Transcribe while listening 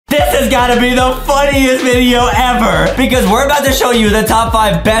has got to be the funniest video ever because we're about to show you the top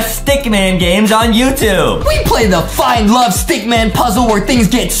 5 best Stickman games on YouTube. We play the Find Love Stickman puzzle where things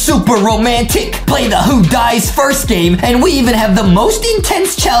get super romantic. Play the Who Dies First game, and we even have the most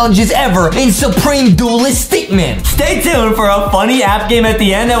intense challenges ever in Supreme Duelist Stickman. Stay tuned for a funny app game at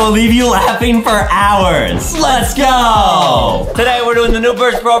the end that will leave you laughing for hours. Let's go! Today we're doing the New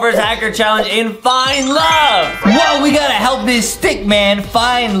Burst Pro vs. Hacker Challenge in Find Love. Whoa, we gotta help this Stickman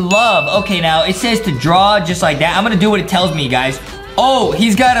find love. Okay, now it says to draw just like that. I'm gonna do what it tells me, guys. Oh,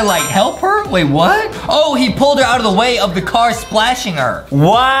 he's gotta like help her? Wait, what? Oh, he pulled her out of the way of the car splashing her.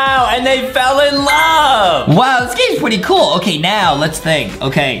 Wow, and they fell in love. Wow, this game's pretty cool. Okay, now let's think.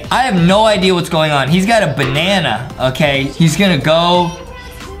 Okay, I have no idea what's going on. He's got a banana, okay? He's gonna go,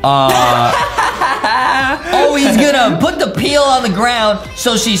 oh, he's gonna put the peel on the ground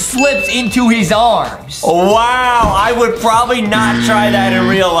so she slips into his arms. Wow, I would probably not try that in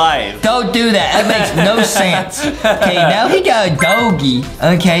real life. Don't do that. That makes no sense. Okay, now he got a doggy.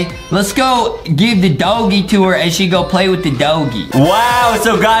 Okay, let's go give the doggy to her and she go play with the doggy. Wow,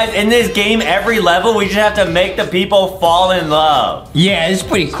 so guys, in this game, every level, we just have to make the people fall in love. Yeah, it's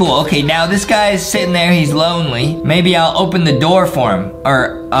pretty cool. Okay, now this guy is sitting there. He's lonely. Maybe I'll open the door for him.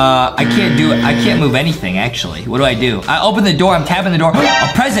 Or, I can't do it. I can't move anything, actually. What do? I open the door. I'm tapping the door.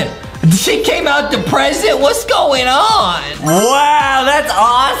 A present. She came out the present? What's going on? Wow, that's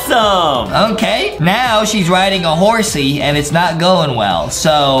awesome. Okay, now she's riding a horsey and it's not going well.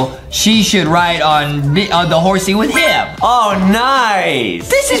 So she should ride on the horsey with him. Oh, nice.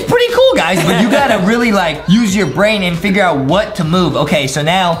 This is pretty cool, guys, but you gotta really like use your brain and figure out what to move. Okay, so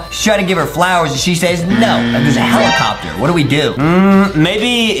now she's trying to give her flowers and she says no. And there's a helicopter. What do we do?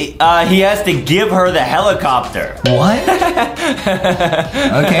 Maybe he has to give her the helicopter. What?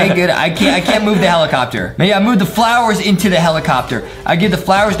 Okay, good. I can't move the helicopter. Maybe I move the flowers into the helicopter. I give the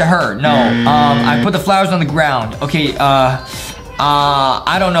flowers to her. No, I put the flowers on the ground. Okay,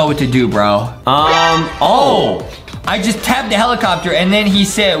 I don't know what to do, bro. Oh. I just tapped the helicopter and then he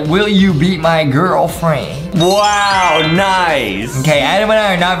said, will you be my girlfriend? Wow, nice. Okay, Adam and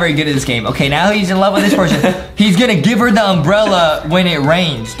I are not very good at this game. Okay, now he's in love with this person. He's gonna give her the umbrella when it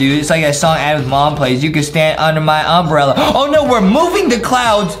rains, dude. It's like that song Adam's mom plays. You can stand under my umbrella. Oh no, we're moving the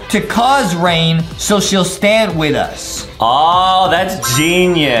clouds to cause rain so she'll stand with us. Oh, that's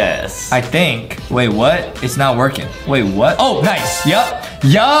genius. I think. Wait, what? It's not working. Wait, what? Oh, nice. Yup.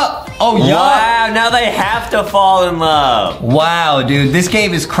 Oh, yup. Wow, now they have to fall in love. Wow, dude, this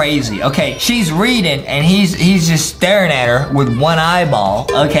game is crazy. Okay, she's reading and he's just staring at her with one eyeball,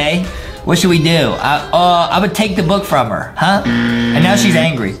 okay? What should we do? I'm gonna take the book from her, huh? And now she's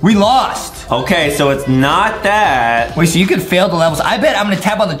angry. We lost. Okay, so it's not that. Wait, so you could fail the levels. I bet I'm gonna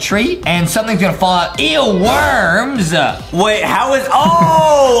tap on the tree and something's gonna fall out. Ew, worms. Wait, how is,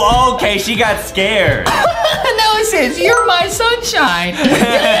 oh, okay, she got scared. Now it says, you're my sunshine.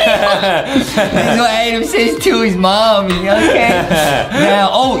 That's what Adam says to his mommy, okay? Now,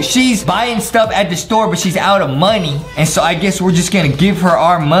 oh, she's buying stuff at the store, but she's out of money. And so I guess we're just gonna give her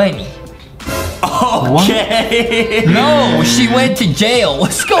our money. Okay. What? No, she went to jail.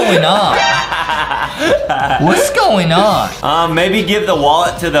 What's going on? What's going on? Maybe give the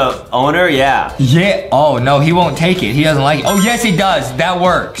wallet to the owner, yeah. Yeah, oh no, he won't take it. He doesn't like it. Oh yes, he does. That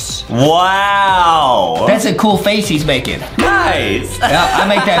works. Wow. That's a cool face he's making. Nice. Yeah, I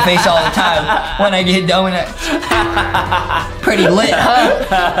make that face all the time when I get donuts. Pretty lit,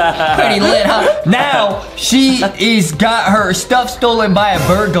 huh? Pretty lit, huh? Now, she is got her stuff stolen by a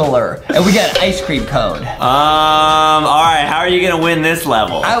burglar. And we got an ice cream cone. Alright, how are you gonna win this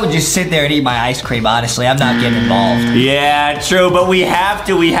level? I would just sit there and eat my ice cream, honestly. I'm not getting involved. Yeah, true, but we have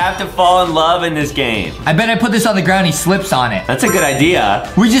to fall in love in this game. I bet I put this on the ground, he slips on it. That's a good idea.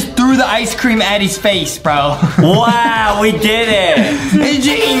 We just threw the ice cream at his face, bro. Wow, we did it.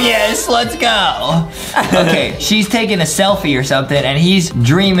 Genius, let's go. Okay, she's taking a selfie or something and he's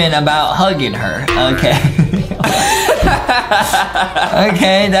dreaming about hugging her. Okay.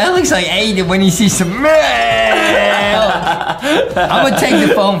 Okay, that looks like Aiden when he sees some mail. I'm gonna take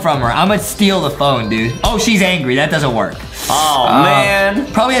the phone from her. I'm gonna steal the phone, dude. Oh, she's angry. That doesn't work. Oh,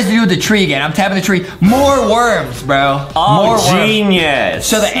 man. Probably has to do with the tree again. I'm tapping the tree. More worms, bro. Oh, more genius. Worms.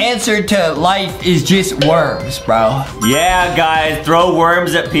 So the answer to life is just worms, bro. Yeah, guys, throw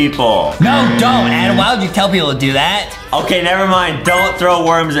worms at people. No, don't, Adam. Why would you tell people to do that? Okay, never mind. Don't throw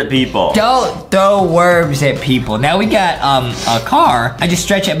worms at people. Don't throw worms at people. Now we got a car. I just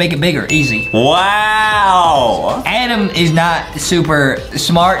stretch it, make it bigger. Easy. Wow. Adam is not super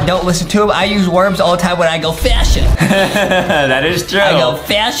smart. Don't listen to him. I use worms all the time when I go fishing. That is true. I go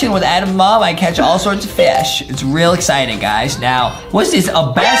fishing with Adam Mom. I catch all sorts of fish. It's real exciting, guys. Now, what's this?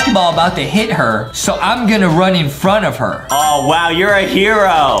 A basketball about to hit her, so I'm gonna run in front of her. Oh, wow, you're a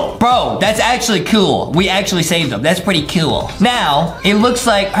hero. Bro, that's actually cool. We actually saved them. That's pretty cool. Now, it looks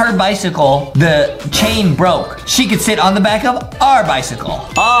like her bicycle, the chain broke. She could sit on the back of our bicycle.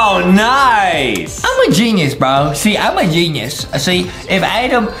 Oh, nice. I'm a genius, bro. See, I'm a genius. See, if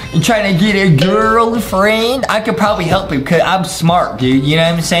Adam is trying to get a girlfriend, I could probably help him because I'm smart, dude. You know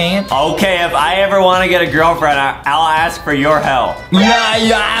what I'm saying? Okay, if I ever want to get a girlfriend, I'll ask for your help.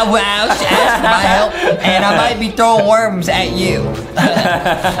 Yeah, well, ask for my help, and I might be throwing worms at you.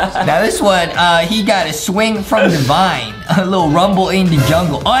 Now this one, he got a swing from the vine. A little rumble in the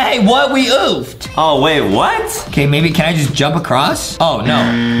jungle. Oh, hey, what? We oofed. Oh, wait, what? Okay, maybe can I just jump across? Oh,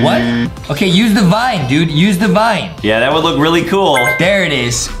 no. What? Okay, use the vine, dude. Use the vine. Yeah, that would look really cool. There it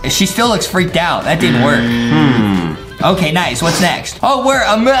is. She still looks freaked out. That didn't work. Okay, nice. What's next? Oh, we're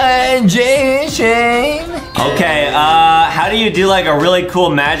a magician. Okay, how do you do like a really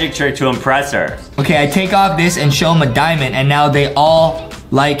cool magic trick to impress her? Okay, I take off this and show them a diamond, and now they all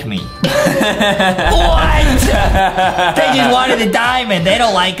like me. What? They just wanted a diamond. They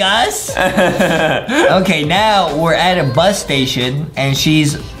don't like us. Okay, now we're at a bus station, and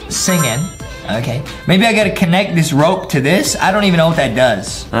she's singing. Okay, maybe I gotta connect this rope to this. I don't even know what that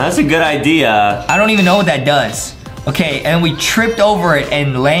does. That's a good idea. I don't even know what that does. Okay, and we tripped over it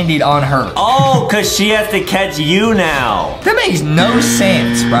and landed on her. Oh, because she has to catch you now. That makes no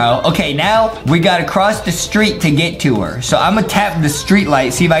sense, bro. Okay, now we gotta cross the street to get to her. So I'm gonna tap the street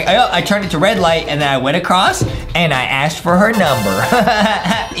light, see if I turned it to red light, and then I went across, and I asked for her number.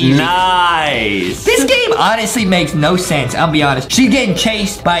 Easy. Nice. This game honestly makes no sense, I'll be honest. She's getting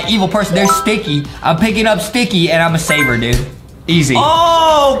chased by an evil person. There's Sticky. I'm picking up Sticky, and I'm a saver, dude. Easy.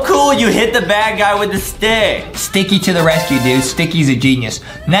 Oh, cool. You hit the bad guy with the stick. Sticky to the rescue, dude. Sticky's a genius.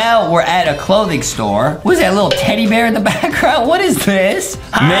 Now we're at a clothing store. What is that little teddy bear in the background? What is this?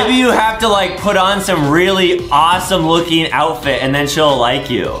 Maybe you have to like put on some really awesome looking outfit and then she'll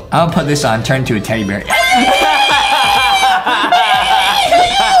like you. I'll put this on, turn to a teddy bear.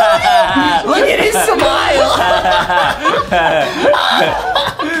 Look at his smile.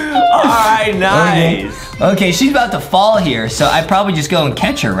 All right, nice. Okay, she's about to fall here, so I probably just go and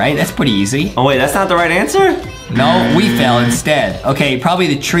catch her, right? That's pretty easy. Oh, wait, that's not the right answer? No, we fell instead. Okay, probably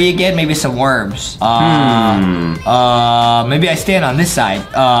the tree again, maybe some worms. Maybe I stand on this side.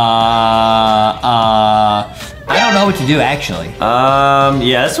 I don't know what to do, actually.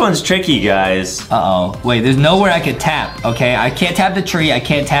 Yeah, this one's tricky, guys. Uh-oh. Wait, there's nowhere I could tap, okay? I can't tap the tree, I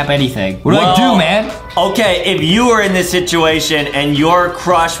can't tap anything. What do I do, man? Okay, if you were in this situation and your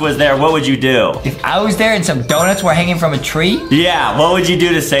crush was there, what would you do? If I was there and some donuts were hanging from a tree? Yeah, what would you do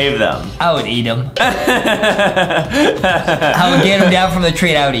to save them? I would eat them. I would get them down from the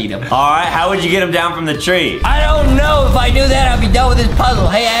tree and I would eat them. All right, how would you get them down from the tree? I don't know. If I knew that, I'd be done with this puzzle.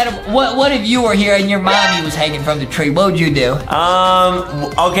 Hey, Adam, what if you were here and your mommy was hanging from the tree? What would you do?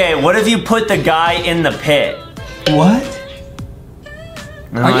 Okay, what if you put the guy in the pit? What?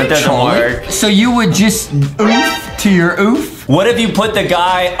 No, it doesn't work. So you would just oof to your oof? What if you put the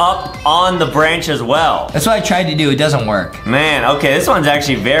guy up on the branch as well? That's what I tried to do. It doesn't work. Man, okay, this one's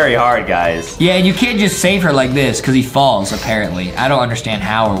actually very hard, guys. Yeah, and you can't just save her like this because he falls, apparently. I don't understand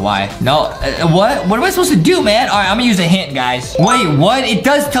how or why. No, what? What am I supposed to do, man? All right, I'm gonna use a hint, guys. Wait, what? It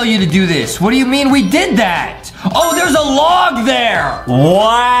does tell you to do this. What do you mean we did that? Oh, there's a log there.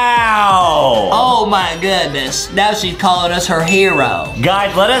 Wow. Oh my goodness. Now she's calling us her hero.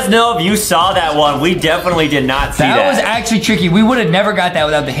 Guys, let us know if you saw that one. We definitely did not see that. That was actually tricky. We would have never got that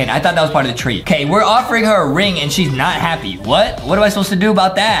without the hint. I thought that was part of the treat. Okay, we're offering her a ring and she's not happy. What? What am I supposed to do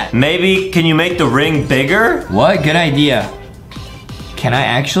about that? Maybe, can you make the ring bigger? What? Good idea. Can I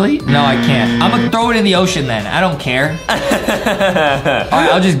actually? No, I can't. I'm gonna throw it in the ocean then. I don't care. All right,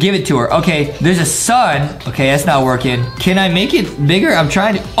 I'll just give it to her. Okay, there's a sun. Okay, that's not working. Can I make it bigger? I'm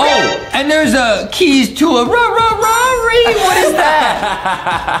trying to. Oh, and there's a keys to a Rari. What is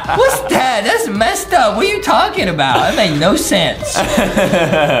that? What's that? That's messed up. What are you talking about? That makes no sense.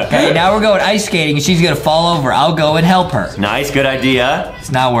 Okay, now we're going ice skating and she's gonna fall over. I'll go and help her. Nice, good idea. It's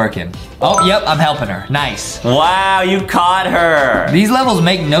not working. Oh, yep, I'm helping her. Nice. Wow, you caught her. These levels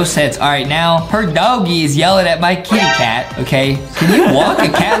make no sense. All right, now her doggy is yelling at my kitty cat, okay? Can you walk a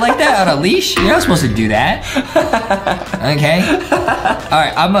cat like that on a leash? You're not supposed to do that. Okay. All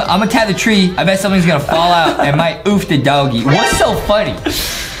right, I'm gonna tap the tree. I bet something's gonna fall out and might oof the doggy. What's so funny?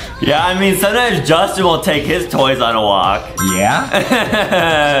 Yeah, I mean, sometimes Justin will take his toys on a walk. Yeah?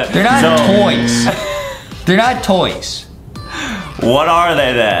 They're not toys. They're not toys. What are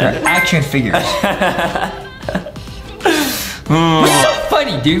they then? They're action figures. What's so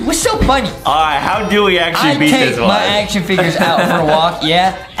funny, dude? What's so funny? All right, how do we actually beat this one? I take my action figures out for a walk,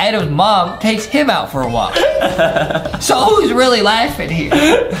 yeah. Adam's mom takes him out for a walk. So who's really laughing here?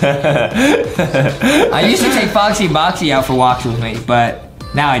 I used to take Foxy and Boxy out for walks with me, but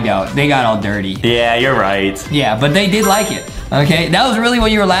now I don't. They got all dirty. Yeah, you're right. Yeah, but they did like it. Okay, that was really what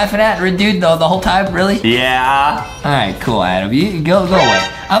you were laughing at, dude, the whole time, really? Yeah. All right, cool, Adam. You go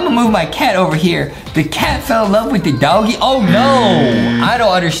away. I'm gonna move my cat over here. The cat fell in love with the doggy. Oh no! I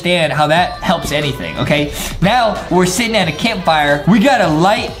don't understand how that helps anything. Okay, now we're sitting at a campfire. We gotta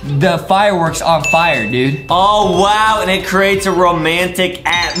light the fireworks on fire, dude. Oh wow, and it creates a romantic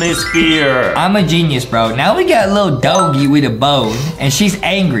atmosphere. I'm a genius, bro. Now we got a little doggy with a bone, and she's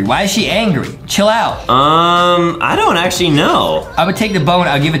angry. Why is she angry? Chill out. I don't actually know. I would take the bone.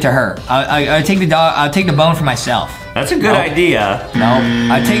 I'll give it to her. I'll take the dog. I'll take the bone for myself. That's a good idea. No,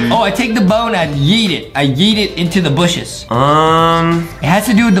 I take the bone. I yeet it. I yeet it into the bushes. It has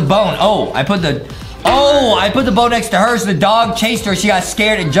to do with the bone. I put the bone next to her, so the dog chased her. She got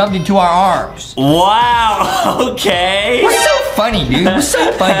scared and jumped into our arms. Wow. Okay. What's so funny, dude? What's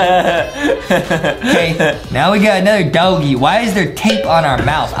so funny? Okay, now we got another doggy. Why is there tape on our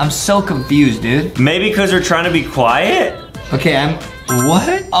mouth? I'm so confused, dude. Maybe because we're trying to be quiet. Okay,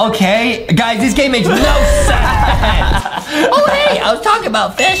 what? Okay, guys, this game makes no sense. Oh, hey, I was talking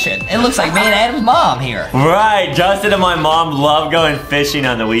about fishing. It looks like me and Adam's mom here. Right, Justin and my mom love going fishing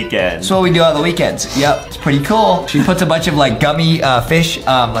on the weekends. That's what we do on the weekends. Yep, it's pretty cool. She puts a bunch of like gummy fish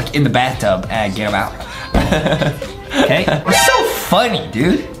like in the bathtub and get them out. Okay, it's so funny,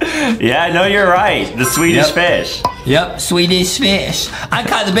 dude. Yeah, no, you're right. The Swedish fish. Yep, Swedish fish. I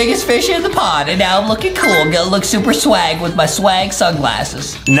caught the biggest fish in the pond, and now I'm looking cool. Gonna look super swag with my swag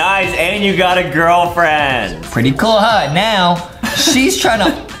sunglasses. Nice, and you got a girlfriend. Pretty cool, huh? Now, she's trying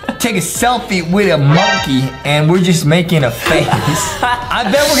to take a selfie with a monkey, and we're just making a face. I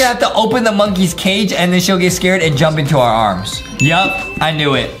bet we're gonna have to open the monkey's cage, and then she'll get scared and jump into our arms. Yup, I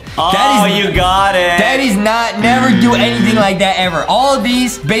knew it. Oh, you got it. That is never do anything like that ever. All of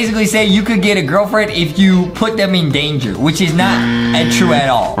these basically say you could get a girlfriend if you put them in danger, which is not true at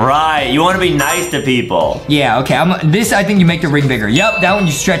all. Right, you want to be nice to people. Yeah, okay, this I think you make the ring bigger. Yup, that one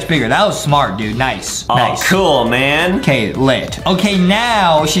you stretch bigger. That was smart, dude, nice. Oh, nice. Cool, man. Okay, lit. Okay,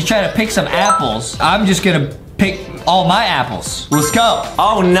 now she's trying to pick some apples. I'm just gonna pick all my apples. Let's go.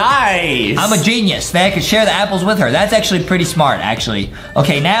 Oh, nice. I'm a genius. That I could share the apples with her. That's actually pretty smart, actually.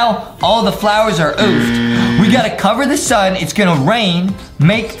 Okay, now all the flowers are oofed. We gotta cover the sun. It's gonna rain,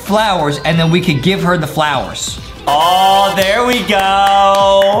 make flowers, and then we could give her the flowers. Oh, there we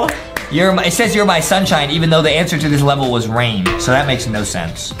go. It says you're my sunshine, even though the answer to this level was rain. So that makes no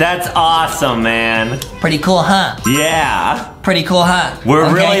sense. That's awesome, man. Pretty cool, huh? Yeah. Pretty cool, huh?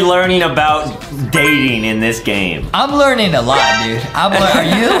 We're really learning about dating in this game. I'm learning a lot, dude. Are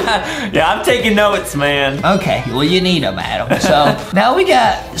you? Yeah, I'm taking notes, man. Okay, well, you need them, Adam. So now we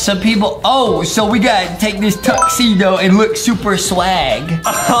got some people. Oh, so we got to take this tuxedo and look super swag.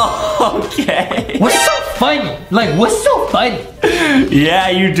 Oh, okay. What's so funny? Like, what's so funny? Yeah,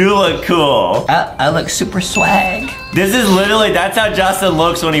 you do look cool. I look super swag. This is literally, that's how Justin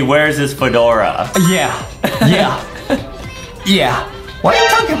looks when he wears his fedora. Yeah. Yeah. Why are you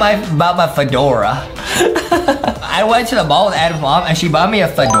talking about my fedora? I went to the mall with Adam's mom and she bought me a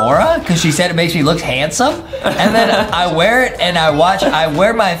fedora because she said it makes me look handsome. And then I wear it and I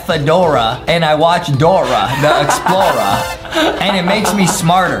wear my fedora and I watch Dora the Explorer and it makes me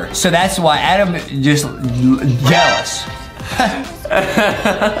smarter. So that's why Adam just jealous.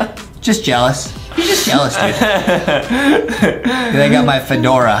 Just jealous. You're just jealous, dude. I got my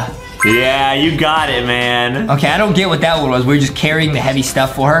fedora. Yeah, you got it, man. Okay, I don't get what that one was. We were just carrying the heavy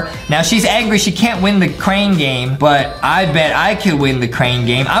stuff for her. Now, she's angry. She can't win the crane game, but I bet I could win the crane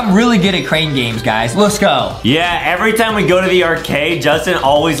game. I'm really good at crane games, guys. Let's go. Yeah, every time we go to the arcade, Justin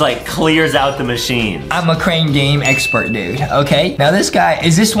always, like, clears out the machines. I'm a crane game expert, dude. Okay, now this guy,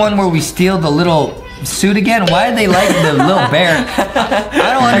 is this one where we steal the little suit again? Why do they like the little bear?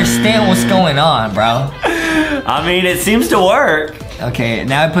 I don't understand what's going on, bro. I mean, it seems to work. Okay,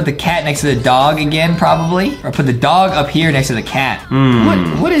 now I put the cat next to the dog again, probably. Or put the dog up here next to the cat.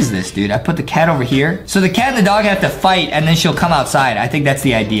 What is this, dude? I put the cat over here. So the cat and the dog have to fight, and then she'll come outside. I think that's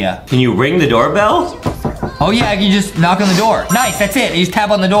the idea. Can you ring the doorbell? Oh, yeah, I can just knock on the door. Nice, that's it. You just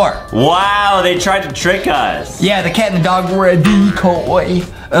tap on the door. Wow, they tried to trick us. Yeah, the cat and the dog were a decoy.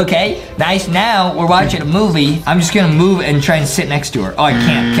 Okay, nice. Now we're watching a movie. I'm just gonna move and try and sit next to her. Oh, I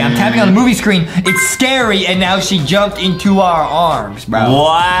can't. Okay, I'm tapping on the movie screen. It's scary, and now she jumped into our arms, bro.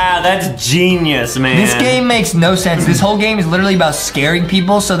 Wow, that's genius, man. This game makes no sense. This whole game is literally about scaring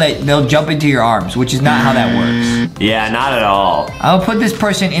people so that they'll jump into your arms, which is not how that works. Yeah, not at all. I'll put this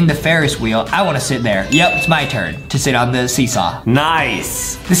person in the Ferris wheel. I want to sit there. Yep, it's my turn to sit on the seesaw.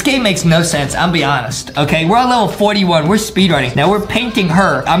 Nice. This game makes no sense, I'll be honest. Okay, we're on level 41. We're speedrunning. Now we're painting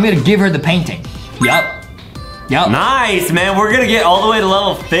her. I'm gonna give her the painting. Yup. Nice, man. We're gonna get all the way to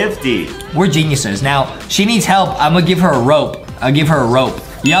level 50. We're geniuses. Now, she needs help. I'm gonna give her a rope. I'll give her a rope.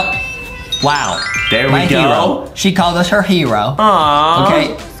 Yup. Wow. There we my go. Hero. She called us her hero. Aww.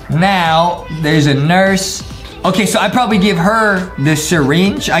 Okay, now there's a nurse. Okay, so I probably give her the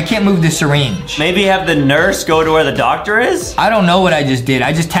syringe. I can't move the syringe. Maybe have the nurse go to where the doctor is? I don't know what I just did.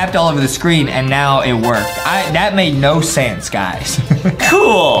 I just tapped all over the screen and now it worked. That made no sense, guys.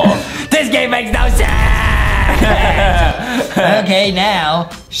 Cool. This game makes no sense. Okay, now,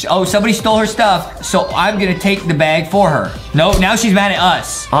 oh, somebody stole her stuff, so I'm gonna take the bag for her. No, now she's mad at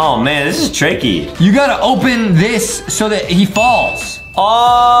us. Oh man, this is tricky. You gotta open this so that he falls.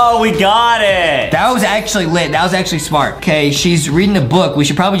 Oh, we got it. That was actually lit. That was actually smart. Okay, she's reading a book. We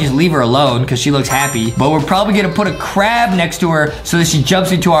should probably just leave her alone because she looks happy. But we're probably gonna put a crab next to her so that she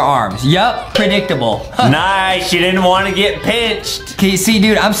jumps into our arms. Yup, predictable. Nice, she didn't want to get pinched. Okay, see,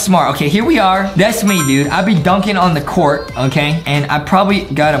 dude, I'm smart. Okay, here we are. That's me, dude. I be dunking on the court, okay? And I probably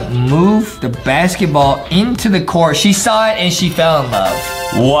gotta move the basketball into the court. She saw it and she fell in love.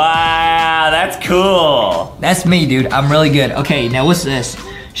 Wow, that's cool. That's me, dude. I'm really good. Okay, now what's this?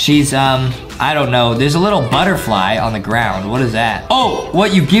 She's, I don't know. There's a little butterfly on the ground. What is that? Oh,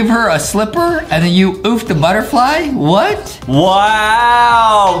 what? You give her a slipper and then you oof the butterfly? What?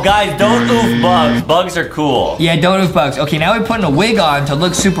 Wow. Guys, don't oof bugs. Bugs are cool. Yeah, don't oof bugs. Okay, now we're putting a wig on to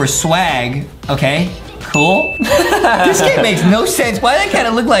look super swag. Okay, cool. This game makes no sense. Why does that kind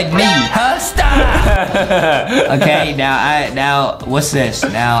of look like me? Huh? Stop. Okay, now, what's this?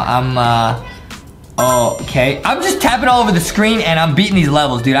 Now I'm, okay, I'm just tapping all over the screen and I'm beating these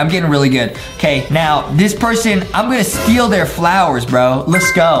levels, dude. I'm getting really good. Okay, now this person, I'm gonna steal their flowers, bro.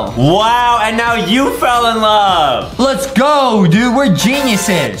 Let's go. Wow, and now you fell in love. Let's go, dude. We're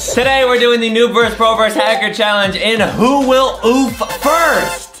geniuses. Today we're doing the Noob vs. Pro vs. Hacker challenge in Who Will Oof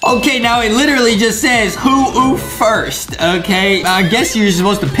First. Okay, now it literally just says who oof first, okay? I guess you're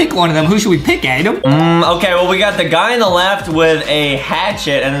supposed to pick one of them. Who should we pick, Adam? Okay, well, we got the guy on the left with a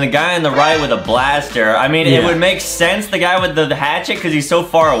hatchet and then the guy on the right with a blaster. I mean, it would make sense, the guy with the hatchet, because he's so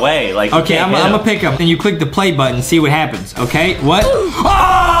far away. Like, okay, I'm gonna pick him. And you click the play button and see what happens, okay? What? Oh!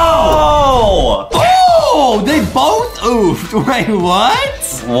 Oh, they both oofed. Wait,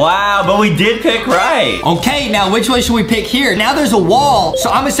 what? Wow, but we did pick right. Okay, now which one should we pick here? Now there's a wall, so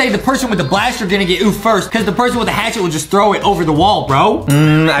I'm gonna say the person with the blaster gonna get oofed first, because the person with the hatchet will just throw it over the wall, bro.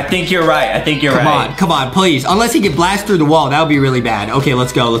 I think you're right. I think you're right. Come on, please. Unless he get blasted through the wall, that would be really bad. Okay,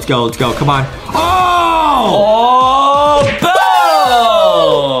 let's go. Come on. Oh, boom!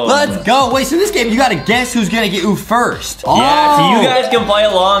 Let's go. Wait, so this game, you gotta guess who's gonna get oofed first. Yeah, so you guys can play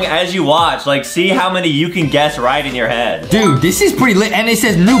along as you watch. Like, see how many you can guess right in your head. Dude, this is pretty lit. And it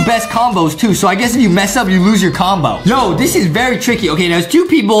says new best combos, too. So I guess if you mess up, you lose your combo. Yo, this is very tricky. Okay, there's two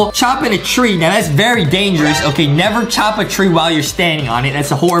people chopping a tree. Now, that's very dangerous. Okay, never chop a tree while you're standing on it.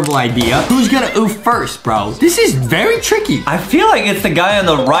 That's a horrible idea. Who's gonna oof first, bro? This is very tricky. I feel like it's the guy on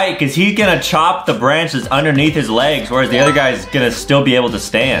the right, because he's gonna chop the branches underneath his legs, whereas the other guy's gonna still be able to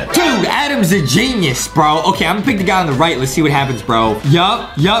stand. Dude, Adam's a genius, bro. Okay, I'm gonna pick the guy on the right. Let's see what happens, bro.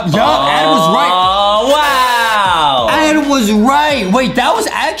 Yup. Adam was right. Oh, wow. Adam was right. Wait, that was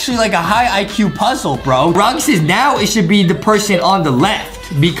actually like a high IQ puzzle, bro. Rock says now it should be the person on the left,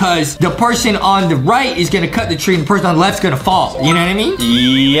 because the person on the right is gonna cut the tree and the person on the left's gonna fall. You know what I mean?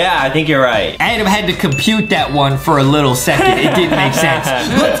 Yeah, I think you're right. Adam had to compute that one for a little second. It didn't make sense.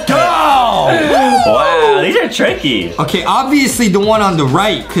 Let's go! Wow, these are tricky. Okay, obviously the one on the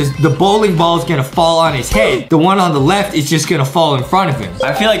right, because the bowling ball is gonna fall on his head. The one on the left is just gonna fall in front of him.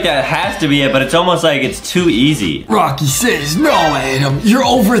 I feel like that has to be it, but it's almost like it's too easy. Rocky says, no, Adam, you're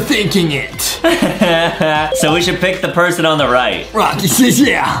overthinking it. So we should pick the person on the right. Rocky says,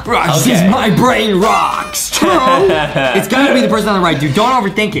 yeah. Rocky says, my brain rocks. True. It's gotta be the person on the right, dude. Don't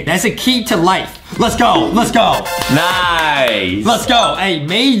overthink it. That's a key to life. Let's go. Nice. Let's go. Hey,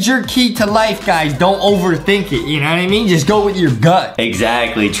 major key to life, guys. Don't overthink it. You know what I mean? Just go with your gut.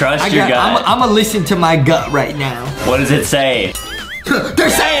 Exactly. Trust your gut. I'm gonna listen to my gut right now. What does it say? They're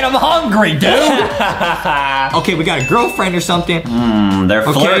saying I'm hungry, dude. Okay, we got a girlfriend or something. They're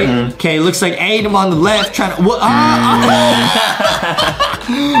flirting. Okay, looks like Adam on the left trying to.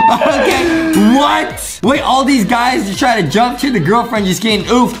 Okay, what? Wait, all these guys are trying to jump to the girlfriend just getting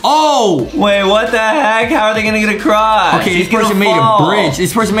oofed. Oh! Wait, what the heck? How are they gonna get across? Okay, this person made a bridge.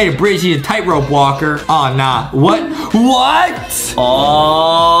 This person made a bridge. He's a tightrope walker. Oh, nah. What? What?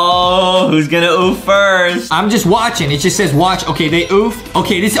 Oh, who's gonna oof first? I'm just watching. It just says watch. Okay, they oof.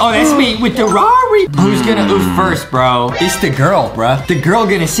 Okay, that's me with the Rari. Who's gonna oof first, bro? It's the girl, bro. The girl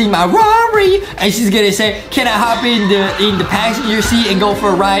gonna see my Rari, and she's gonna say, "Can I hop in the passenger seat and go for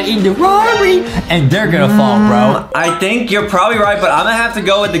a ride in the Rari?" And they're gonna fall, bro. I think you're probably right, but I'm gonna have to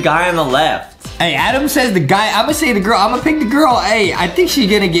go with the guy on the left. Hey, Adam says the guy. I'm gonna say the girl. I'm gonna pick the girl. Hey, I think she's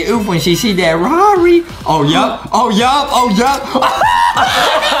gonna get oof when she see that Rari. Oh, yup. Oh, yup. Oh, yup.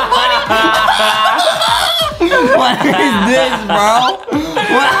 What is this, bro?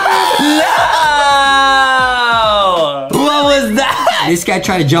 What? No! What was that? This guy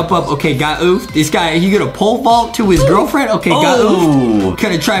tried to jump up. Okay, got oofed. This guy, he gonna pole vault to his girlfriend. Okay, got oofed.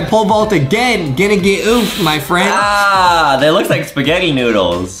 Gonna try pole vault again. Gonna get oofed, my friend. Ah, they look like spaghetti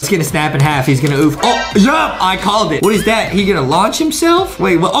noodles. It's gonna snap in half. He's gonna oof. Oh, yup, I called it. What is that? He gonna launch himself?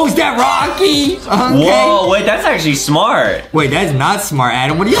 Wait, what? Oh, is that Rocky? Okay. Whoa, wait, that's actually smart. Wait, that's not smart,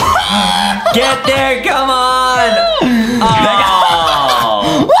 Adam. What are you? Get there, come on.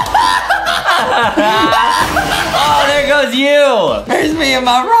 Oh, there goes you. There's me and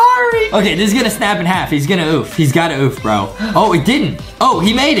my Rari. Okay, this is gonna snap in half. He's gonna oof. He's gotta oof, bro. Oh, it didn't. Oh,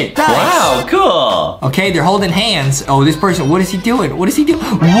 he made it. Nice. Wow, cool. Okay, they're holding hands. Oh, this person, what is he doing? What is he doing?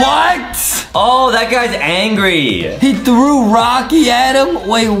 What? Oh, that guy's angry. He threw Rocky at him?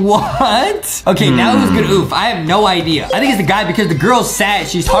 Wait, what? Okay, now who's gonna oof? I have no idea. I think it's the guy because the girl's sad.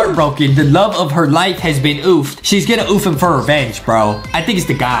 She's heartbroken. The love of her life has been oofed. She's gonna oof him for revenge, bro. I think it's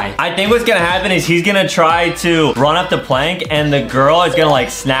the guy. I think what's gonna happen is he's gonna try to run up the plank and the girl is gonna like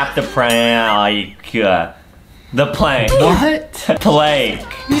snap the plank. The plank. What? Plank.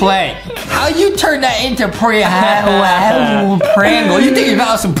 Plank. How you turn that into Pringle? You thinking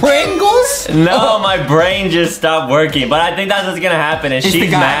about some Pringles? No, my brain just stopped working. But I think that's what's gonna happen is she's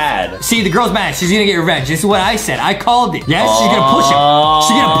mad. See, the girl's mad. She's gonna get revenge. This is what I said. I called it. Yes, she's gonna push him.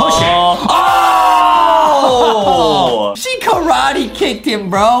 She's gonna push him. Oh! She karate kicked him,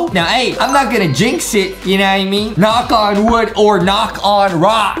 bro. Now, hey, I'm not gonna jinx it, you know what I mean? Knock on wood or knock on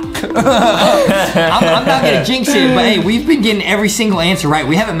rock. I'm not gonna jinx it, but hey, we've been getting every single answer right.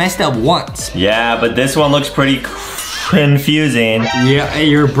 We haven't messed up once. Yeah, but this one looks pretty confusing. Yeah,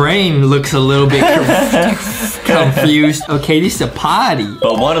 your brain looks a little bit confused. Okay, this is a potty.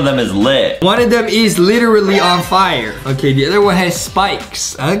 But one of them is lit. One of them is literally on fire. Okay, the other one has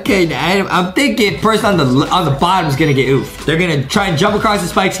spikes. Okay, now I'm thinking person on the bottom is gonna get oofed. They're gonna try and jump across the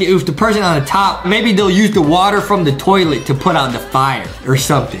spikes, get oofed. The person on the top, maybe they'll use the water from the toilet to put out the fire or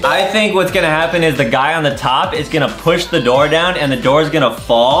something. I think what's gonna happen is the guy on the top is gonna push the door down and the door is gonna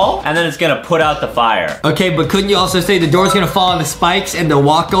fall and then it's gonna put out the fire. Okay, but couldn't you also say the door's gonna fall on the spikes and they'll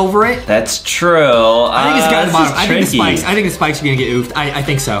walk over it? That's true. I think it's got the bottom. I think the spikes are gonna get oofed. I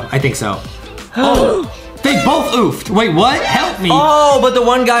think so. I think so. Oh, they both oofed. Wait, what? Help me. Oh, but the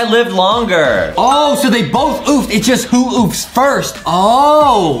one guy lived longer. Oh, so they both oofed. It's just who oofs first.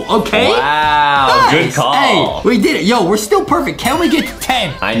 Oh, okay. Wow, nice. Good call. Hey, we did it. Yo, we're still perfect. Can we get to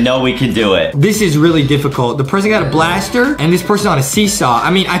 10? I know we can do it. This is really difficult. The person got a blaster and this person on a seesaw. I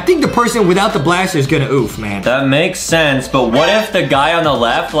mean, I think the person without the blaster is gonna oof, man. That makes sense, but what if the guy on the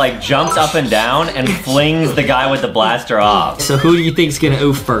left like jumps up and down and flings the guy with the blaster off? So who do you think is gonna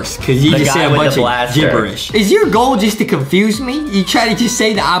oof first? Because you just said a bunch of gibberish. Is your goal just to confuse me? You try to just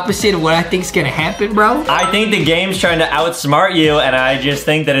say the opposite of what I think's gonna happen, bro? I think the game's trying to outsmart you, and I just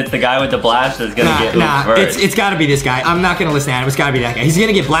think that it's the guy with the blaster that's gonna get oofed first. It's gotta be this guy. I'm not gonna listen to him. It's gotta be that guy. He's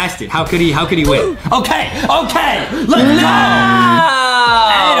gonna get blasted. How could he win? Okay, let's go!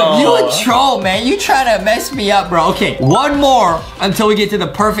 Adam, you a troll, man. You trying to mess me up, bro. Okay, one more until we get to the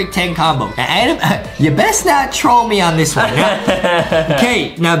perfect 10 combo. Now, Adam, you best not troll me on this one.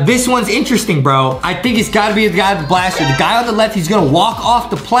 Okay, now this one's interesting, bro. I think it's gotta be the guy with the blaster. The guy on the left, he's gonna walk off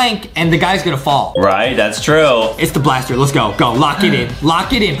the plank and the guy's gonna fall. Right, that's true. It's the blaster. Let's go. Go, lock it in.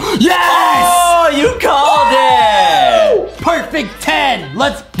 Lock it in. Yes! Oh, you called it! Perfect 10.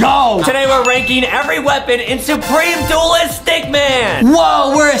 Let's go. Today we're ranking every weapon in Supreme Duelist Stickman.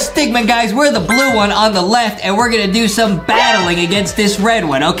 Whoa, we're a Stickman, guys. We're the blue one on the left, and we're gonna do some battling against this red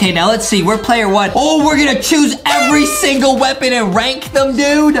one. Okay, now let's see. We're player 1. Oh, we're gonna choose every single weapon and rank them,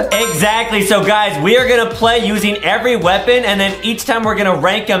 dude. Exactly. So, guys, we are gonna play using every weapon, and then each time we're gonna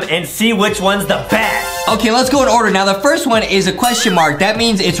rank them and see which one's the best. Okay, let's go in order. Now, the first one is a question mark. That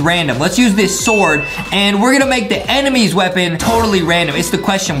means it's random. Let's use this sword, and we're gonna make the enemy's weapon totally random. It's the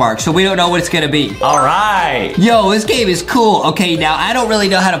question mark, so we don't know what it's gonna be. All right. Yo, this game is cool. Okay, now, I don't really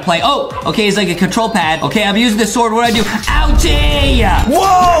know how to play. Oh, okay, it's like a control pad. Okay, I'm using the sword. What do I do? Ouchie!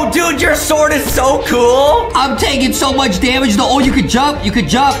 Whoa, dude, your sword is so cool. I'm taking so much damage, though. Oh, you could jump. You could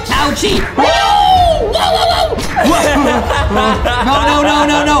jump. Ouchie! Whoa! Whoa, whoa, whoa!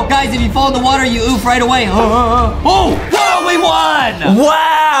 No. Guys, if you fall in the water, you oof right away. Oh, whoa, we won!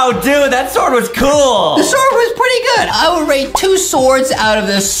 Wow, dude, that sword was cool. The sword was pretty good. I would rate 2 swords out of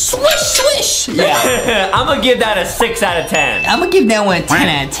the swish. Yeah. I'm gonna give that a 6 out of 10. I'm gonna give that one a 10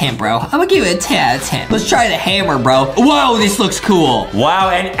 out of 10, bro. I'm gonna give it a 10 out of 10. Let's try the hammer, bro. Whoa, this looks cool. Wow,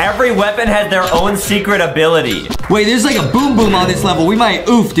 and every weapon has their own secret ability. Wait, there's like a boom boom on this level. We might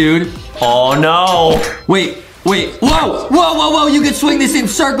oof, dude. Oh, no. Wait. Whoa. You can swing this in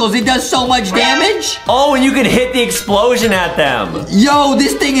circles. It does so much damage. Oh, and you can hit the explosion at them. Yo,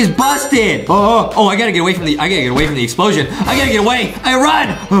 this thing is busted. Oh, I gotta get away from the explosion. I gotta get away. I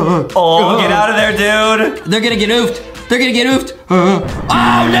run. Oh, get out of there, dude. They're gonna get oofed.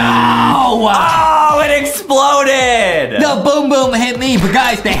 Oh, no. Oh, it exploded. The boom boom hit me. But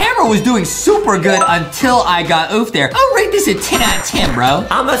guys, the hammer was doing super good until I got oofed there. I'll rate this a 10 out of 10, bro.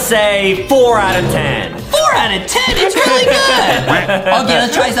 I'm gonna say 4 out of 10. 4 out of 10? It's really good. Okay,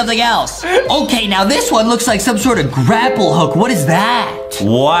 let's try something else. Okay, now this one looks like some sort of grapple hook. What is that?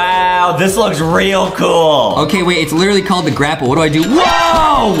 Wow, this looks real cool. Okay, wait, it's literally called the grapple. What do I do?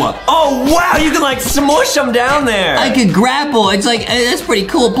 Whoa! Oh, wow, you can like smush them down there. I can grapple. It's like, that's pretty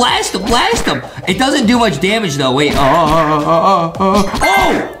cool. Blast them. It doesn't do much damage though. Wait. Oh!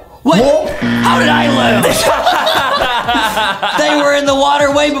 What? Whoa. How did I live? They were in the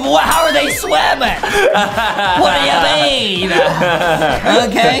water way before. How are they swimming? What do you mean?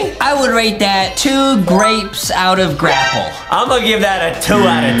 Okay. I would rate that 2 grapes out of grapple. I'm gonna give that a 2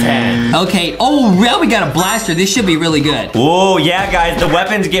 out of 10. Okay. Oh, now we got a blaster. This should be really good. Oh, yeah, guys. The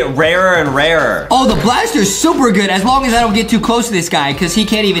weapons get rarer and rarer. Oh, the blaster's super good as long as I don't get too close to this guy because he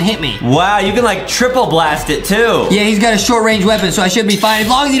can't even hit me. Wow, you can like triple blast it too. Yeah, he's got a short range weapon, so I should be fine as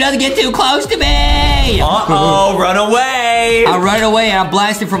long as he doesn't get too close to me. Uh-oh, run away. I'm running away and I'm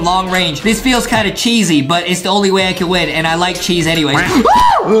blasting from long range. This feels kind of cheesy, but it's the only way I can win, and I like cheese anyways.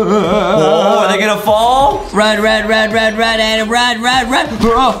 Oh, are they gonna fall? Run, and run.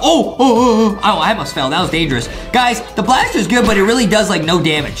 Oh, I almost fell. That was dangerous. Guys, the blaster's good, but it really does like no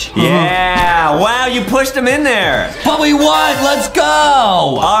damage. Yeah, wow, you pushed him in there. But we won, let's go.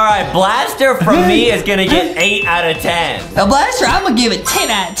 All right, blaster from me is gonna get 8 out of 10. The blaster, I'm gonna give it 10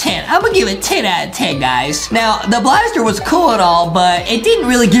 out of 10. I'm gonna give it 10 out of 10, guys. Now, the blaster was cool and all, but it didn't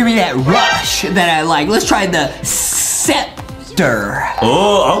really give me that rush that I like. Let's try the scepter.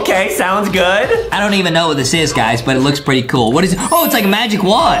 Oh, okay, sounds good. I don't even know what this is, guys, but it looks pretty cool. What is it? Oh, it's like a magic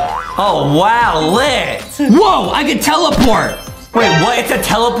wand. Oh, wow, lit. Whoa, I can teleport. Wait, what? It's a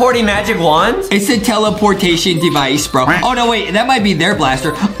teleporting magic wand? It's a teleportation device, bro. Oh, no, wait, that might be their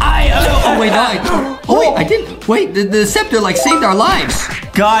blaster. I didn't. Wait, the scepter, like, saved our lives.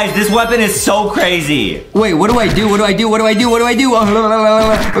 Guys, this weapon is so crazy. Wait, what do I do?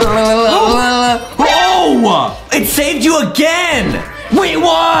 Oh! It saved you again. We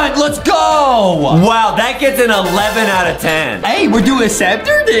won! Let's go! Wow, that gets an 11 out of 10. Hey, we're doing a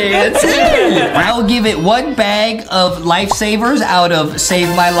scepter dance. I'll give it 1 bag of lifesavers out of Save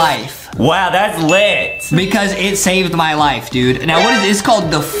My Life. Wow, that's lit. Because it saved my life, dude. Now, what is it? It's called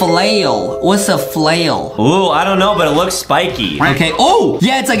the flail. What's a flail? Ooh, I don't know, but it looks spiky. Okay. Oh,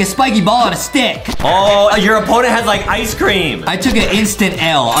 yeah, it's like a spiky ball on a stick. Oh, your opponent has like ice cream. I took an instant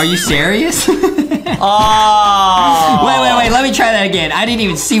L. Are you serious? Oh. Wait. Let me try that again. I didn't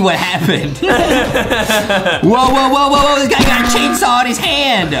even see what happened. Whoa. This guy got a chainsaw in his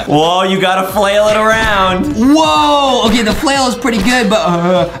hand. Whoa, you gotta flail it around. Whoa. Okay, the flail is pretty good, but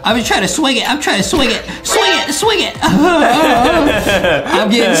I'm just trying to swing it. Swing it. it, swing it. I'm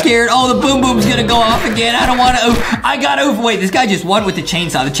getting scared. Oh, the boom boom's gonna go off again. I don't want to. I got over. Wait, this guy just won with the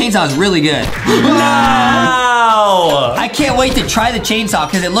chainsaw. The chainsaw is really good. No! I can't wait to try the chainsaw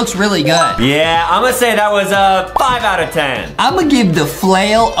because it looks really good. Yeah, I'm gonna say that was a 5 out of 10. I'm gonna give the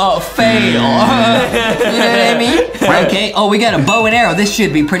flail a fail. You know what I mean? Okay. Oh, we got a bow and arrow. This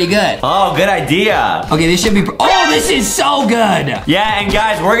should be pretty good. Oh, good idea. Okay, this should be. Oh, this is so good. Yeah, and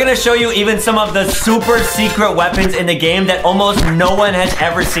guys, we're gonna show you even some of the super secret weapons in the game that almost no one has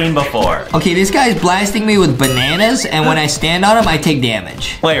ever seen before. Okay, this guy's blasting me with bananas, and when I stand on him, I take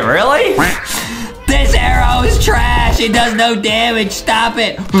damage. Wait, really? This arrow is trash. It does no damage. Stop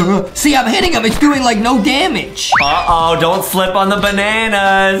it. See, I'm hitting him. It's doing like no damage. Uh-oh, don't slip on the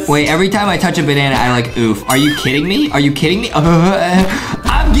bananas. Wait, every time I touch a banana, I like oof. Are you kidding me? Are you kidding me?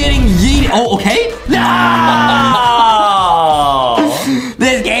 I'm getting yeeted. Oh, okay. No!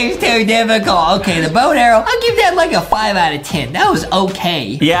 This game's too difficult. Okay, the bow and arrow, I'll give that like a 5 out of 10. That was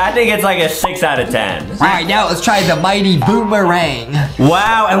okay. Yeah, I think it's like a 6 out of 10. All right, now let's try the mighty boomerang.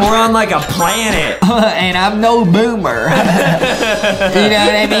 Wow, and we're on like a planet. And I'm no boomer. You know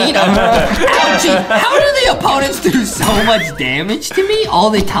what I mean? Ouchie, how do the opponents do so much damage to me all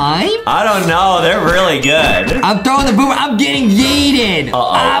the time? I don't know, they're really good. I'm throwing the boomer, I'm getting yeeted.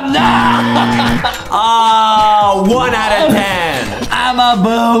 Uh-oh. I'm not. Oh, 1 out of 10. I'm a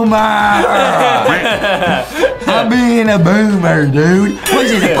boomer. I'm being a boomer, dude. What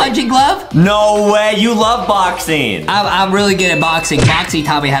is this, a punching glove? No way, you love boxing. I'm really good at boxing. Boxy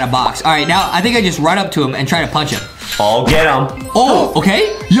taught me how to box. All right, now I think I just run up to him and try to punch him. Oh, get him. Oh,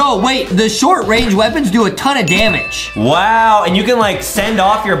 okay. Yo, wait, the short range weapons do a ton of damage. Wow, and you can like send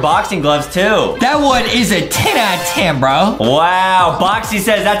off your boxing gloves too. That one is a 10 out of 10, bro. Wow, Boxy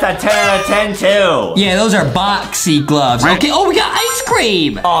says that's a 10 out of 10 too. Yeah, those are boxy gloves. Okay, oh, we got ice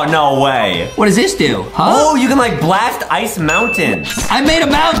cream. Oh, no way. What does this do? Huh? Oh, you can like blast ice mountains. I made a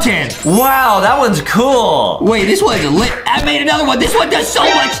mountain. Wow, that one's cool. Wait, this one's lit. I made another one. This one does so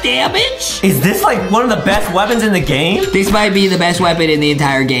much damage. Is this like one of the best weapons in the game? This might be the best weapon in the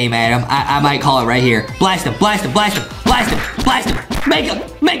entire game, Adam. I might call it right here. Blast him, blast him, blast him, blast him, blast him. Make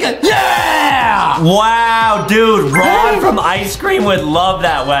him, yeah! Wow, dude, Ron from Ice Cream would love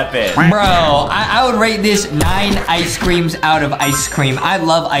that weapon. Bro, I would rate this 9 ice creams out of ice cream. I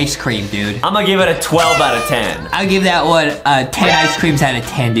love ice cream, dude. I'm gonna give it a 12 out of 10. I'll give that one 10 ice creams out of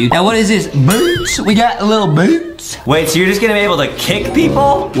 10, dude. Now, what is this? Boots? We got little boots? Wait, so you're just gonna be able to kick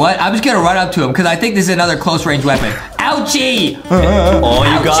people? What? I'm just gonna run up to him because I think this is another close range weapon. Ouchie! Oh,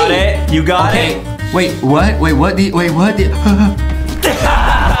 you got it? You got it? Wait, what? Wait, what? Wait, what?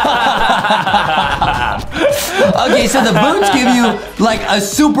 Okay, so the boots give you like a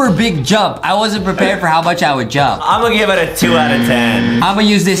super big jump. I wasn't prepared for how much I would jump. I'm gonna give it a 2 out of 10. I'm gonna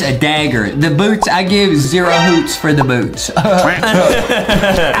use this a dagger. The boots, I give 0 hoots for the boots.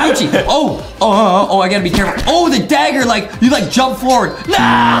 Ouchie! Oh, I gotta be careful. Oh, the dagger, like you like jump forward. No!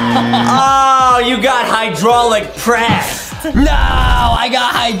 Oh, you got hydraulic press. No, I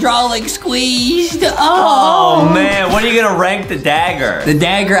got hydraulic squeezed. Oh man, what are you gonna rank the dagger? The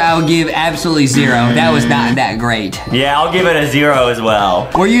dagger, I'll give absolutely 0. That was not that great. Yeah, I'll give it a 0 as well.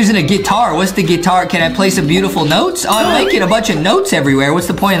 We're using a guitar. What's the guitar? Can I play some beautiful notes? Oh, I'm making a bunch of notes everywhere. What's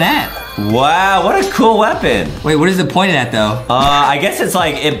the point of that? Wow, what a cool weapon. Wait, what is the point of that though? I guess it's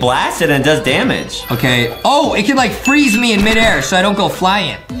like it blasts it and does damage. Okay. Oh, it can like freeze me in midair so I don't go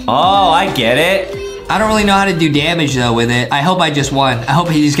flying. Oh, I get it. I don't really know how to do damage though with it. I hope I just won. I hope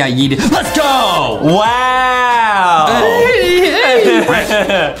he just got yeeted. Let's go! Wow!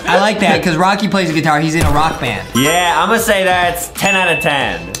 I like that because Rocky plays a guitar. He's in a rock band. Yeah, I'm gonna say that's 10 out of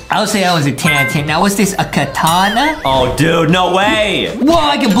 10. I would say that was a 10 out of 10. Now, what's this? A katana? Oh, dude, no way. Whoa,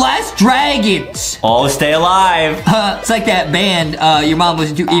 I can blast dragons. Oh, stay alive. It's like that band your mom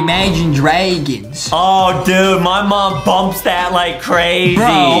listened to, Imagine Dragons. Oh, dude, my mom bumps that like crazy. Bro,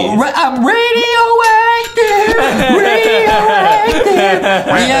 I'm radioactive. Radioactive.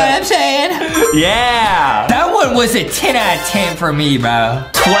 You know what I'm saying? Yeah. That one was a 10 out of 10 for me, bro.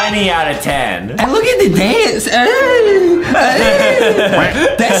 20 out of 10. And look at the dance.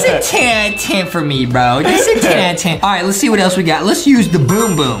 That's a 10 out of 10 for me, bro. That's a 10 out of 10. All right, let's see what else we got. Let's use the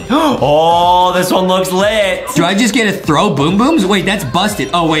boom boom. Oh, this one looks lit. Do I just get to throw boom booms? Wait, that's busted.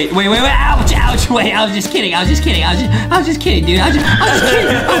 Oh, wait. Ouch, ouch. Wait, I was just kidding. I was just kidding, dude. I was just kidding.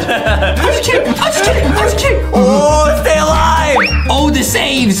 Oh, stay alive. Oh, the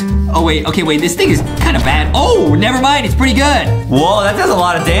saves. Oh, wait. Okay, wait. This thing is kind of bad. Oh, never mind. It's pretty good. Whoa, that does a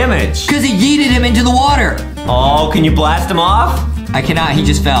lot of damage. Because it yeeted him into the water. Oh, can you blast him off? I cannot. He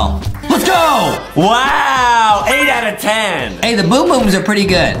just fell. Let's go! Wow, 8 out of 10. Hey, the boom booms are pretty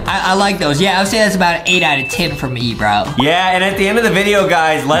good. I like those. Yeah, I would say that's about an 8 out of 10 for me, bro. Yeah, and at the end of the video,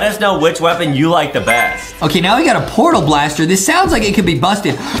 guys, let us know which weapon you like the best. Okay, now we got a portal blaster. This sounds like it could be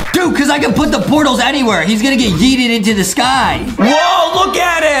busted. Dude, because I can put the portals anywhere. He's gonna get yeeted into the sky. Whoa, look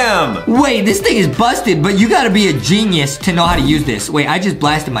at him. Wait, this thing is busted, but you gotta be a genius to know how to use this. Wait, I just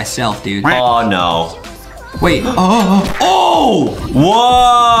blasted myself, dude. Oh, no. Wait, oh!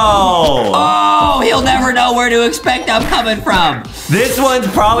 Whoa! Oh, he'll never know where to expect I'm coming from. This one's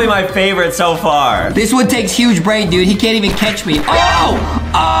probably my favorite so far. This one takes huge brain, dude. He can't even catch me. Oh!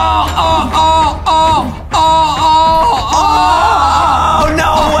 Oh,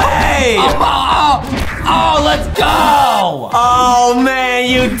 no way! Oh, let's go! Oh, man,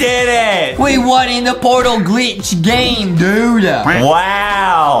 you did it! We won in the portal glitch game, dude.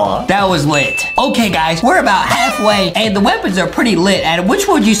 Wow! That was lit. Okay, guys, we're about halfway, and the weapons are pretty lit. Adam, which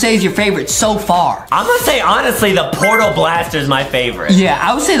one would you say is your favorite so far? I'm gonna say, honestly, the portal blaster is my favorite. Yeah,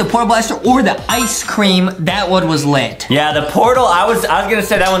 I would say the portal blaster or the ice cream. That one was lit. Yeah, the portal, I was gonna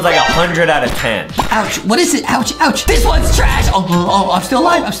say that one's like 100 out of 10. Ouch, what is it? Ouch, ouch. This one's trash. Oh, I'm still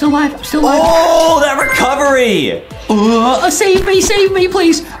alive. I'm still alive. I'm still alive. Oh, that recovery. Save me,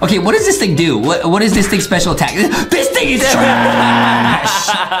 please. Okay, what does this thing do? What is this thing's special attack? This thing is trash.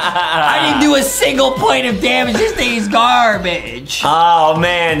 I didn't do a single point of damage. This thing is garbage. Oh,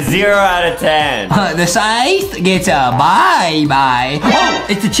 man, 0 out of 10. The scythe gets a bye-bye. Oh,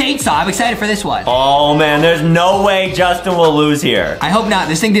 it's the chainsaw. I'm excited for this one. Oh, man, there's no way Justin will lose here. I hope not.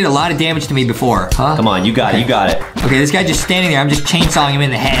 This thing did a lot of damage to me before. Huh? Come on, you got it, you got it. Okay, this guy just standing there. I'm just chainsawing him in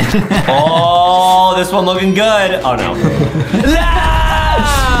the head. Oh, this one looking good. Oh, no. No!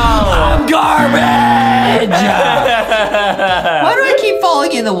 I'm garbage! Why do I keep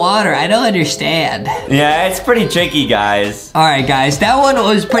falling in the water? I don't understand. Yeah, it's pretty tricky, guys. All right, guys, that one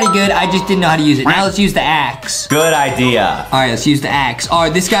was pretty good. I just didn't know how to use it. Now let's use the axe. Good idea. All right, let's use the axe. All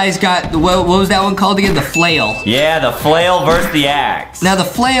right, this guy's got, what was that one called again? The flail. Yeah, the flail versus the axe. Now, the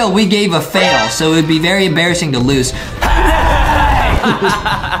flail, we gave a fail, so it would be very embarrassing to lose.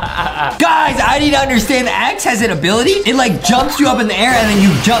 Guys, I need to understand the axe has an ability. It like jumps you up in the air and then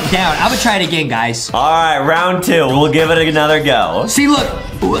you jump down. I'm gonna try it again, guys. All right, round 2. We'll give it another go. See, look.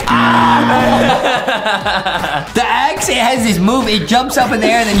 The axe, it has this move. It jumps up in the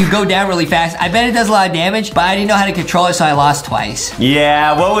air and then you go down really fast. I bet it does a lot of damage, but I didn't know how to control it, so I lost twice.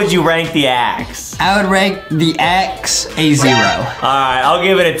 Yeah, what would you rank the axe? I would rank the axe a 0. All right, I'll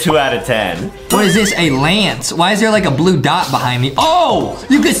give it a 2 out of 10. What is this? A lance. Why is there like a blue dot behind me? Oh,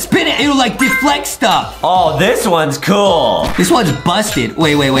 you can spin it. It'll like deflect stuff. Oh, this one's cool. This one's busted.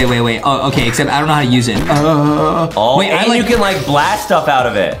 Wait. Oh, okay, except I don't know how to use it. Oh, wait, and you can like blast stuff out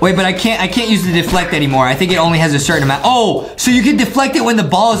of it. Wait, but I can't use the deflect anymore. I think it only has a certain amount. Oh, so you can deflect it when the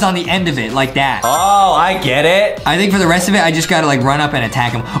ball is on the end of it, like that. Oh, I get it. I think for the rest of it, I just gotta like run up and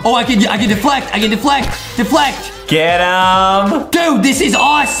attack him. Oh, I can deflect. Deflect. Get him. Dude, this is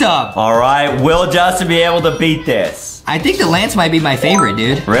awesome. All right, will Justin be able to beat this? I think the lance might be my favorite,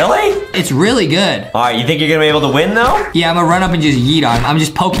 dude. Really? It's really good. All right, you think you're gonna be able to win though? Yeah, I'm gonna run up and just yeet on him. I'm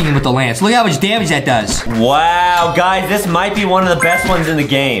just poking him with the lance. Look how much damage that does. Wow, guys, this might be one of the best ones in the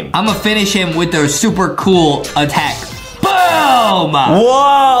game. I'm gonna finish him with the super cool attack. Boom!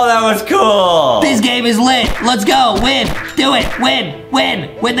 Whoa, that was cool. This game is lit. Let's go. Win. Do it. Win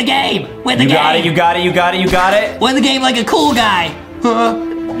the game. Win the game. You got it. Win the game like a cool guy.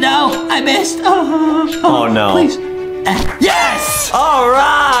 No, I missed. Oh, no. Please. Yes! All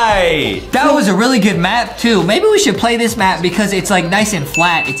right! That was a really good map, too. Maybe we should play this map because it's, like, nice and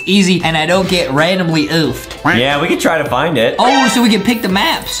flat. It's easy, and I don't get randomly oofed. Yeah, we could try to find it. Oh, so we can pick the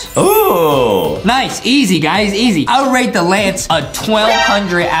maps. Ooh! Nice. Easy, guys. Easy. I would rate the lance a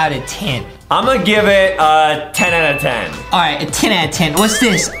 1200 out of 10. I'm gonna give it a 10 out of 10. All right, a 10 out of 10. What's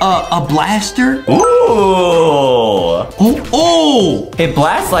this? A blaster? Ooh! Oh! It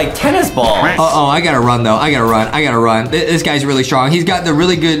blasts like tennis balls. Uh-oh, I gotta run, though. I gotta run. This guy's really strong. He's got the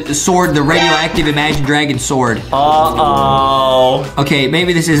really good sword, the radioactive Imagine Dragon sword. Uh-oh. Okay,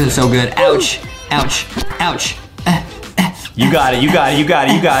 maybe this isn't so good. Ouch. You got it.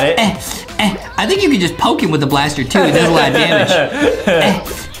 I think you can just poke him with the blaster, too. It does a lot of damage.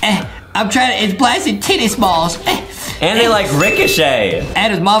 I'm trying to, it's blasting tennis balls. And they like ricochet.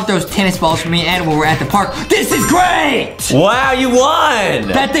 Adam's mom throws tennis balls for me and Adam when we're at the park. This is great! Wow, you won!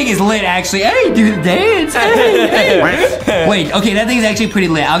 That thing is lit, actually. Hey, do the dance. Hey. Wait, okay, that thing is actually pretty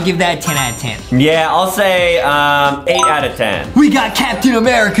lit. I'll give that a 10 out of 10. Yeah, I'll say 8 out of 10. We got Captain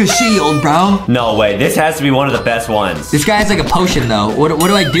America's shield, bro. No way, this has to be one of the best ones. This guy has like a potion, though. What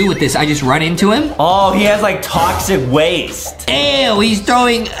do I do with this? I just run into him? Oh, he has like toxic waste. Ew, he's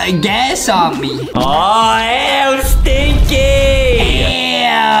throwing gas on me. Oh, ew, stinky!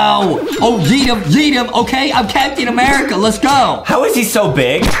 Ew! Oh, yeet him. Okay, I'm Captain America. Let's go. How is he so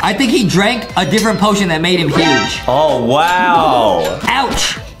big? I think he drank a different potion that made him huge. Oh, wow.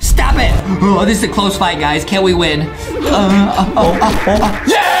 Ouch! Stop it! Oh, this is a close fight, guys. Can we win?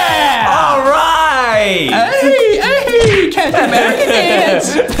 Yeah! All right! Hey, Captain America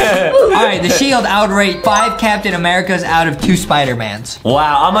dance! Alright, the shield outrate 5 Captain Americas out of 2 Spider-Mans.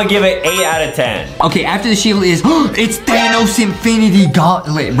 Wow, I'm gonna give it 8 out of 10. Okay, after the shield is, it's Thanos Infinity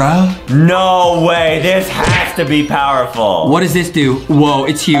Gauntlet, bro. No way, this has to be powerful. What does this do? Whoa,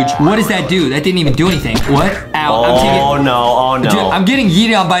 it's huge. What does that do? That didn't even do anything. What? Ow, Oh no. Dude, I'm getting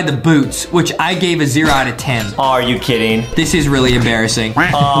yeeted on by the boots, which I gave a 0 out of 10. Oh, are you kidding? This is really embarrassing.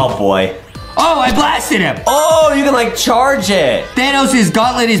 Oh boy. Oh, I blasted him! Oh, you can like charge it. Thanos'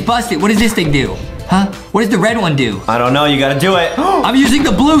 gauntlet is busted. What does this thing do? Huh? What does the red one do? I don't know, you gotta do it. I'm using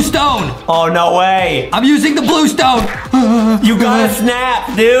the blue stone! Oh, no way. I'm using the blue stone! You gotta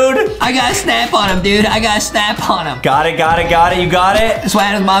snap, dude. I gotta snap on him, dude. I gotta snap on him. Got it. You got it? That's why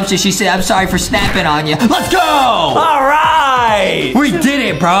Adam's mom said, she said, I'm sorry for snapping on you. Let's go! All right. We did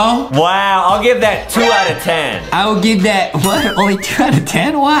it, bro. Wow, I'll give that 2 out of 10. I will give that, what? Only 2 out of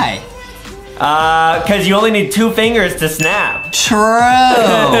 10? Why? Cause you only need 2 fingers to snap. True.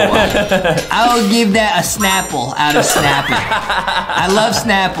 I will give that a Snapple out of snapping. I love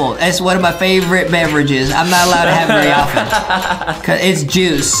Snapple. That's one of my favorite beverages. I'm not allowed to have it very often. Cause it's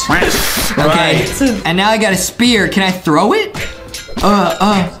juice. Okay. Right. And now I got a spear. Can I throw it?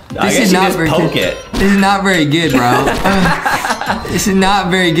 This is not very good. This is not very good, bro. This is not a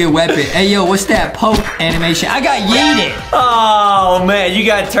very good weapon. Hey, yo, what's that poke animation? I got yeeted. Oh, man, you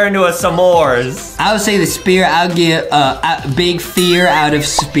got turned to a s'mores. I would say the spear, I'll give a big fear out of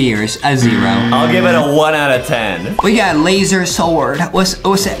spears, a 0. I'll give it a 1 out of 10. We got laser sword. What's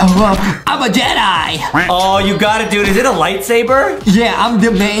that? Oh, I'm a Jedi. Oh, you got it, dude. Is it a lightsaber? Yeah, I'm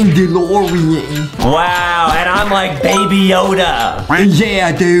the Mandalorian. Wow, and I'm like Baby Yoda.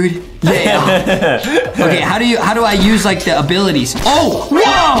 Yeah, dude. Yeah. Okay, how do I use like the abilities? Oh,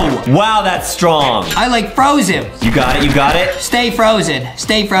 whoa! Wow, that's strong. I like froze him. You got it. Stay frozen.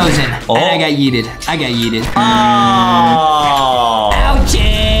 Stay frozen. Oh. And I got yeeted. Oh.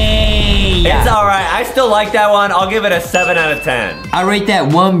 Ouchie! It's all right. I still like that one. I'll give it a 7 out of 10. I rate that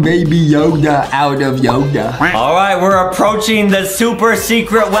 1 Baby Yoda out of Yoda. All right, we're approaching the super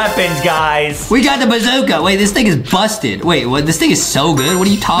secret weapons, guys. We got the bazooka. Wait, this thing is busted. Wait, what? This thing is so good. What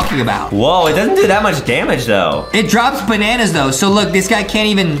are you talking about? Whoa, it doesn't do that much damage, though. It drops bananas, though. So look, this guy can't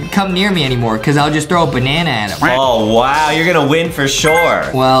even come near me anymore because I'll just throw a banana at him. Oh, wow. You're going to win for sure.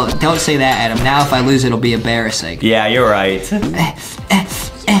 Well, don't say that, Adam. Now if I lose, it'll be embarrassing. Yeah, you're right.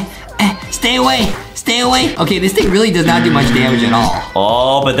 Stay away. Stay away. Okay, this thing really does not do much damage at all.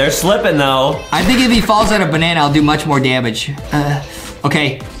 Oh, but they're slipping, though. I think if he falls on a banana, I'll do much more damage.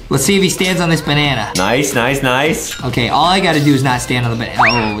 Okay, let's see if he stands on this banana. Nice. Okay, all I gotta do is not stand on the banana.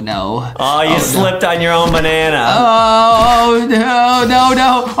 Oh, no. Oh, you slipped on your own banana. Oh,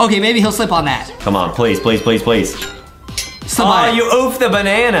 no. Okay, maybe he'll slip on that. Come on, please. Slip on it. You oofed the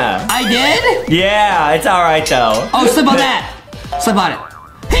banana. I did? Yeah, it's all right, though. Oh, slip on that. Slip on it.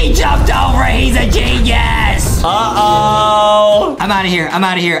 He jumped over. He's a genius. Uh-oh. I'm out of here.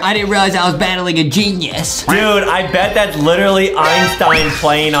 I didn't realize I was battling a genius. Dude, I bet that's literally Einstein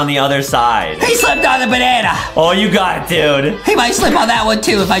playing on the other side. He slipped on the banana. Oh, you got it, dude. He might slip on that one,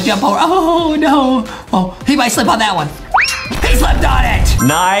 too, if I jump over. Oh, no. Oh, he might slip on that one. He slipped on it.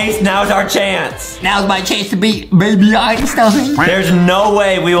 Nice. Now's our chance. Now's my chance to beat Baby Einstein. There's no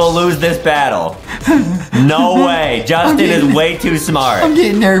way we will lose this battle. No way. Justin is way too smart. I'm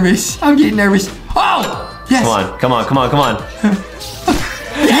getting nervous. Oh, yes. Come on.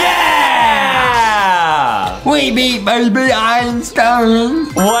 Yeah! We beat Baby Einstein.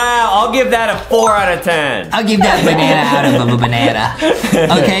 Wow, I'll give that a 4 out of 10. I'll give that banana out of a banana.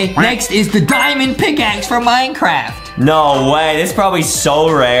 Okay, next is the diamond pickaxe from Minecraft. No way, this is probably so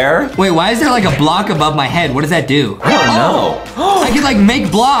rare. Wait, why is there like a block above my head? What does that do? I don't know. I can like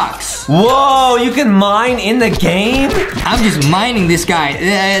make blocks. Whoa, you can mine in the game? I'm just mining this guy.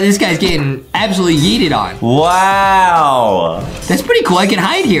 This guy's getting absolutely yeeted on. Wow. That's pretty cool. I can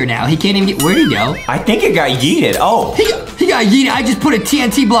hide here now. He can't even get, where'd he go? I think it got yeeted. Oh. He got yeeted. I just put a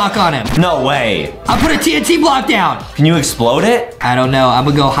TNT block on him. No way. I put a TNT block down. Can you explode it? I don't know. I'm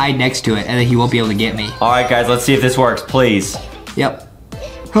gonna go hide next to it and then he won't be able to get me. All right, guys, let's see if this works, please. Yep.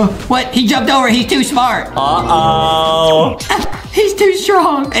 What? He jumped over. He's too smart. Uh-oh. He's too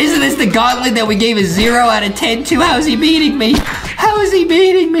strong. Isn't this the gauntlet that we gave a 0 out of 10 to? How is he beating me? How is he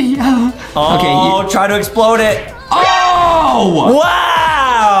beating me? Oh, try to explode it. Oh!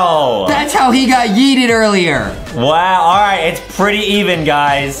 Wow! That's how he got yeeted earlier. Wow, all right, it's pretty even,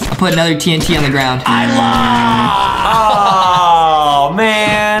 guys. I put another TNT on the ground. I lost! Oh,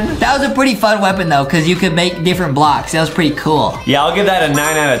 man. That was a pretty fun weapon, though, because you could make different blocks. That was pretty cool. Yeah, I'll give that a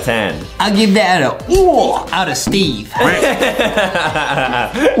 9 out of 10. I'll give that out of Steve.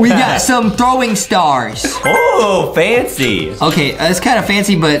 We got some throwing stars. Oh, fancy. Okay, it's kind of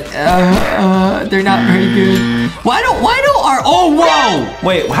fancy, but they're not very good. Why don't our, oh, whoa.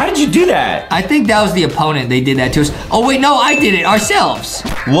 Wait, how did you do that? I think that was the opponent. They did that to us. Oh, wait, no, I did it ourselves.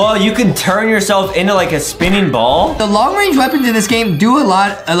 Whoa, you can turn yourself into like a spinning ball? The long-range weapons in this game do a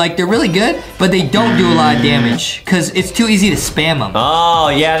lot, like they're really good, but they don't do a lot of damage because it's too easy to spam them. Oh,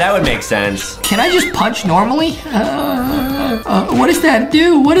 yeah, that would make sense. Can I just punch normally? What does that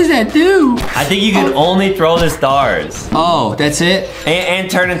do? What does that do? I think you can only throw the stars. Oh, that's it? And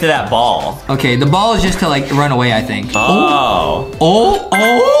turn into that ball. Okay, the ball is just to like run away, I think. Oh.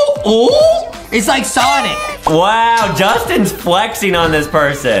 Oh! It's like Sonic. Wow, Justin's flexing on this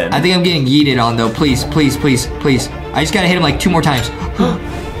person. I think I'm getting yeeted on though. Please, please, please, please. I just gotta hit him like 2 more times.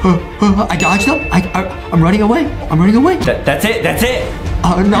 I dodged him. I'm running away. I'm running away. That's it. That's it.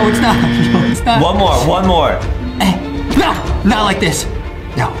 No, it's not. No, it's not. One more. No, not like this.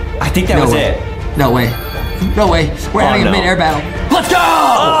 No. I think that was it. No way. No way. We're having a mid-air battle. Let's go!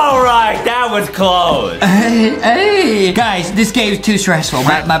 All right, that was close. Hey, guys, this game's too stressful.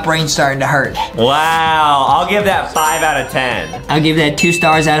 My brain's starting to hurt. Wow, I'll give that 5 out of 10. I'll give that 2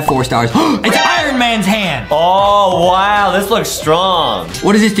 stars out of 4 stars. It's Iron Man's hand. Oh, wow, this looks strong.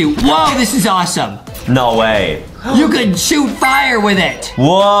 What does this do? Whoa, this is awesome. No way. You can shoot fire with it.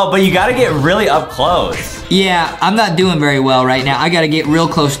 Whoa, but you gotta get really up close. Yeah, I'm not doing very well right now. I gotta get real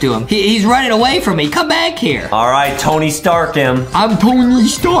close to him. He's running away from me. Come back here. All right, Tony Stark him. I'm Tony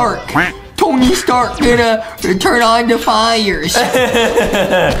Stark. Tony Stark gonna turn on the fires.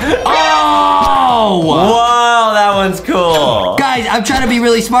 Oh! Whoa, that one's cool. Guys, I'm trying to be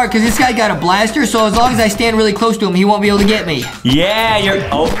really smart because this guy got a blaster, so as long as I stand really close to him, he won't be able to get me. Yeah, you're...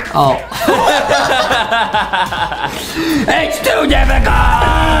 Oh. It's too difficult!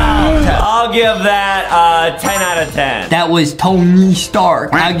 I'll give that 10 out of 10. That was Tony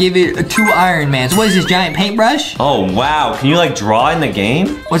Stark. I'll give it 2 Iron Mans. What is this, giant paintbrush? Oh, wow. Can you, like, draw in the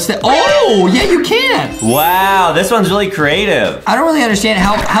game? What's that? Oh, yeah, you can. Wow, this one's really creative. I don't really understand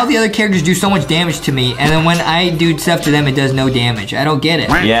how the other characters do so much damage to me, and then when I do stuff to them, it does no damage. I don't get it.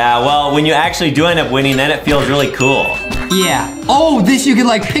 Yeah, well, when you actually do end up winning, then it feels really cool. Yeah. Oh, this you could,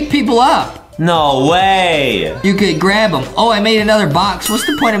 like, pick people up. No way. You could grab them. Oh, I made another box. What's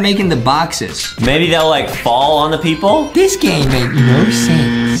the point of making the boxes? Maybe they'll, like, fall on the people? This game made no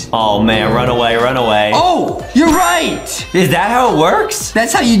sense. Oh, man, run away, run away. Oh, you're right. Is that how it works?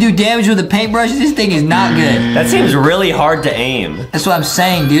 That's how you do damage with a paintbrush? This thing is not good. That seems really hard to aim. That's what I'm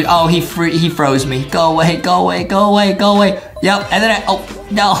saying, dude. Oh, he froze me. Go away, go away, go away, go away. Yep, and then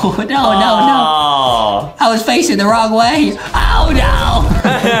no. I was facing the wrong way. Oh, no.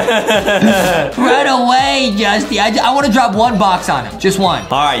 Run away, Justy. I want to drop 1 box on him. Just 1. All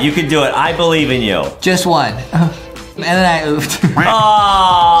right, you can do it. I believe in you. Just 1. And then I oofed.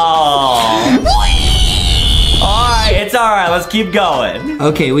 Oh. Alright, it's alright. Let's keep going.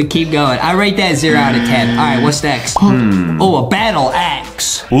 Okay, we keep going. I rate that 0 out of 10. Alright, what's next? Oh, a battle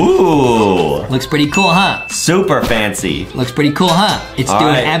axe. Ooh. Looks pretty cool, huh? Super fancy. Looks pretty cool, huh? It's all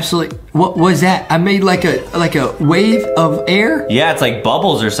doing right. absolute... What was that? I made like a wave of air? Yeah, it's like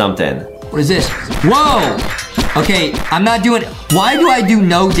bubbles or something. What is this? Whoa! Okay, I'm not doing... Why do I do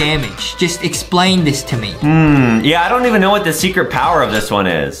no damage? Just explain this to me. Yeah, I don't even know what the secret power of this one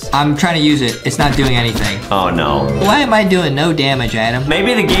is. I'm trying to use it. It's not doing anything. Oh, no. Why am I doing no damage, Adam?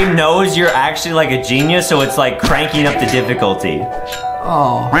 Maybe the game knows you're actually like a genius, so it's like cranking up the difficulty.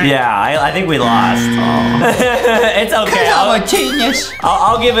 Oh. Yeah, I think we lost. It's okay. I'm a genius.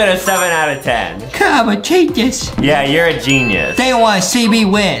 I'll give it a 7 out of 10. I'm a genius. Yeah, you're a genius. They want to see me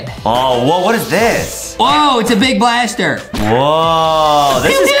win. Oh, whoa, what is this? Whoa, it's a big blaster. Whoa,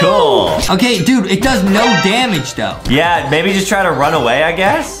 this is cool. Okay, dude, it does no damage though. Yeah, maybe just try to run away, I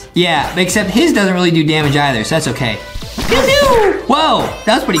guess? Yeah, except his doesn't really do damage either, so that's okay. Whoa,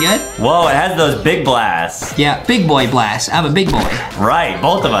 that was pretty good. Whoa, it has those big blasts. Yeah, big boy blast. I'm a big boy. Right,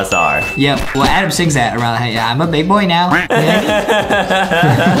 both of us are. Yep, well, Adam sings that around the. Yeah, I'm a big boy now.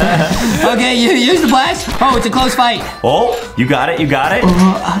 Okay, you use the blast. Oh, it's a close fight. Oh, you got it, you got it. No,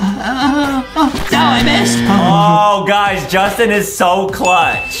 I missed. Oh, guys, Justin is so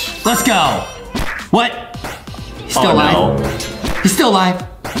clutch. Let's go. What? He's still alive. No. He's still alive.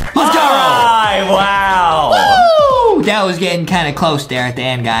 Let's go. Wow. Woo! That was getting kind of close there at the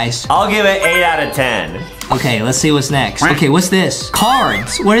end, guys. I'll give it 8 out of 10. Okay, let's see what's next. Okay, what's this?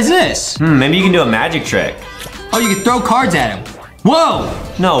 Cards. What is this? Maybe you can do a magic trick. Oh, you can throw cards at him. Whoa!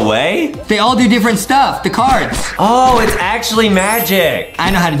 No way. They all do different stuff, the cards. Oh, it's actually magic. I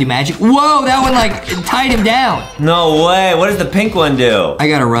know how to do magic. Whoa, that one like tied him down. No way. What does the pink one do? I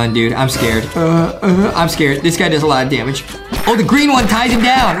gotta run, dude. I'm scared. I'm scared. This guy does a lot of damage. Oh, the green one ties him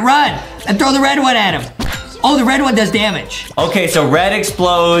down. Run! And throw the red one at him. Oh, the red one does damage. Okay, so red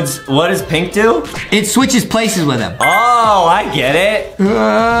explodes. What does pink do? It switches places with him. Oh, I get it.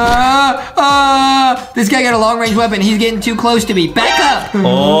 This guy got a long-range weapon. He's getting too close to me. Back up.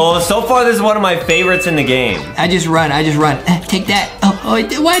 Oh, so far this is one of my favorites in the game. I just run. Take that.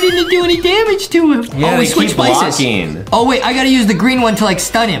 Why didn't it do any damage to him? Yeah, we they switched keep places. blocking. Oh, wait, I gotta use the green one to like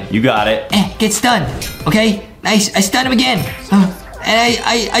stun him. You got it. Get stunned. Okay, nice. I stun him again. And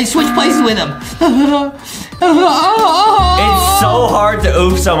I switch places with him. It's so hard to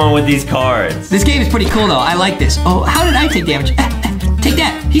oof someone with these cards. This game is pretty cool though. I like this. Oh, how did I take damage? Take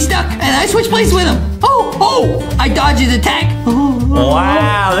that. He's stuck. And I switch places with him. Oh, I dodged his attack.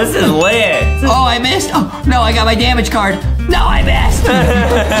 Wow, this is lit. Oh, I missed. Oh, no, I got my damage card. No, I missed.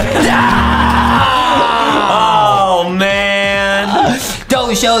 Oh, man.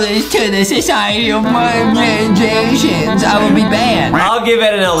 Don't show this to the Society of Magicians. I will be banned. I'll give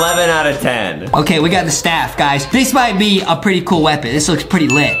it an 11 out of 10. Okay, we got the staff, guys. This might be a pretty cool weapon. This looks pretty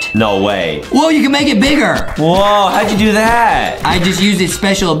lit. No way. Whoa, you can make it bigger. Whoa, how'd you do that? I just used its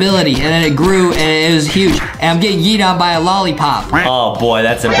special ability, and then it grew, and it was huge. And I'm getting yeeted on by a lollipop. Oh, boy,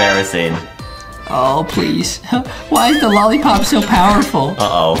 that's embarrassing. Oh, please. Why is the lollipop so powerful?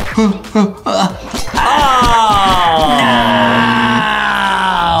 Uh-oh.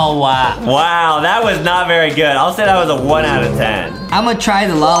 Wow, that was not very good. I'll say that was a 1 out of 10. I'm gonna try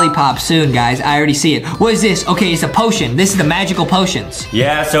the lollipop soon, guys. I already see it. What is this? Okay, it's a potion. This is the magical potions.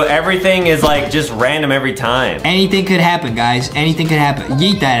 Yeah, so everything is like just random every time. Anything could happen, guys. Anything could happen.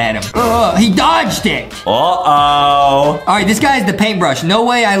 Yeet that at him. He dodged it. Uh-oh. All right, this guy's the paintbrush. No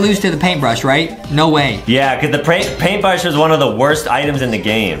way I lose to the paintbrush, right? No way. Yeah, because the paintbrush is one of the worst items in the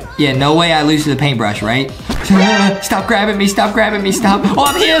game. Yeah, no way I lose to the paintbrush, right? Stop grabbing me, stop grabbing me, stop. Oh,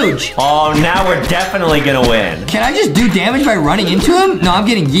 I'm huge. Oh, now we're definitely gonna win. Can I just do damage by running into him? No, I'm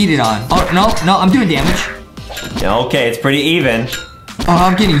getting yeeted on. Oh, no, I'm doing damage. Okay, it's pretty even. Oh,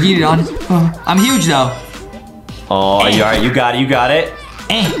 I'm getting yeeted on. I'm huge, though. Oh, you all right? You got it.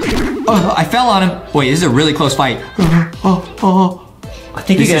 Oh, I fell on him. Wait, this is a really close fight. I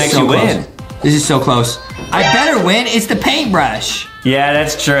think you can actually win. This is so close. I better win. It's the paintbrush. Yeah,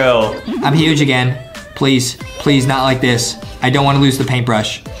 that's true. I'm huge again. Please, not like this. I don't want to lose the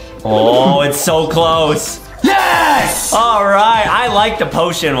paintbrush. Oh, it's so close. Yes! All right, I like the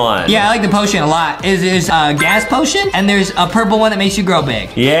potion one. Yeah, I like the potion a lot. There's a gas potion, and there's a purple one that makes you grow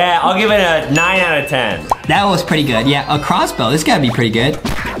big. Yeah, I'll give it a 9 out of 10. That was pretty good. Yeah, a crossbow. This gotta be pretty good.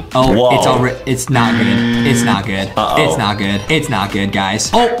 Oh, whoa. It's not good. It's not good. Uh-oh. It's not good. It's not good, guys.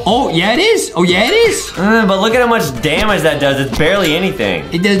 Oh, yeah, it is. Oh, yeah, it is. But look at how much damage that does. It's barely anything.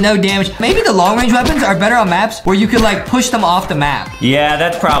 It does no damage. Maybe the long-range weapons are better on maps where you could, like, push them off the map. Yeah,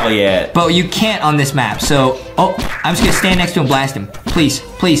 that's probably it. But you can't on this map, so... Oh, I'm just gonna stand next to him and blast him. Please.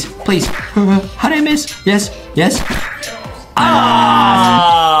 How did I miss? Yes. Oh!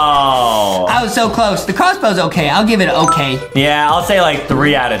 I was so close. The crossbow's okay. I'll give it an okay. Yeah, I'll say like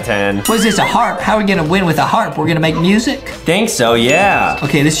 3 out of 10. What is this, a harp? How are we gonna win with a harp? We're gonna make music? Think so, yeah.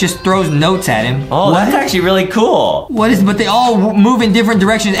 Okay, this just throws notes at him. Oh, that's actually really cool. But they all move in different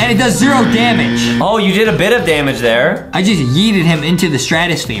directions and it does 0 damage. Oh, you did a bit of damage there. I just yeeted him into the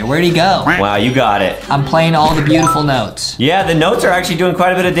stratosphere. Where'd he go? Wow, you got it. I'm playing all the beautiful notes. Yeah, the notes are actually doing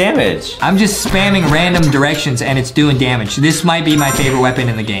quite a bit of damage. I'm just spamming random directions and it's doing damage. This might be my favorite weapon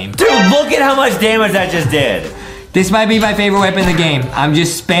in the game. Dude, look at how much damage that just did. This might be my favorite weapon in the game. I'm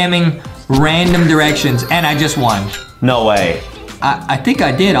just spamming random directions, and I just won. No way. I think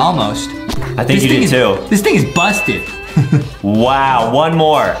I did almost. I think you did too. This thing is busted. Wow, one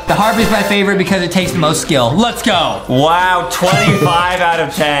more. The harp is my favorite because it takes the most skill. Let's go. Wow, 25 out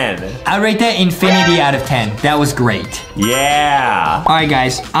of 10. I rate that infinity out of 10. That was great. Yeah. All right,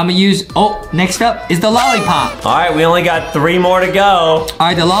 guys. I'm gonna use, next up is the lollipop. All right, we only got 3 more to go. All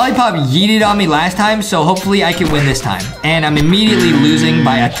right, the lollipop yeeted on me last time, so hopefully I can win this time. And I'm immediately losing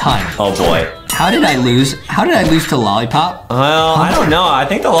by a ton. Oh boy. How did I lose? How did I lose to lollipop? Well, I don't know. I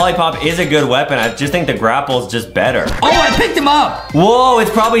think the lollipop is a good weapon. I just think the grapple's just better. Oh, I picked him up. Whoa, it's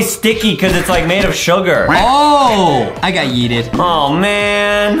probably sticky because it's like made of sugar. Oh, I got yeeted. Oh,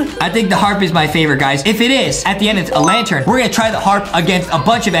 man. I think the harp is my favorite, guys. If it is, at the end it's a lantern. We're gonna try the harp against a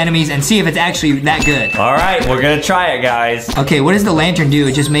bunch of enemies and see if it's actually that good. All right, we're gonna try it, guys. Okay, what does the lantern do?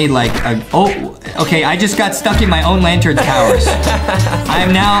 It just made like a, okay, I just got stuck in my own lantern's powers. I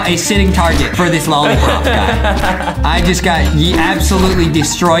am now a sitting target for this lollipop guy. I just got absolutely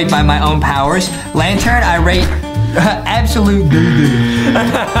destroyed by my own powers. Lantern, I rate absolute doo-doo.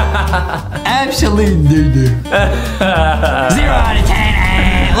 Absolute doo-doo. 0 out of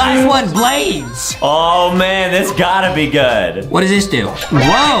 10. Last one, blades. Oh, man, this gotta be good. What does this do?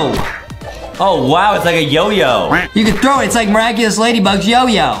 Whoa. Oh, wow, it's like a yo-yo. You can throw it. It's like Miraculous Ladybug's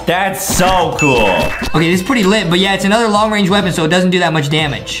yo-yo. That's so cool. Okay, this is pretty lit, but yeah, it's another long-range weapon, so it doesn't do that much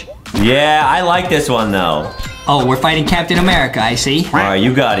damage. Yeah, I like this one, though. Oh, we're fighting Captain America, I see. All right,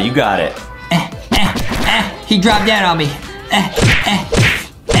 you got it, you got it. He dropped down on me.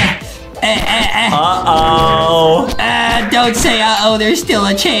 Uh-oh. Don't say uh-oh, there's still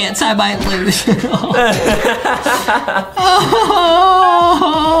a chance I might lose.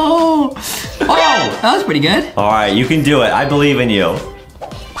 Oh, that was pretty good. All right, you can do it. I believe in you.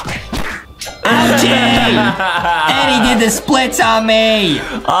 Ouchie! And he did the splits on me.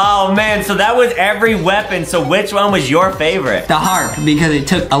 Oh, man, so that was every weapon. So which one was your favorite? The harp, because it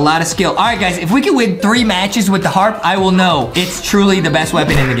took a lot of skill. All right, guys, if we can win 3 matches with the harp, I will know it's truly the best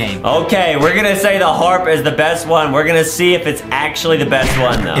weapon in the game. Okay, we're gonna say the harp is the best one. We're gonna see if it's actually the best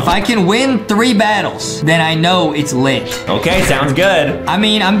one, though. If I can win 3 battles, then I know it's lit. Okay, sounds good. I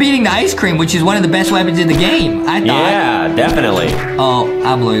mean, I'm beating the ice cream, which is one of the best weapons in the game, I thought. Yeah, definitely. Oh,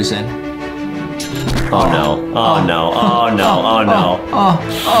 I'm losing. Oh no, oh no, oh no, oh no. Oh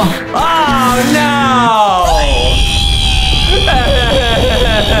no!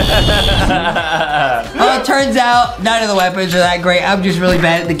 Well, it turns out none of the weapons are that great. I'm just really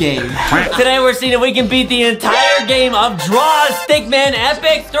bad at the game. Today we're seeing if we can beat the entire game of Draw Stickman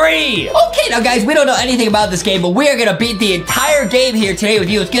Epic 3. Okay, now guys, we don't know anything about this game, but we are gonna beat the entire game here today with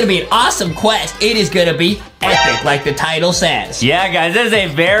you. It's gonna be an awesome quest. It is gonna be epic, like the title says. Yeah, guys, this is a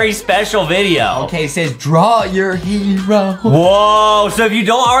very special video. Okay, it says draw your hero. Whoa, so if you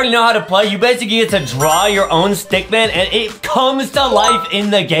don't already know how to play, you basically get to draw your own Stickman, and it comes to life in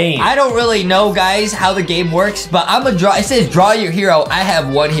the game. I don't really know, guys, how the game works, but I'm gonna draw. It says draw your hero. I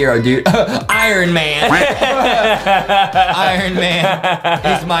have one hero, dude. Iron Man. Iron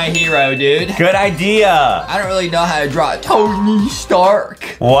Man is my hero, dude. Good idea. I don't really know how to draw Tony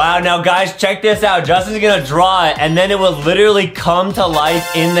Stark. Wow, now guys, check this out. Justin's gonna draw it, and then it will literally come to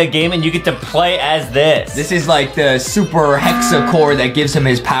life in the game, and you get to play as this. This is like the super hexacore that gives him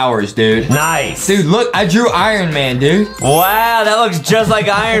his powers, dude. Nice. Dude, look, I drew Iron Man, dude. Wow, that looks just like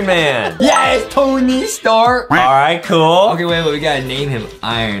Iron Man. Yeah, it's Tony Stark. All right, cool. Okay, wait, we gotta name him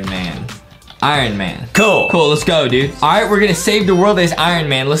Iron Man. Iron Man. Cool. Cool, let's go, dude. All right, we're gonna save the world as Iron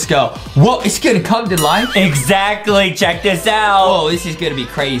Man. Let's go. Whoa, it's gonna come to life? Exactly, check this out. Whoa, this is gonna be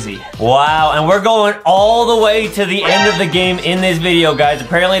crazy. Wow, and we're going all the way to the end of the game in this video, guys.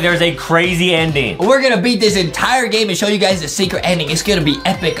 Apparently, there's a crazy ending. We're gonna beat this entire game and show you guys the secret ending. It's gonna be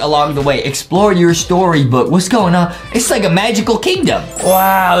epic along the way. Explore your storybook. What's going on? It's like a magical kingdom.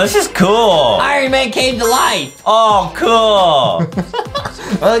 Wow, this is cool. Iron Man came to life. Oh, cool.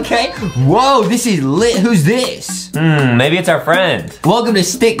 Okay. Whoa, this is lit. Who's this? Maybe it's our friend. Welcome to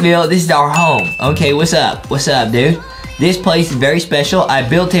Stickville. This is our home. Okay, what's up? What's up, dude? This place is very special. I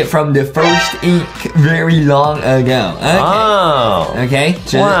built it from the first ink very long ago. Okay. Oh. Okay.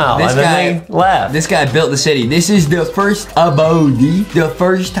 So wow. This guy left. This guy built the city. This is the first abode, the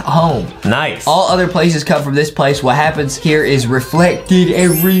first home. Nice. All other places come from this place. What happens here is reflected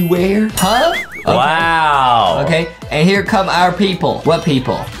everywhere. Huh? Okay. Wow. Okay. And here come our people. What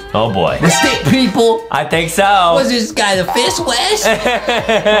people? Oh boy. The stick people. I think so. What's this guy, the Fist West?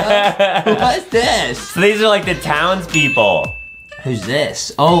 What's this? So these are like the townspeople. Who's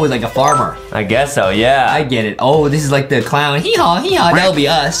this? Oh, like a farmer. I guess so, yeah. I get it. Oh, this is like the clown. Hee-haw, hee-haw. That'll be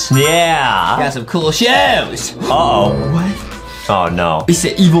us. Yeah. Got some cool shoes. Uh-oh. What? Oh, no. It's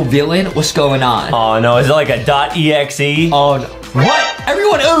an evil villain? What's going on? Oh, no. Is it like a .exe? Oh, no. What?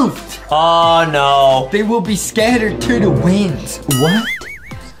 Everyone oofed. Oh, no. They will be scattered to the winds. What?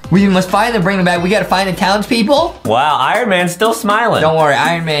 We must find them, bring them back. We gotta find the townspeople? Wow, Iron Man's still smiling. Don't worry,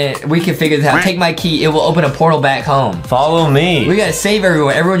 Iron Man, we can figure this out. Take my key, it will open a portal back home. Follow me. We gotta save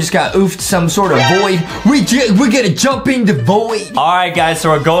everyone. Everyone just got oofed some sort of void. We're gonna jump in the void. All right, guys,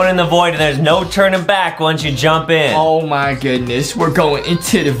 so we're going in the void, and there's no turning back once you jump in. Oh my goodness, we're going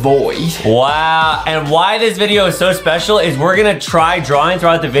into the void. Wow, and why this video is so special is we're gonna try drawing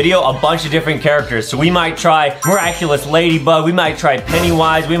throughout the video a bunch of different characters. So we might try Miraculous Ladybug, we might try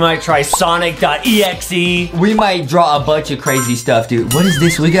Pennywise, we might try Sonic.exe. We might draw a bunch of crazy stuff, dude. What is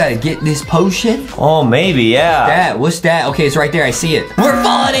this? We gotta get this potion? Oh, maybe, yeah. What's that? Okay, it's right there, I see it. We're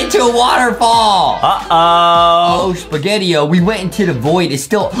falling into a waterfall. Uh-oh. Oh, Spaghetti-O, we went into the void. It's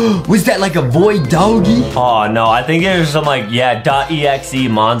still, was that like a void doggy? Oh, no, I think there's some like, yeah, .exe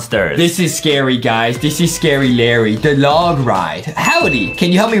monsters. This is scary, guys. This is Scary Larry, the log ride. Howdy,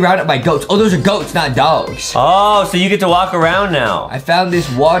 can you help me round up my goats? Oh, those are goats, not dogs. Oh, so you get to walk around now. I found this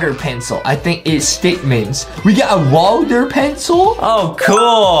water pencil. I think it's Stickman's. We got a water pencil? Oh,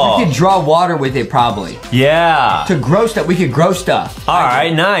 cool. We could draw water with it, probably. Yeah. To grow stuff, we could grow stuff. All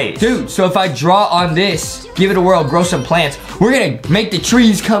right, nice. Dude, so if I draw on this, give it a whirl, grow some plants, we're gonna make the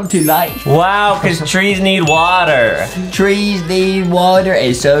trees come to life. Wow, because trees need water. Trees need water,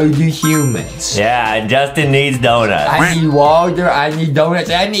 and so do humans. Yeah, and Justin needs donuts. I need water, I need donuts,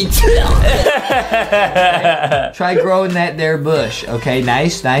 I need... Try growing that there bush, okay?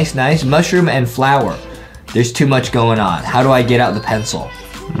 Nice, nice, nice. Mushroom and flower. There's too much going on. How do I get out the pencil?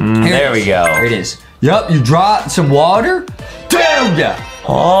 There we go. There it is. Yup, you draw some water. Damn ya!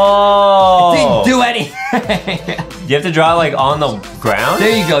 Oh. It didn't do anything. You have to draw like on the ground?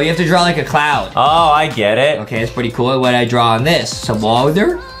 There you go. You have to draw like a cloud. Oh, I get it. Okay, that's pretty cool. What I draw on this? Some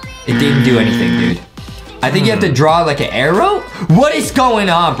water? It didn't do anything, dude. I think you have to draw like an arrow? What is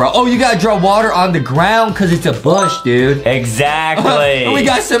going on, bro? Oh, you gotta draw water on the ground because it's a bush, dude. Exactly. We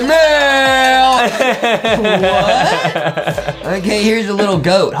got some milk! What? Okay, here's a little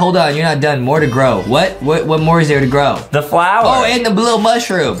goat. Hold on, you're not done. More to grow. What more is there to grow? The flower. Oh, and the little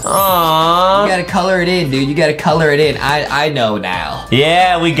mushroom. Aww. You gotta color it in, dude. You gotta color it in. I know now.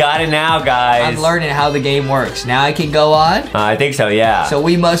 Yeah, we got it now, guys. I'm learning how the game works. Now I can go on? I think so, yeah. So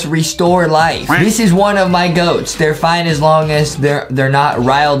we must restore life. This is one of my goats. They're fine as long as they're not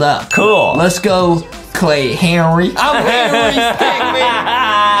riled up. Cool. Let's go, Clay Henry. I'm Henry Stickman.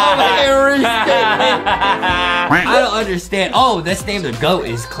 I'm Henry Stickman. I don't understand. Oh, that's the name of the goat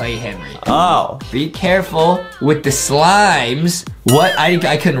is Clay Henry. Oh. Be careful with the slimes. What?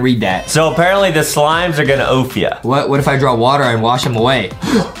 I couldn't read that. So apparently the slimes are gonna oof you. What if I draw water and wash them away?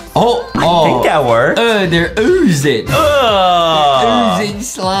 I think that works. They're oozing. Oh. Oozing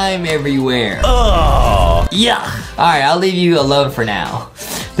slime everywhere. Oh. Yeah. All right, I'll leave you alone for now.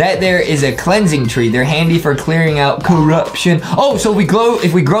 That there is a cleansing tree. They're handy for clearing out corruption. Oh, so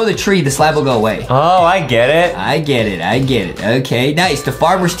if we grow the tree, the slab will go away. Oh, I get it. I get it. Okay, nice. The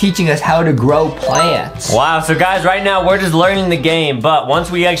farmer's teaching us how to grow plants. Wow, so guys, right now we're just learning the game, but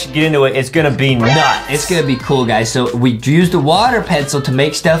once we actually get into it, it's gonna be nuts. It's gonna be cool, guys. So we use the water pencil to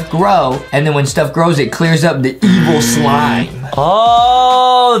make stuff grow, and then when stuff grows, it clears up the evil slime.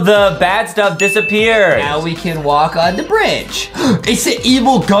 Oh, the bad stuff disappeared. Now we can walk on the bridge. It's an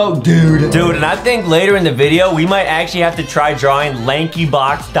evil goat, dude. Dude, and I think later in the video, we might actually have to try drawing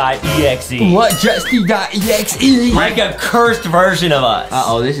LankyBox.exe. What? Justy.exe? Like a cursed version of us.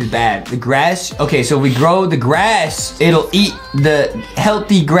 Uh-oh, this is bad. The grass. Okay, so we grow the grass. It'll eat the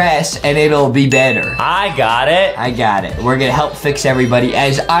healthy grass, and it'll be better. I got it. I got it. We're gonna help fix everybody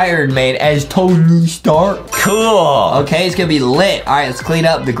as Iron Man, as Tony Stark. Cool. Okay, it's gonna be lit. All right, let's clean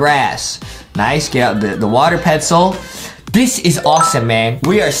up the grass. Nice, get out the water pencil. This is awesome, man.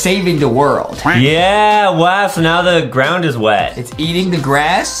 We are saving the world. Yeah, wow, so now the ground is wet. It's eating the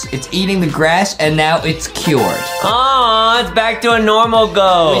grass. It's eating the grass, and now it's cured. Aw, it's back to a normal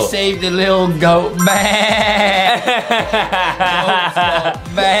goat. We saved the little goat.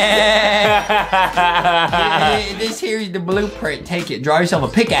 This here is the blueprint. Take it. Draw yourself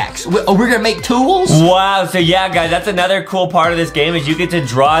a pickaxe. We're gonna make tools? Wow, so yeah, guys, that's another cool part of this game is you get to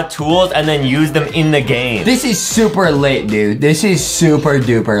draw tools and then use them in the game. This is super lit, dude. This is super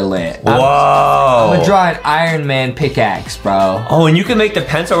duper lit. Whoa. I'm gonna draw an Iron Man pickaxe, bro. Oh, and you can make the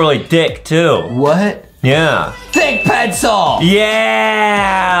pencil really thick, too. What? Yeah. Thick pencil!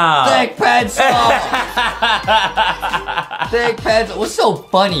 Yeah! Thick pencil! Thick pencil. What's so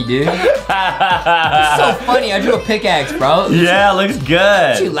funny, dude? What's so funny? I drew a pickaxe, bro. Yeah, looks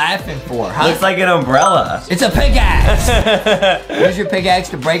good. What you laughing for, huh? Looks like an umbrella. It's a pickaxe. Use your pickaxe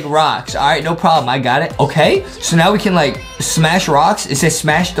to break rocks. All right, no problem. I got it. Okay, so now we can like smash rocks. It says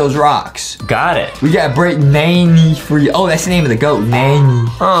smash those rocks. Got it. We gotta break Nanny for you. Oh, that's the name of the goat, Nanny.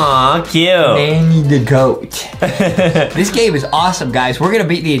 Aw, cute. Nanny the goat. This game is awesome, guys. We're gonna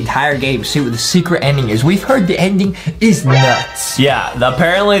beat the entire game, see what the secret ending is. We've heard the ending is nuts. Yeah,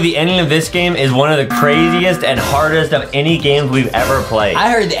 apparently the ending of this game is one of the craziest and hardest of any games we've ever played.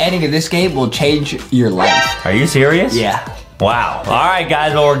 I heard the ending of this game will change your life. Are you serious? Yeah. Wow. All right,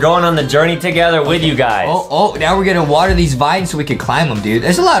 guys. Well, we're going on the journey together with you guys. Oh, now we're gonna water these vines so we can climb them, dude.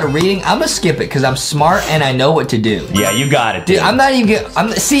 There's a lot of reading. I'm gonna skip it because I'm smart and I know what to do. Yeah, you got it, Dude, I'm not even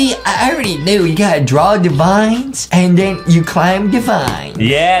gonna, see, I already knew. You gotta draw the vines and then you climb the vines.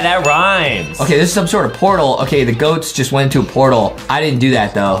 Yeah, that rhymes. Okay, this is some sort of portal. Okay, the goats just went into a portal. I didn't do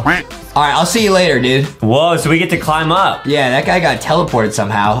that, though. All right, I'll see you later, dude. Whoa, so we get to climb up. Yeah, that guy got teleported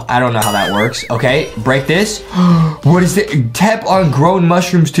somehow. I don't know how that works. Okay, break this. What is it? Tap on grown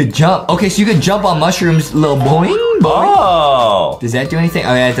mushrooms to jump. Okay, so you can jump on mushrooms, little boing, boing. Oh. Does that do anything?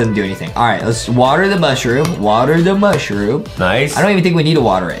 Oh, yeah, it doesn't do anything. All right, let's water the mushroom. Water the mushroom. Nice. I don't even think we need to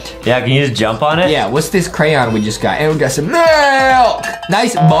water it. Yeah, can you just jump on it? Yeah, what's this crayon we just got? And we got some milk.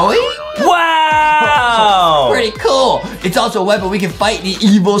 Nice, boy. Wow! Pretty cool. It's also a weapon we can fight the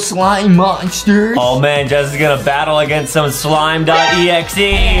evil slime monsters. Oh man, Jess is gonna battle against some slime.exe.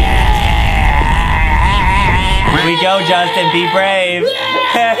 Here we go, Justin. Be brave.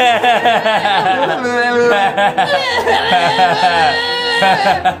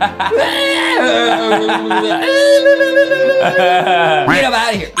 Get him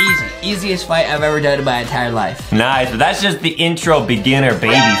out of here. Easy. Easiest fight I've ever done in my entire life. Nice, but that's just the intro beginner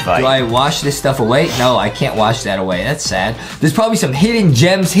baby fight. Do I wash this stuff away? No, I can't wash that away. That's sad. There's probably some hidden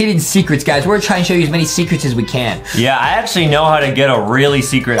gems, hidden secrets, guys. We're trying to show you as many secrets as we can. Yeah, I actually know how to get a really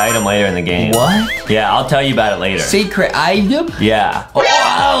secret item later in the game. What? Yeah, I'll tell you about it later. Secret item? Yeah.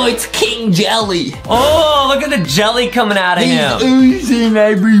 Oh, it's King Jelly. Oh, look at the jelly coming out of him. He's oozing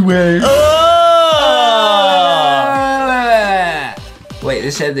everywhere. Oh! Wait,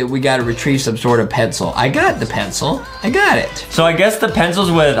 they said that we gotta retrieve some sort of pencil. I got the pencil. I got it. So I guess the pencils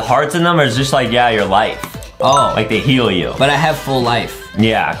with hearts in them are just like, yeah, your life. Oh. Like they heal you. But I have full life.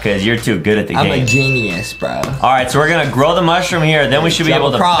 Yeah, because you're too good at the game. I'm a genius, bro. All right, so we're gonna grow the mushroom here, then we should be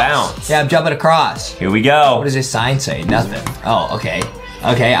able to bounce. Yeah, I'm jumping across. Here we go. What does this sign say? Nothing. Oh, okay.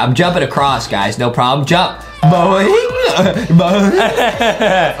 Okay, I'm jumping across, guys. No problem. Jump. Boing.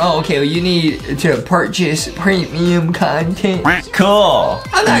 Boing. Oh, okay. Well, you need to purchase premium content. Cool.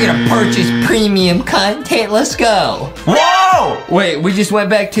 I'm not gonna purchase premium content. Let's go. Whoa! Wait, we just went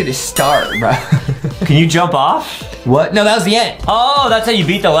back to the start, bro. Can you jump off? What? No, that was the end. Oh, that's how you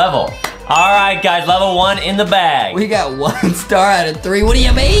beat the level. All right, guys, level 1 in the bag. We got 1 star out of 3. What do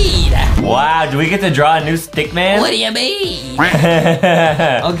you mean? Wow, do we get to draw a new Stickman? What do you mean?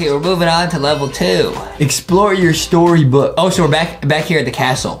 Okay, we're moving on to level 2. Explore your storybook. Oh, so we're back here at the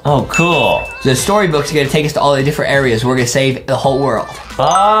castle. Oh, cool. So the storybook's gonna take us to all the different areas. We're gonna save the whole world.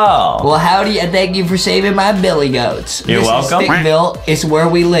 Oh. Well, howdy, and thank you for saving my billy goats. You're welcome. Stickville is where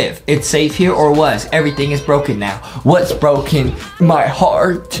we live. It's safe here, or was. Everything is broken now. What's broken? My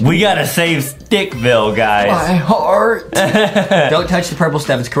heart. We gotta save Stickville, guys. My heart. Don't touch the purple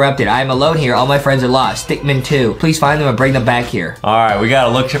stuff. It's corrupted. I am alone here. All my friends are lost. Stickmen too. Please find them and bring them back here. All right, we gotta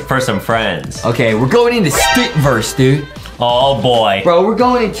look for some friends. Okay, we're going into Stickverse, dude. Oh boy. Bro, we're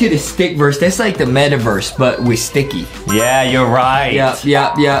going into the Stickverse. That's like the metaverse, but with sticky. Yeah, you're right.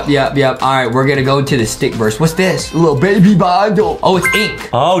 Yep. All right, we're gonna go into the Stickverse. What's this? A little baby bundle. Oh, it's ink.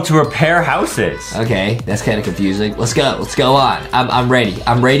 Oh, to repair houses. Okay, that's kind of confusing. Let's go. Let's go on. I'm ready.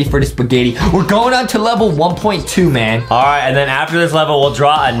 I'm ready for the spaghetti. We're going on to level 1.2, man. All right, and then after this level, we'll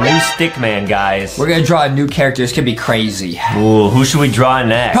draw a new Stickman, guys. We're gonna draw a new character. This could be crazy. Ooh, who should we draw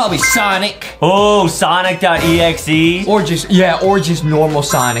next? Probably Sonic. Oh, Sonic.exe. Or just normal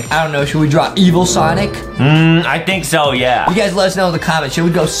Sonic. I don't know. Should we draw evil Sonic? I think so, yeah. You guys let us know in the comments. Should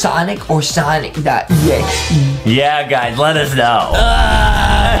we go Sonic or Sonic.exe? Yeah, guys, let us know.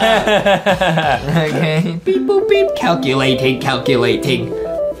 Okay. Beep, boop, beep. Calculating.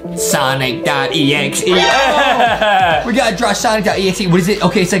 Sonic.exe. Oh, we gotta draw Sonic.exe. What is it?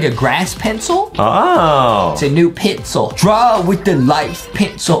 Okay, it's like a grass pencil. Oh. It's a new pencil. Draw with the life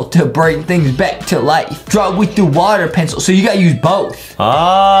pencil to bring things back to life. Draw with the water pencil. So you gotta use both.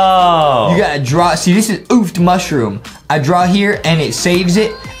 Oh. You gotta draw. See, this is oofed mushroom. I draw here and it saves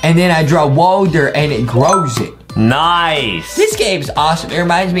it. And then I draw water and it grows it. Nice. This game's awesome. It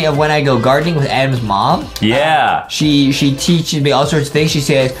reminds me of when I go gardening with Adam's mom. Yeah. She teaches me all sorts of things. She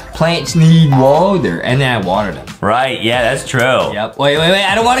says, plants need water. And then I water them. Right, yeah, that's true. Yep. Wait.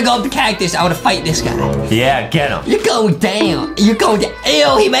 I don't want to go up the cactus. I want to fight this guy. Yeah, get him. You're going down. You're going down.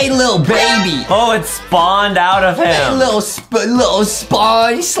 Ew, he made a little baby. Oh, it spawned out of A him. little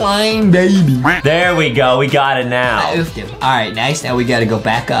spawn slime baby. There we go. We got it I now. oofed him. All right, nice. Now we got to go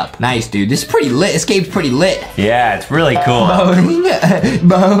back up. Nice, dude. This is pretty lit. This game's pretty lit. Yeah, it's really cool. Boing.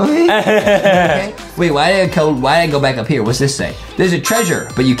 Boing. Okay. Wait, why did I go back up here? What's this say? There's a treasure,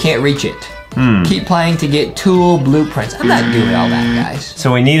 but you can't reach it. Keep playing to get tool blueprints. I'm not doing all that, guys.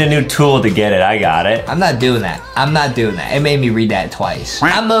 So we need a new tool to get it. I got it. I'm not doing that. I'm not doing that. It made me read that twice.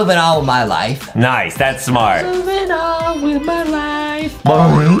 I'm moving on with my life. Nice, that's smart. Moving on with my life.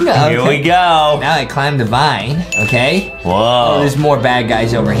 Boing. Okay. Here we go. Now I climb the vine, okay? Oh, Whoa. there's more bad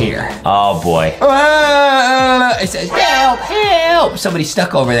guys over here. Oh boy. It says, help, help. Somebody's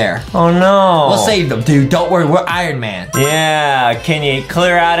stuck over there. Oh no. We'll save them, dude. Don't worry, we're Iron Man. Yeah, can you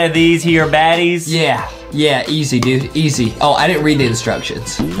clear out of these here baddies? Yeah, easy, dude, easy. Oh, I didn't read the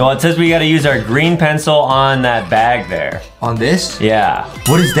instructions. Well, it says we gotta use our green pencil on that bag there. On this? Yeah.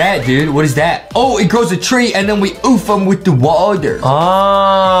 What is that, dude? What is that? Oh, it grows a tree and then we oof them with the water. Oh.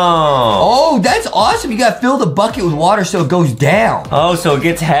 Oh, that's awesome. You gotta fill the bucket with water so it goes down. Oh, so it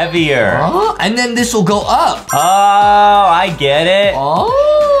gets heavier. Oh, and then this will go up. Oh, I get it.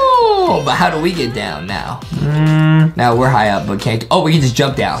 Oh, but how do we get down now? Now we're high up, but can't. Oh, we can just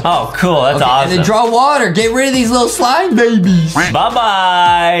jump down. Oh, cool. That's awesome. And then draw water. Get rid of these little slime babies.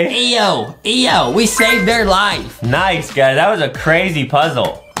 Bye-bye. Ew, we saved their life. Nice, guys. That was a crazy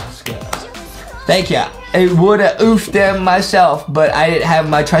puzzle. Thank you. I would have oofed them myself, but I didn't have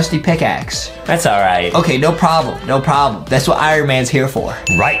my trusty pickaxe. That's all right. Okay, no problem. That's what Iron Man's here for.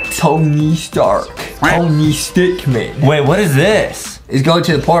 Right. Tony Stark. Tony Stickman. Wait, what is this? Is going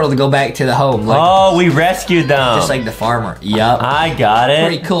to the portal to go back to the home. Like, Oh, we rescued them. just like the farmer. Yup. I got it.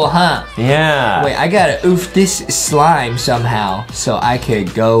 Pretty cool, huh? Yeah. Wait, I gotta oof this slime somehow so I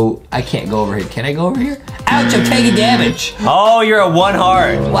can't go over here. Can I go over here? Ouch, I'm taking damage. Oh, you're at 1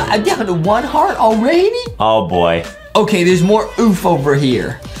 heart. What, I'm down to 1 heart already? Oh, boy. Okay, there's more oof over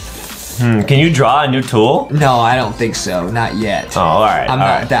here. Can you draw a new tool? No, I don't think so. Not yet. Oh, all right. I'm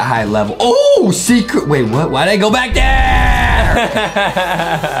not that high level. Oh, secret. Wait, what? Why did I go back there?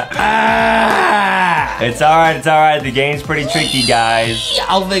 It's all right. It's all right. The game's pretty tricky, guys.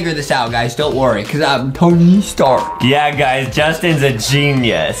 I'll figure this out, guys. Don't worry, because I'm Tony Stark. Yeah, guys. Justin's a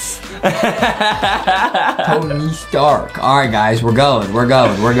genius. Tony Stark. All right, guys. We're going.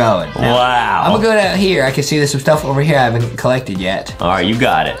 Now, Wow. I'm gonna go down here. I can see there's some stuff over here I haven't collected yet. All right, you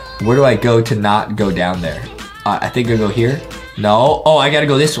got it. Where do I go to not go down there? I think I go here. No. Oh, I gotta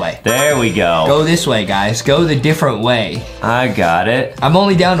go this way. There we go. Go this way, guys. Go the different way. I got it. I'm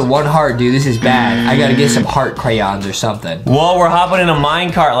only down to 1 heart, dude. This is bad. I gotta get some heart crayons or something. Whoa, we're hopping in a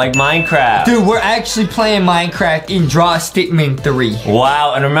minecart like Minecraft. Dude, we're actually playing Minecraft in Draw Stickman 3.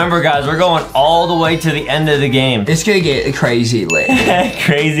 Wow, and remember, guys, we're going all the way to the end of the game. It's gonna get crazy lit.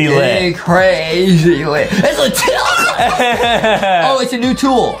 Crazy lit. Crazy lit. It's a oh, it's a new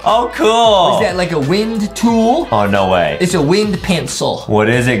tool. Oh, cool. Is that like a wind tool? Oh, no way. It's a wind pencil. What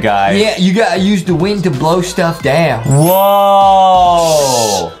is it, guys? Yeah, you gotta use the wind to blow stuff down.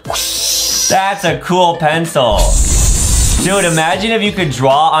 Whoa. That's a cool pencil. Dude, imagine if you could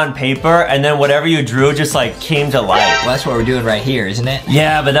draw on paper and then whatever you drew just like came to life. Well, that's what we're doing right here, isn't it?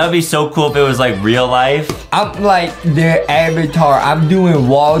 Yeah, but that would be so cool if it was like real life. I'm like the avatar. I'm doing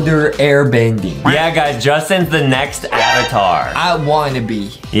water airbending. Yeah, guys, Justin's the next avatar. I want to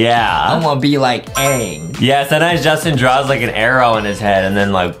be. I Yeah. want to be like Aang. Yeah, sometimes Justin draws like an arrow in his head and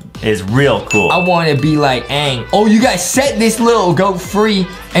then like is real cool. I want to be like Aang. Oh, you guys set this little goat free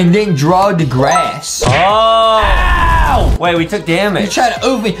and then draw the grass. Oh! Ow! Wait, we took You damage. try to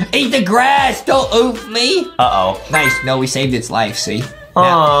oof me. Eat the grass. Don't oof me. Uh-oh. Nice. No, we saved its life, see?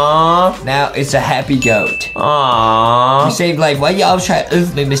 Aww. Now it's a happy goat. We Aww. saved life. Why y'all try to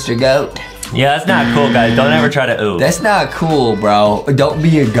oof me, Mr. Goat? Yeah, that's not cool, guys. Don't ever try to ooh. That's not cool, bro. Don't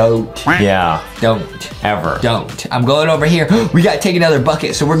be a goat. Yeah, Don't. ever. Don't. I'm going over here. We gotta take another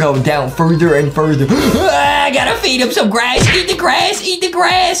bucket, so we're going down further and further. I gotta feed him some grass. Eat the grass. Eat the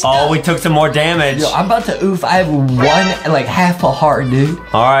grass. Oh, we took some more damage. Yo, I'm about to oof. I have like half a heart, dude.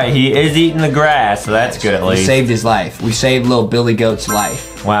 All right, he is eating the grass, so that's good at We least. saved his life. We saved little Billy Goat's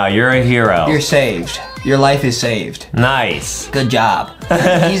life. Wow, you're a hero. You're saved. Your life is saved. Nice. Good job.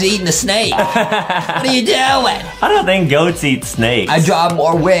 He's eating a snake. What are you doing? I don't think goats eat snakes. I draw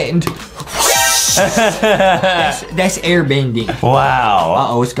more wind. That's airbending. Wow.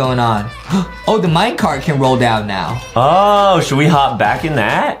 Uh-oh, what's going on? Oh, the minecart can roll down now. Oh, should we hop back in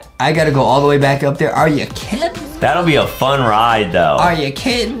that? I gotta go all the way back up there. Are you kidding? That'll be a fun ride, though. Are you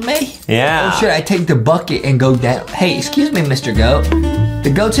kidding me? Yeah. Or should I take the bucket and go down? Hey, excuse me, Mr. Goat. The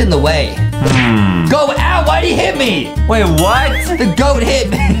goat's in the way. Go out! Why'd he hit me? Wait, what? The goat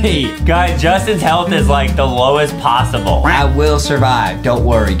hit me. Guys, Justin's health is like the lowest possible. I will survive. Don't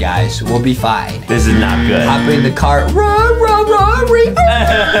worry, guys. We'll be fine. This is not good. Hop in the cart. Run, run, run,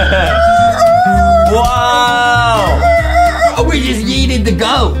 Whoa! We just yeeted the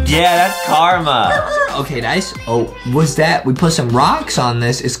goat. Yeah, that's karma. Okay, nice. Oh, what's that? We put some rocks on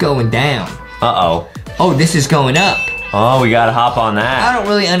this. It's going down. Uh-oh. Oh, this is going up. Oh, we gotta hop on that. I don't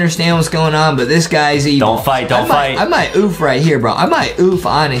really understand what's going on, but this guy's evil. Don't fight, don't fight. I might oof right here, bro. I might oof,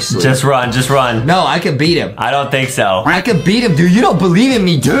 honestly. Just run, just run. No, I could beat him. I don't think so. I could beat him, dude. You don't believe in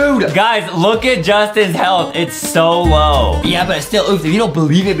me, dude. Guys, look at Justin's health. It's so low. Yeah, but I still oof. If you don't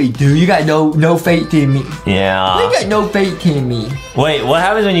believe in me, dude, you got no faith in me. Yeah. You got no faith in me. Wait, what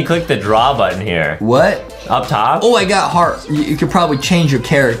happens when you click the draw button here? What? Up top? Oh, I got heart. You could probably change your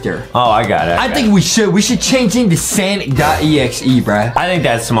character. Oh, I got it. I think we should. We should change into Sonic.exe, bruh. I think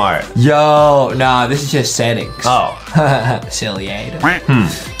that's smart. Yo, nah, this is just settings. Oh. Silly Ada.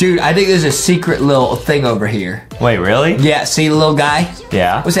 Dude, I think there's a secret little thing over here. Wait, really? Yeah, see the little guy?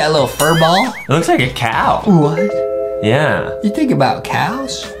 Yeah. What's that little fur ball? It looks like a cow. What? Yeah. You think about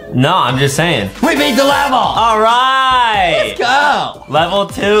cows? No, I'm just saying. We beat the level! All right. Let's go! Level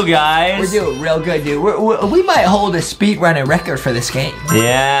 2, guys. We're doing real good, dude. We might hold a speedrunning record for this game.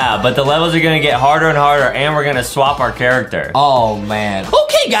 Yeah, but the levels are gonna get harder and harder, and we're gonna swap our character. Oh, man.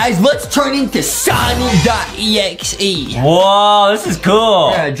 Okay, guys, let's turn into Sonic.exe. Whoa, this is cool.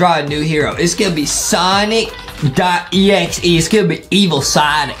 We're gonna draw a new hero. It's gonna be Sonic.exe. It's gonna be Evil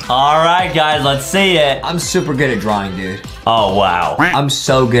Sonic. All right, guys, let's see it. I'm super good at drawing, dude. Oh, wow. I'm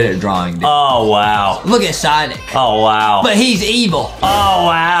so good at drawing, dude. Oh, wow. Look at Sonic. Oh, wow. But he's evil. Oh,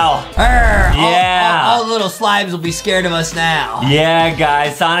 wow. Yeah. All the little slimes will be scared of us now. Yeah,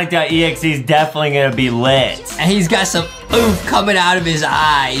 guys, Sonic.exe is definitely gonna be lit. And he's got some oof coming out of his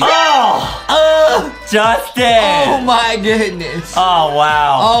eyes. Oh! Justin! Oh my goodness. Oh,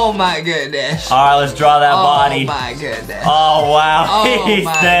 wow. Oh my goodness. All right, let's draw that body. Oh my goodness. Oh, wow. Oh He's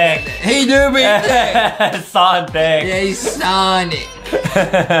my thick. goodness. He do be thick. Son thick. Yeah, he's Sonic.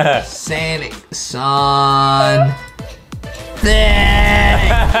 Sonic. Son. Thick. We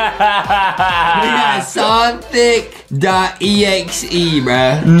got Sonic.exe,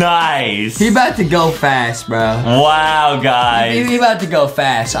 bro. Nice. He about to go fast, bro. Wow, guys. He about to go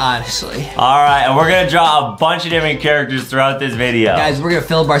fast, honestly. All right, and we're gonna draw a bunch of different characters throughout this video. Guys, we're gonna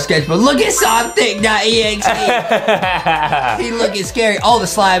fill up our sketch, but look at Sonic.exe. He looking scary. All the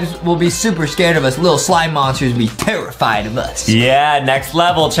slimes will be super scared of us. Little slime monsters will be terrified of us. Yeah, next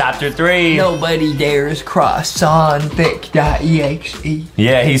level, chapter 3. Nobody dares cross Sonic.exe.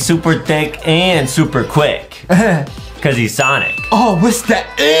 Yeah, he's super thick and super quick. Because he's Sonic. Oh, what's that?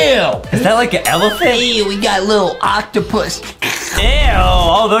 Ew! Is that like an elephant? Ew, we got little octopus. Ew!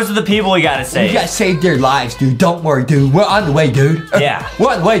 Oh, those are the people we gotta save. We gotta save their lives, dude. Don't worry, dude. We're on the way, dude. Yeah.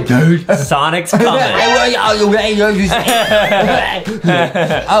 We're on the way, dude. Sonic's coming.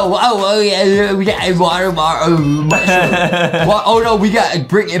 Oh no, we gotta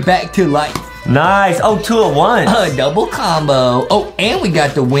bring it back to life. Nice. Oh, 2 at once. Double combo. Oh, and we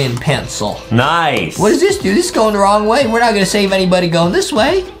got the wind pencil. Nice. What does this do? This is going the wrong way. We're not gonna save anybody going this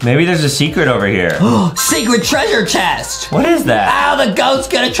way. Maybe there's a secret over here. Secret treasure chest. What is that? Ow, the goat's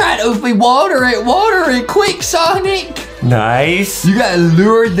gonna try to oof me. Water it, quick, Sonic. Nice. You gotta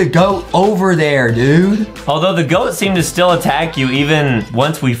lure the goat over there, dude. Although the goat seemed to still attack you even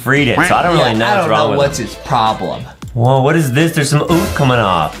once we freed it, so I don't really know what's wrong with what's him. its problem. Whoa, what is this? There's some oof coming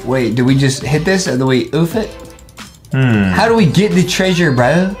off. Wait, do we just hit this or do we oof it? How do we get the treasure,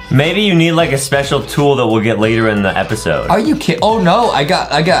 bro? Maybe you need like a special tool that we'll get later in the episode. Are you kidding? Oh no, I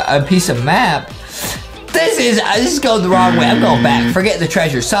got a piece of map. This is going the wrong way. I'm going back. Forget the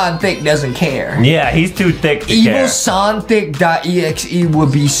treasure. Sonic doesn't care. Yeah, he's too thick to care. Evil Sonic.exe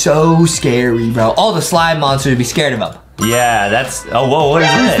would be so scary, bro. All the slime monsters would be scared of him. Yeah, that's... Oh, whoa, what is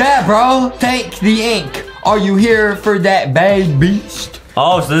What's this? that, bro? Thank the ink. Are you here for that bad beast?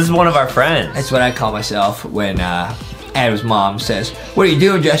 Oh, so this is one of our friends. That's what I call myself when Adam's mom says, "What are you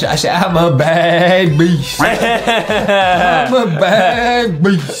doing, Josh?" I said, "I'm a bad beast. I'm a bad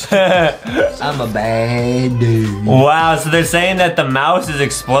beast. I'm a bad dude." Wow, so they're saying that the mouse is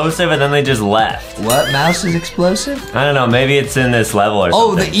explosive and then they just left. What mouse is explosive? I don't know, maybe it's in this level or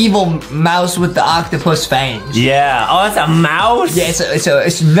Oh, something. the evil mouse with the octopus fangs. Yeah, oh, that's a mouse? Yeah,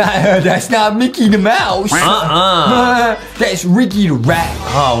 it's not, that's not Mickey the Mouse. That's Ricky the Rat.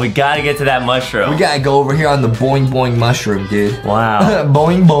 Oh, we gotta get to that mushroom. We gotta go over here on the boing boing mushroom, dude. Wow.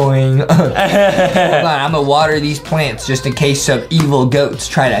 Boing boing. Hold on, I'm gonna water these plants just in case some evil goats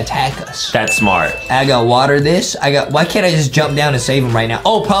try to attack us. That's smart. I gotta water this. Why can't I just jump down and save him right now?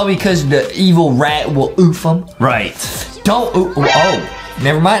 Oh, probably because the evil rat will oof him. Right. Don't oof. Oh,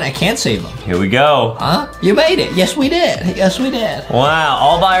 never mind. I can't save him. Here we go. Huh? You made it. Yes, we did. Yes, we did. Wow,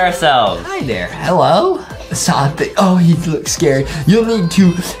 all by ourselves. Hi there. Hello. Something. Oh, he looks scary. You'll need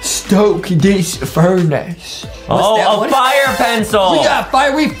to stoke this furnace. Oh, a fire pencil. We got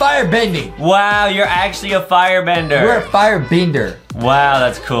fire. We firebending. Wow, you're actually a firebender. We're a firebender. Wow,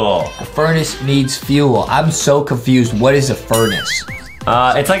 that's cool. A furnace needs fuel. I'm so confused. What is a furnace?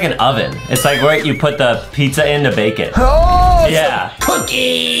 It's like an oven. It's like where you put the pizza in to bake it. Oh, yeah.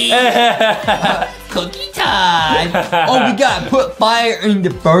 Cookie. Cookie time. Oh, we gotta put fire in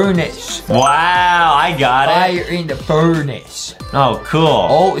the furnace. Wow, I got it. Fire in the furnace. Oh, cool.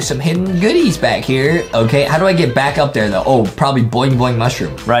 Oh, some hidden goodies back here. Okay, how do I get back up there though? Oh, probably boing boing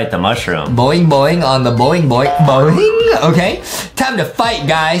mushroom. Right, the mushroom. Boing boing on the boing boing boing. Okay, time to fight,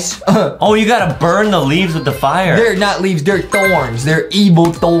 guys. Oh, you gotta burn the leaves with the fire. They're not leaves, they're thorns. They're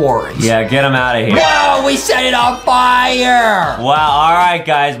evil thorns. Yeah, get them out of here. Whoa, we set it on fire. Wow, all right,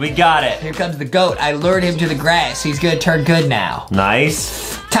 guys, we got it. Here comes the goat. I lured him to the grass. He's gonna turn good now.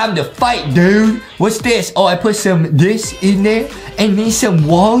 Nice. Time to fight, dude. What's this? Oh, I put some this in there, and then some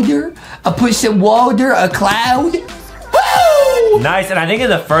water. I put some water, a cloud. Woo! Nice, and I think in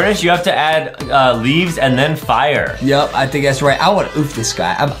the furnace you have to add leaves and then fire. Yep, I think that's right. I want to oof this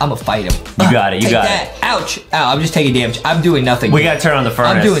guy. I'm gonna fight him. You got it, you got it. Ouch. Ow, I'm just taking damage. I'm doing nothing. We gotta turn on the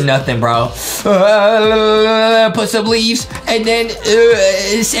furnace. I'm doing nothing, bro. Put some leaves and then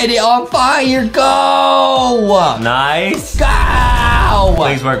set it on fire. Go! Nice. Go!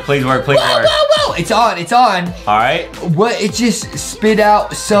 Please work, please work, please work. Whoa. It's on, it's on. All right. What? It just spit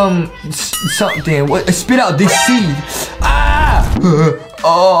out something. What? It spit out this seed. Ah!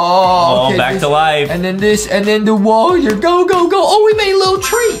 Oh, okay, back to life. And then this, and then the warrior. Go, go, go. Oh, we made a little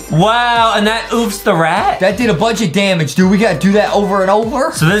tree. Wow, and that oofs the rat. That did a bunch of damage, dude. We gotta do that over and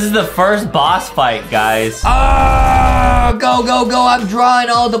over. So this is the first boss fight, guys. Oh, go, go, go. I'm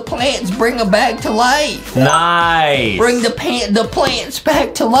drawing all the plants. Bring them back to life. Nice. Bring the plants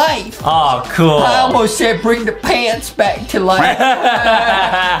back to life. Oh, cool. I almost said bring the pants back to life.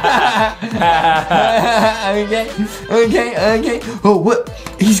 Okay. Oh, what?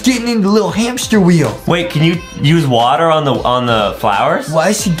 He's getting in the little hamster wheel. Wait, can you use water on the flowers? Why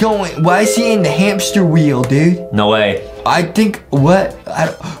is he going? Why is he in the hamster wheel, dude? No way. I think, what?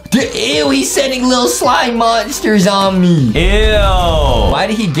 Ew, he's setting little slime monsters on me. Ew. Why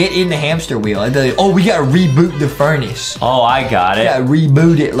did he get in the hamster wheel? Oh, we gotta reboot the furnace. Oh, I got it. We gotta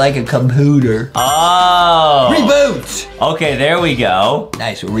reboot it like a computer. Oh. Reboot. Okay, there we go.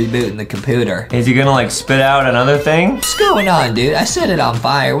 Nice, we're rebooting the computer. Is he gonna like spit out another thing? What's going on, dude? I set it on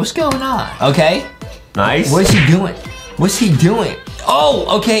fire. What's going on? Okay. Nice. What's he doing? What's he doing?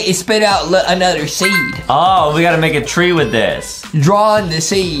 Oh, okay, it spit out another seed. Oh, we gotta make a tree with this. Drawing the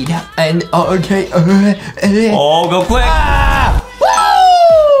seed, and okay. Oh, go quick. Ah!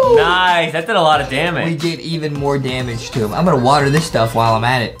 Woo! Nice, that did a lot of damage. We did even more damage to him. I'm gonna water this stuff while I'm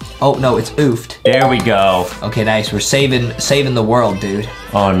at it. Oh no, it's oofed. There we go. Okay, nice. We're saving the world, dude.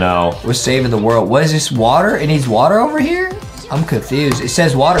 Oh no. We're saving the world. What is this, water? It needs water over here? I'm confused. It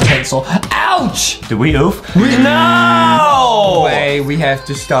says water pencil. Ouch! Did we oof? No! Wait, we have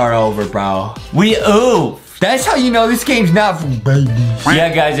to start over, bro. We oof. That's how you know this game's not for babies.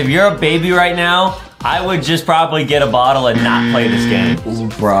 Yeah, guys, if you're a baby right now, I would just probably get a bottle and not play this game. Ooh,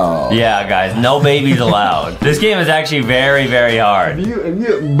 bro. Yeah, guys, no babies allowed. This game is actually very, very hard.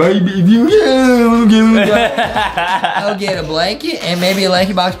 I'll get a blanket and maybe a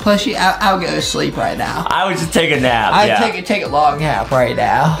LankyBox plushie. I'll go to sleep right now. I would just take a nap. I'd take a long nap right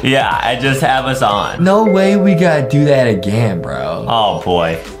now. Yeah, and just have us on. No way we gotta do that again, bro. Oh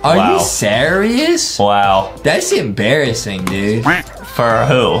boy. Are Wow. you serious? Wow. That's embarrassing, dude. For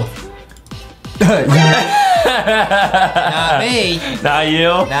who? Not me. Not you?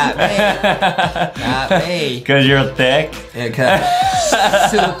 Not me. Not me. Because you're thick? Because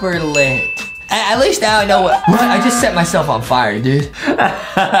super lit. At least now I know what I just set myself on fire, dude. It's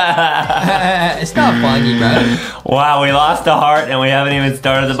not funny, bro. Wow, we lost a heart and we haven't even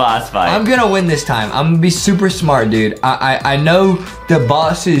started the boss fight. I'm gonna win this time. I'm gonna be super smart, dude. I know the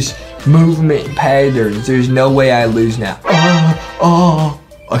boss's movement patterns. There's no way I lose now.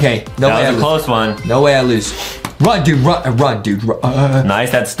 Okay, no way I lose. That was a close one. No way I lose. Run, dude, run, dude.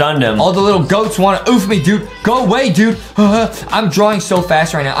 Nice, that stunned him. All the little goats want to oof me, dude. Go away, dude. I'm drawing so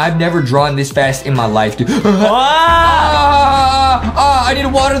fast right now. I've never drawn this fast in my life, dude. I need to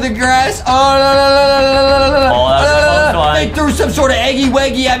water the grass. Oh, that was a close one. They threw some sort of eggy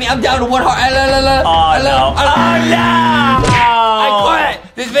weggy at me. I'm down to 1 heart. Oh, no. Oh, no. I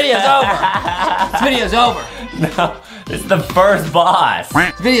quit. This video's over. This video's over. No, this is the first boss.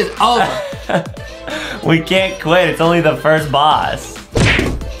 This video's over. We can't quit. It's only the first boss.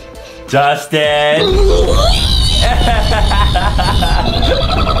 Justin.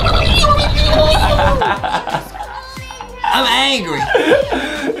 I'm angry.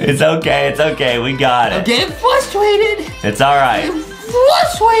 It's okay. It's okay. We got it. I'm getting frustrated. It's all right. I'm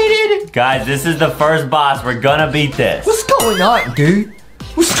frustrated. Guys, this is the first boss. We're gonna beat this. What's going on, dude?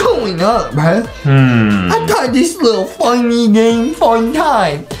 What's going on, bro? I thought this little funny game, fun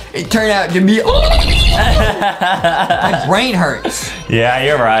time. It turned out to be. My brain hurts. Yeah,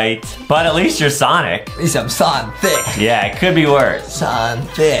 you're right. But at least you're Sonic. At least I'm Son thick. Yeah, it could be worse. Son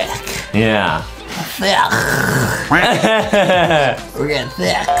thick. Yeah. Thick. We're getting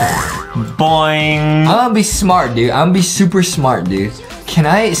thick. Boing. I'm gonna be smart, dude. I'm gonna be super smart, dude. Can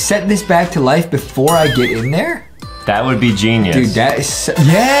I set this back to life before I get in there? That would be genius. Dude, that is so,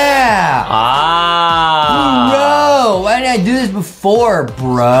 yeah! Ah! Bro, why didn't I do this before,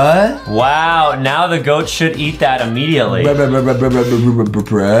 bruh? Wow, now the goat should eat that immediately.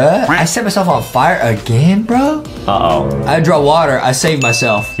 Bruh? I set myself on fire again, bro? Uh-oh. I draw water, I saved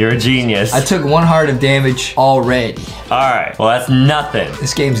myself. You're a genius. I took 1 heart of damage already. Alright, well that's nothing.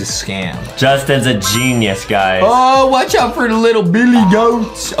 This game's a scam. Justin's a genius, guys. Oh, watch out for the little Billy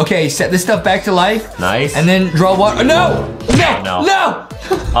goats. Okay, set this stuff back to life. Nice. And then draw water. No! No! No. No!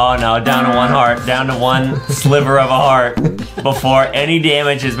 Oh no, down to 1 heart, down to 1 sliver of a heart before any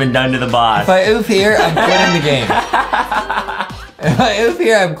damage has been done to the boss. If I oof here, I'm quitting the game. If I oof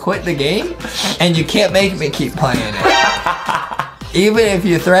here, I'm quitting the game, and you can't make me keep playing it. Even if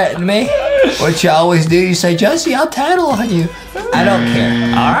you threaten me, what you always do, you say, Jesse, I'll tattle on you. I don't care.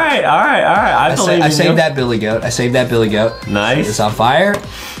 Alright. I saved that Billy goat. I saved that Billy goat. Nice. It's on fire.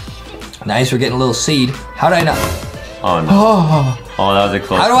 Nice, we're getting a little seed. How do I not? Oh no. Oh, that was a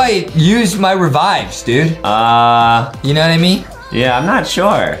close How do I use my revives, dude? You know what I mean? Yeah, I'm not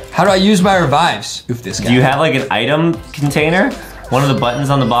sure. How do I use my revives? Oof, this guy. Do you have like an item container? One of the buttons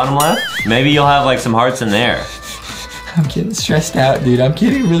on the bottom left? Maybe you'll have like some hearts in there. I'm getting stressed out, dude. I'm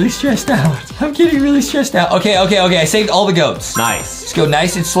getting really stressed out. Okay. I saved all the goats. Nice. Just go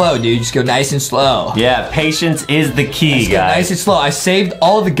nice and slow, dude. Just go nice and slow. Yeah, patience is the key, guys. Nice and slow. I saved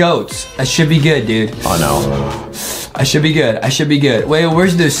all the goats. I should be good, dude. Oh no. I should be good. Wait,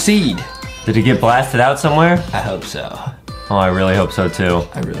 where's the seed? Did it get blasted out somewhere? I hope so. Oh, I really hope so too.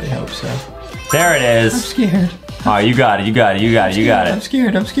 I really hope so. There it is. I'm scared. Oh, you got it. I'm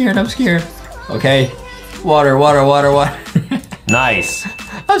scared. Okay. Water. Nice.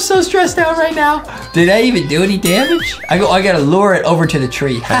 I'm so stressed out right now. Did I even do any damage? I gotta lure it over to the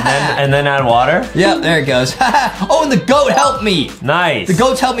tree. and then add water? Yep, there it goes. Oh, and the goat helped me. Nice. The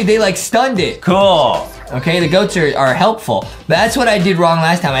goats helped me, they like stunned it. Cool. Okay, the goats are helpful. That's what I did wrong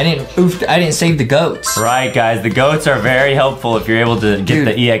last time. I didn't save the goats. Right, guys, the goats are very helpful if you're able to get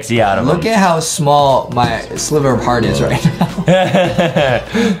the EXE out of them. Look at how small my sliver of heart is right now.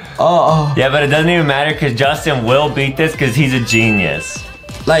 Yeah, but it doesn't even matter because Justin will beat this because he's a genius.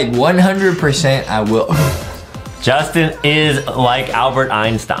 Like 100% I will. Justin is like Albert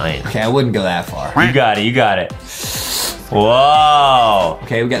Einstein. Okay, I wouldn't go that far. You got it. Whoa.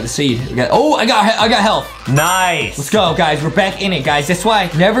 Okay, we got the seed. Oh, I got health. Nice. Let's go, guys. We're back in it, guys. That's why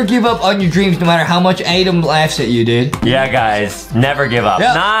never give up on your dreams, no matter how much Adam laughs at you, dude. Yeah, guys. Never give up.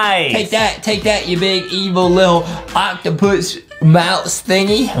 Yep. Nice. Take that, you big evil little octopus mouse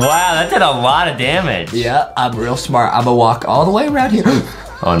thingy. Wow, that did a lot of damage. Yeah, I'm real smart. I'm gonna walk all the way around here.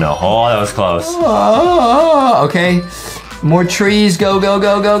 Oh no. Oh, that was close. Okay. More trees, go.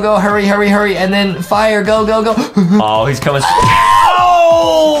 Hurry. And then fire, go. Oh, he's coming.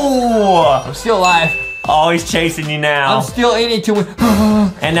 Oh! I'm still alive. Oh, he's chasing you now. I'm still in it to win.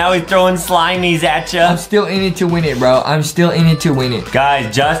 And now he's throwing slimies at you. I'm still in it to win it, bro.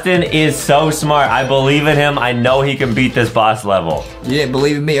 Guys, Justin is so smart. I believe in him. I know he can beat this boss level. You didn't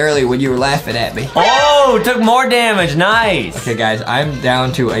believe in me earlier when you were laughing at me. Oh, took more damage. Nice. Okay, guys, I'm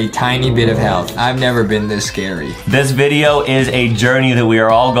down to a tiny bit of health. I've never been this scary. This video is a journey that we are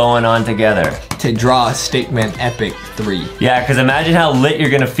all going on together. To draw Stickman Epic 3. Yeah, because imagine how lit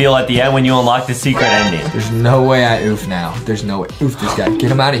you're gonna feel at the end when you unlock the secret ending. There's no way I oof now. There's no way. Oof this guy.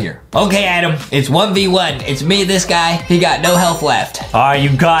 Get him out of here. Okay, Adam. It's 1v1. It's me, this guy. He got no health left. All right,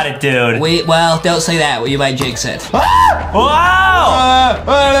 you got it, dude. Well, don't say that. You might jinx it. Wow!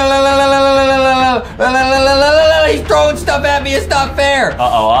 He's throwing stuff at me. It's not fair.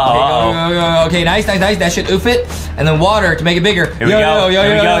 Uh-oh. Okay, nice. That should oof it. And then water to make it bigger. Here we go.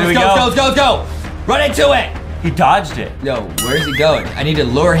 Let's go. Run into it. He dodged it. Yo, where's he going? I need to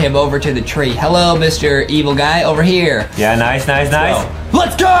lure him over to the tree. Hello, Mr. Evil Guy, over here. Yeah, nice.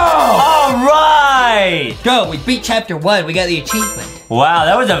 Let's go! All right! Go, we beat chapter 1. We got the achievement. Wow,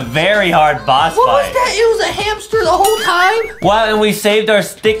 that was a very hard boss What fight. was that? It was a hamster the whole time? Wow, and we saved our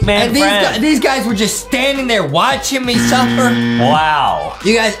Stickman friend. These guys were just standing there watching me suffer. Wow.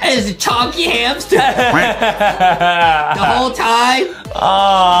 You guys, as a chonky hamster. The whole time?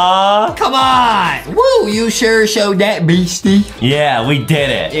 Aww. Come on. Woo, you sure showed that, beastie. Yeah, we did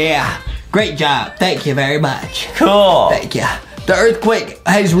it. Yeah, great job. Thank you very much. Cool. Thank you. The earthquake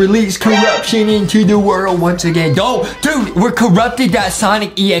has released corruption into the world once again. Dude, we're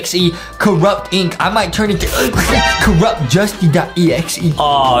corrupted.sonic.exe, corrupt Inc. I might turn into corruptjusty.exe.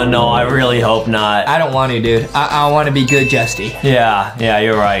 Oh, no, I really hope not. I don't want to, dude. I want to be good, Justy. Yeah,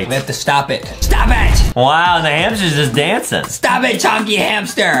 you're right. We have to stop it. Stop it! Wow, and the hamster's just dancing. Stop it, chunky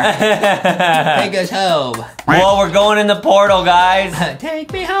hamster! Take us home. Well, we're going in the portal, guys.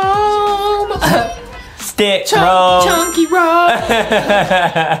 Take me home. Stick road. Chunky road.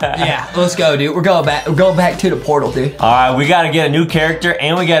 Yeah, let's go, dude. We're going back to the portal, dude. All right, we got to get a new character,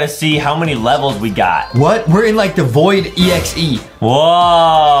 and we got to see how many levels we got. What? We're in like the Void EXE.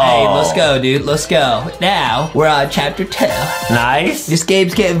 Whoa. Hey, let's go, dude. Let's go. Now, we're on chapter 2. Nice. This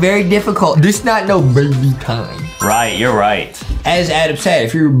game's getting very difficult. This not no baby time. Right, you're right. As Adam said,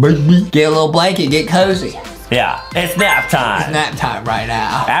 if you're a baby, get a little blanket, get cozy. Yeah, it's nap time. It's nap time right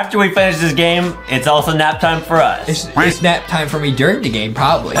now. After we finish this game, it's also nap time for us. It's nap time for me during the game,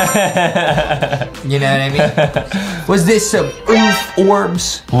 probably. You know what I mean? Was this some oof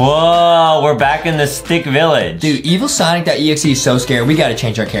orbs? Whoa, we're back in the Stick Village. Dude, EvilSonic.exe is so scary. We gotta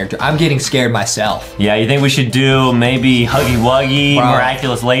change our character. I'm getting scared myself. Yeah, you think we should do maybe Huggy Wuggy,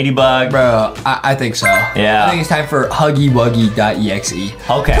 Miraculous Ladybug? Bro, I think so. Yeah. I think it's time for HuggyWuggy.exe.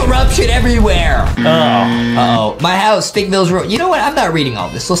 Okay. Corruption everywhere. Oh. Uh-oh. My house, Stickville's ruined. You know what? I'm not reading all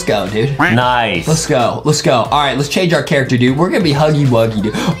this. Let's go, dude. Nice. Let's go. All right, let's change our character, dude. We're gonna be Huggy Wuggy,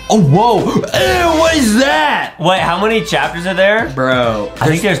 dude. Oh, whoa. Ew, what is that? Wait, how many chapters are there? Bro. I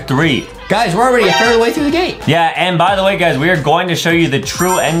think there's 3. Guys, we're already a third of the way through the game. Yeah, and by the way, guys, we are going to show you the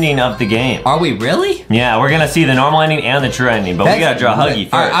true ending of the game. Are we really? Yeah, we're gonna see the normal ending and the true ending, but we gotta draw Huggy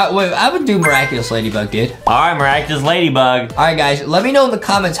first. All right, I would do Miraculous Ladybug, dude. All right, Miraculous Ladybug. All right, guys, let me know in the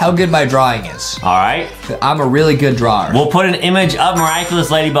comments how good my drawing is. All right. I'm a really good drawer. We'll put an image of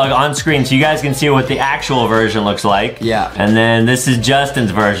Miraculous Ladybug on screen so you guys can see what the actual version looks like. Yeah. And then this is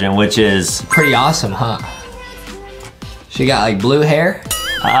Justin's version, which is... pretty awesome, huh? She got like blue hair.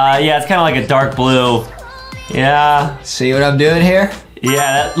 Yeah, it's kind of like a dark blue. Yeah. See what I'm doing here? Yeah,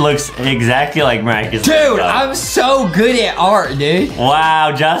 that looks exactly like Miraculous Ladybug. Dude, Ladybug. I'm so good at art, dude.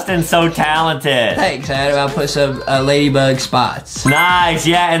 Wow, Justin's so talented. Thanks, Adam. I'll put some ladybug spots. Nice,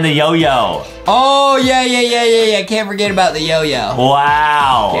 yeah, and the yo-yo. Oh, yeah. Can't forget about the yo-yo.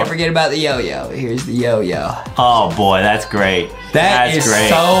 Wow. Can't forget about the yo-yo. Here's the yo-yo. Oh, boy, that's great. That's great.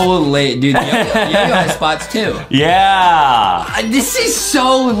 So lit, dude. The yo-yo has spots, too. Yeah. This is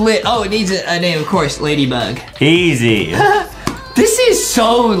so lit. Oh, it needs a name, of course. Ladybug. Easy. This is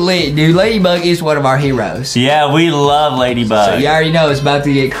so lit, dude. Ladybug is one of our heroes. Yeah, we love Ladybug. So you already know it's about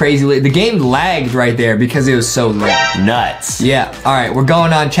to get crazy lit. The game lagged right there because it was so lit. Nuts. Yeah. All right, we're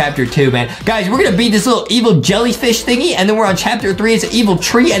going on chapter 2, man. Guys, we're gonna beat this little evil jellyfish thingy, and then we're on chapter 3. It's an evil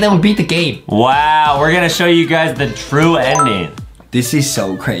tree, and then we beat the game. Wow, we're gonna show you guys the true ending. This is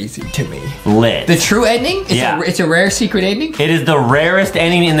so crazy to me. Lit. The true ending? It's a rare secret ending? It is the rarest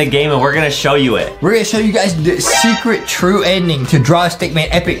ending in the game, and we're gonna show you it. We're gonna show you guys the secret true ending to draw Stickman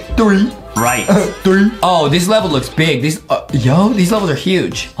Epic 3. Right. 3. Oh, this level looks big. These levels are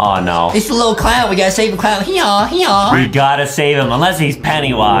huge. Oh, no. It's the little clown. We gotta save the clown. Hee-haw. We gotta save him, unless he's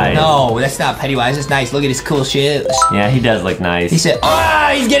Pennywise. No, that's not Pennywise. It's nice. Look at his cool shoes. Yeah, he does look nice. He said,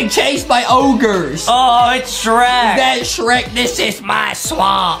 he's getting chased by ogres. Oh, it's Shrek. That Shrek, this is my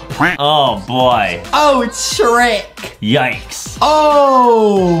swamp. Oh, boy. Oh, it's Shrek. Yikes.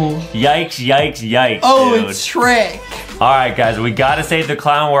 Oh. Yikes, Oh, dude. it's Shrek. All right, guys, we gotta save the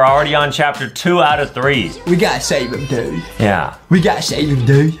clown. We're already on chapter 2 out of 3. We gotta save him, dude. Yeah. We gotta save him,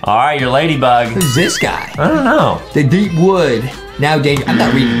 dude. All right, your ladybug. Who's this guy? I don't know. The deep wood. Now danger. I'm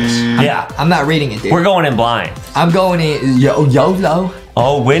not reading this. I'm not reading it, dude. We're going in blind. I'm going in YOLO.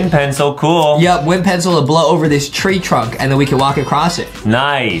 Oh, wind pencil, cool. Yep, wind pencil to blow over this tree trunk, and then we can walk across it.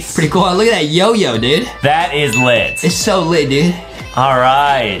 Nice. Pretty cool. Look at that yo-yo, dude. That is lit. It's so lit, dude. All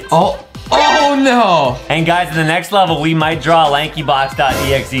right. Oh no! And guys, in the next level, we might draw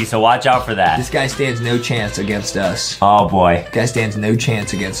LankyBox.exe, so watch out for that. This guy stands no chance against us. Oh boy. Guy stands no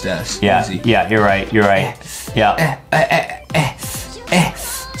chance against us. Yeah, you're right. Yeah.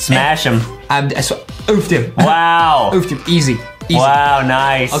 Smash him. Oofed him. Wow. Oofed him. Easy. Wow,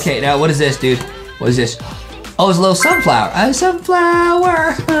 nice. Okay, now what is this, dude? What is this? Oh, it's a little sunflower. A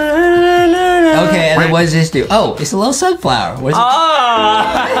sunflower. Okay, and then what does this do? Oh, it's a little sunflower. What is it?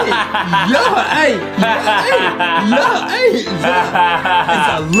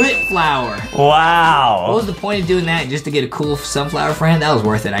 It's a lit flower. Wow. What was the point of doing that? Just to get a cool sunflower friend? That was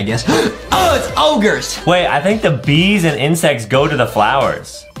worth it, I guess. Oh, it's ogres. Wait, I think the bees and insects go to the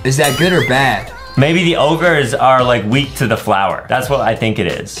flowers. Is that good or bad? Maybe the ogres are like weak to the flower. That's what I think it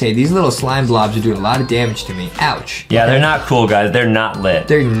is. Okay, these little slime blobs are doing a lot of damage to me. Ouch. Yeah, they're not cool, guys. They're not lit.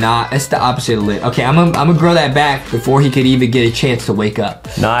 They're not. That's the opposite of lit. Okay, I'm gonna grow that back before he could even get a chance to wake up.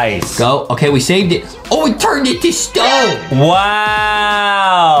 Nice. Go. Okay, we saved it. Oh, we turned it to stone.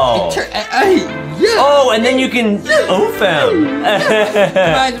 Wow. Oh, and then you can oof him.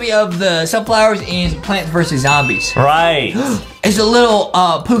 Reminds me of the sunflowers in Plants vs. Zombies. There's Right. a little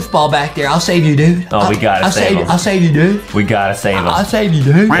poof ball back there. I'll save you, dude. Oh, we gotta save him. I'll save you, dude. We gotta save him. I'll save you,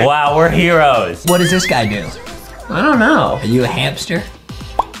 dude. Wow, we're heroes. What does this guy do? I don't know. Are you a hamster?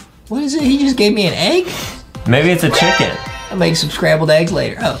 What is it? He just gave me an egg? Maybe it's a chicken. I'll make some scrambled eggs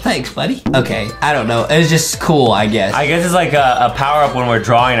later. Oh, thanks, buddy. Okay, I don't know. It was just cool, I guess. I guess it's like a power-up when we're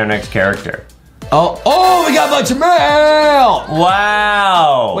drawing our next character. Oh, we got a bunch of mail!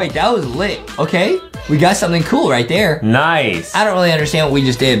 Wow. Wait, that was lit. Okay, we got something cool right there. Nice. I don't really understand what we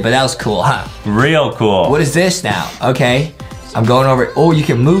just did, but that was cool, huh? Real cool. What is this now? Okay, I'm going over it. Oh, you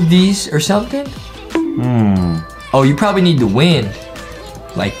can move these or something? Oh, you probably need the wind.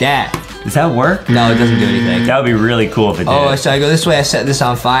 Like that. Does that work? No, it doesn't do anything. That would be really cool if it did. Oh, so I go this way, I set this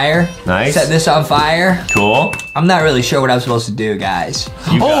on fire. Nice. Set this on fire. Cool. I'm not really sure what I'm supposed to do, guys.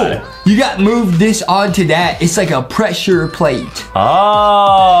 You got it. You got to move this onto that. It's like a pressure plate.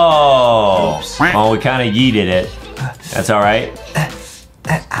 Oh. Oops. Oh, we kind of yeeted it. That's all right.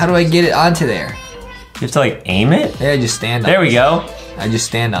 How do I get it onto there? You have to like aim it? Yeah, I just stand on There we this. go. I just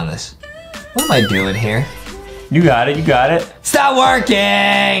stand on this. What am I doing here? You got it, you got it. Stop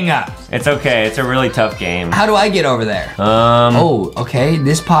working! It's okay, it's a really tough game. How do I get over there? Oh, okay,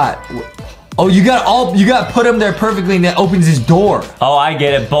 this pot. Oh, you got to put them there perfectly and that opens this door. Oh, I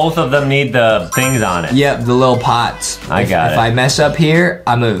get it. Both of them need the things on it. Yep, the little pots. I got it. If I mess up here,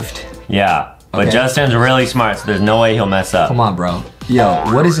 I moved. Yeah, but Okay. Justin's really smart, so there's no way he'll mess up. Come on, bro. Yo,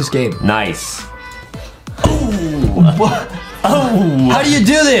 what is this game? Nice. What? Oh. How do you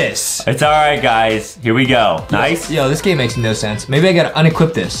do this? It's all right, guys. Here we go. Nice. Yo, this game makes no sense. Maybe I gotta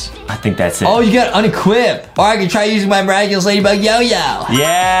unequip this. I think that's it. Oh, you gotta unequip. Or I can try using my miraculous ladybug yo-yo.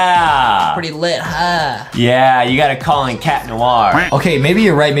 Yeah. Pretty lit, huh? Yeah, you gotta call in Cat Noir. Okay, maybe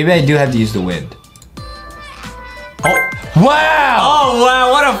you're right. Maybe I do have to use the wind. Oh. Wow! Oh,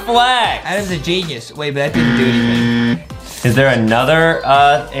 wow, what a flex. Adam's a genius. Wait, but that didn't do anything. Is there another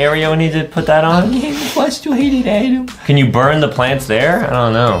area we need to put that on? I'm getting frustrated, Adam. Can you burn the plants there? I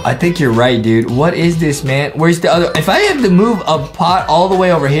don't know. I think you're right, dude. What is this, man? Where's the other? If I have to move a pot all the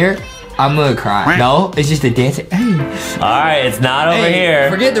way over here, I'm gonna cry. No, it's just a dancing. Hey. All right, it's not over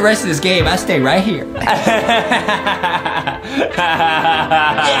here. Forget the rest of this game. I stay right here.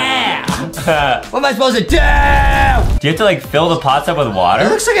 Yeah! What am I supposed to do? Do you have to like fill the pots up with It water?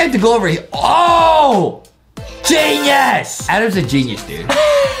 looks like I have to go over here. Oh! Genius! Adam's a genius, dude. I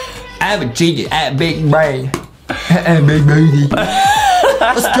have a genius. I have a big brain. Big booty.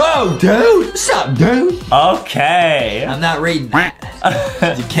 Let's go, dude. What's up, dude? Okay. I'm not reading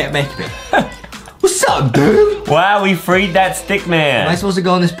that. You can't make me. What's up, dude? Wow, we freed that Am I Stickman. supposed to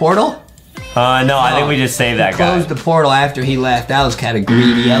go in this portal? No, I think we just saved that guy. Closed the portal after he left. That was kind of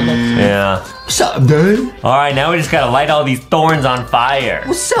greedy of him. Yeah. What's up, dude? All right, now we just gotta light all these thorns on fire.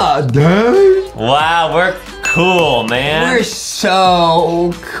 What's up, dude? Wow, we're cool, man. We're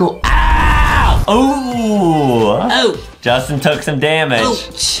so cool. Ow! Ooh. Oh. Justin took some damage. Ouch.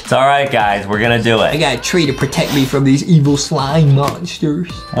 It's all right, guys. We're gonna do I it. got a tree to protect me from these evil slime monsters.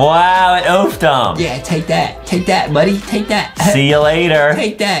 Wow, it oofed him. Yeah, take that. Take that, buddy. Take that. See you later.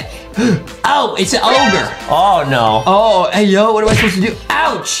 Take that. Oh, it's an ogre. Oh, no. Oh, hey, yo, what am I supposed to do?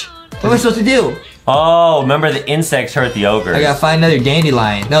 Ouch. What am I supposed to do? Oh, remember the insects hurt the ogre. I gotta find another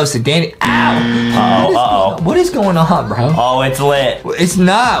dandelion. No, it's a dandy. Ow. Uh-oh. What is going on, bro? Oh, it's lit. It's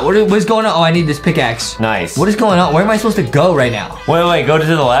not. What is going on? Oh, I need this pickaxe. Nice. What is going on? Where am I supposed to go right now? Wait, go to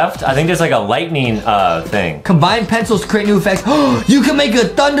the left. I think there's like a lightning thing. Combine pencils to create new effects. You can make a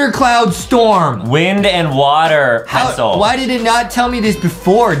thundercloud storm. Wind and water pencil. Why did it not tell me this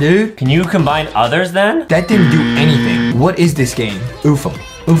before, dude? Can you combine others then? That didn't do anything. What is this game? Oofum.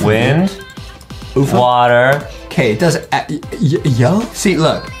 Wind, Oofum. water, Okay, it doesn't. Yo? See,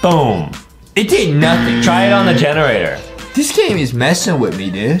 look. boom. It did nothing. Try it on the generator. This game is messing with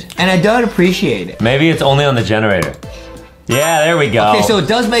me, dude. And I don't appreciate it. Maybe it's only on the generator. Yeah, there we go. Okay, so it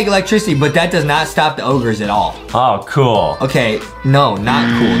does make electricity, but that does not stop the ogres at all. Oh, cool. Okay, no, not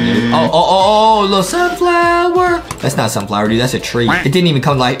cool, dude. Oh, little sunflower. That's not sunflower, dude. That's a tree. It didn't even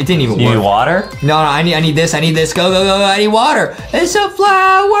come like. It didn't even You work. need water? No, I need this. I need this. Go. I need water. It's a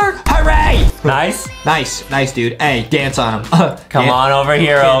flower. Hooray! Nice. Nice, dude. Hey, dance on him. Come on over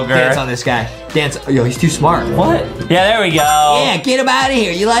here, ogre. Dance on this guy. Dance. Yo, he's too smart. What? Yeah, there we go. Yeah, get him out of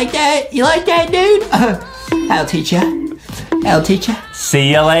here. You like that? You like that, dude? I'll teach you. I'll teach you.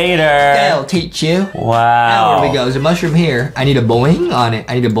 See you later. I'll teach you. Wow. Now, where we go? There's a mushroom here. I need a boing on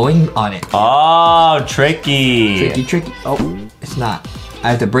it. Oh, tricky. Tricky. Oh, it's not. I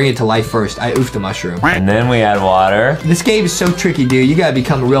have to bring it to life first. I oofed the mushroom. And then we add water. This game is so tricky, dude. You gotta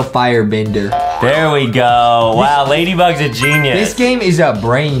become a real firebender. There we go. Wow, Ladybug's a genius. This game is a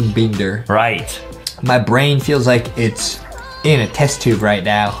brain bender. Right. My brain feels like it's in a test tube right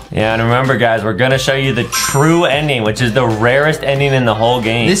now. Yeah, and remember, guys, we're gonna show you the true ending, which is the rarest ending in the whole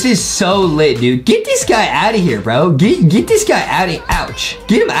game. This is so lit, dude. Get this guy out of here, bro. Get this guy out of here. Ouch.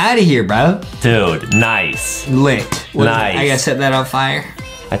 Get him out of here, bro. Dude, nice. Lit. Nice. I gotta set that on fire.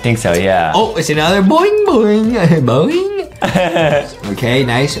 I think so, yeah. Oh, it's another boing, boing. Okay,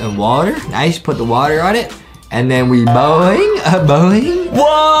 nice. And water. Nice. Put the water on it. And then we boing.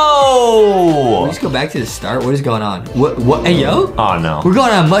 Whoa! Let's go back to the start. What is going on? What? Hey, yo. Oh, no. We're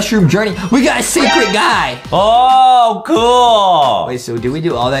going on a mushroom journey. We got a secret guy. Oh, cool. Wait, so did we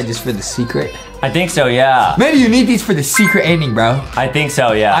do all that just for the secret? I think so, yeah. Maybe you need these for the secret ending, bro. I think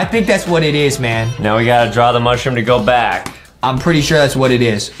so, yeah. I think that's what it is, man. Now we gotta draw the mushroom to go back. I'm pretty sure that's what it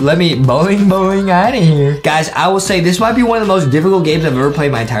is. Let me boing out of here. Guys, I will say this might be one of the most difficult games I've ever played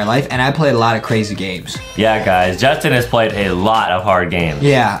in my entire life, and I played a lot of crazy games. Yeah, guys, Justin has played a lot of hard games.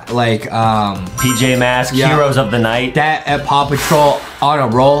 Yeah, like, PJ Masks, yeah. Heroes of the Night. that at Paw Patrol on a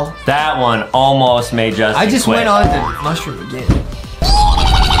roll. That one almost made Justin I just quit. went on the mushroom again.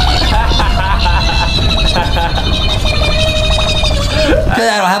 Because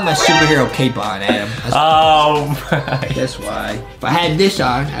I don't have my superhero cape on, Adam. Oh, That's why. If I had this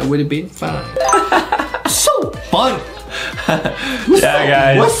on, I would have been fine. So fun. yeah,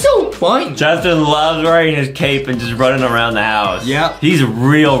 guys. What's so fun? Justin loves wearing his cape and just running around the house. Yep. He's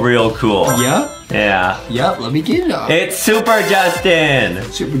real cool. Yep. Yeah. Yep, let me get it on. It's Super Justin.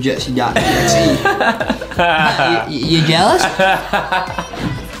 Super Jesse got me. You jealous?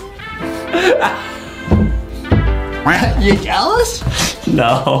 You jealous?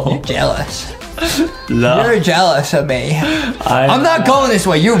 No. Jealous. No. You're jealous of me. I'm not going this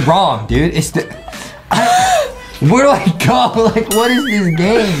way. You're wrong, dude. It's the... Where do I go? Like, what is this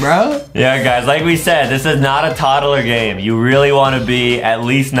game, bro? Yeah, guys, like we said, this is not a toddler game. You really want to be at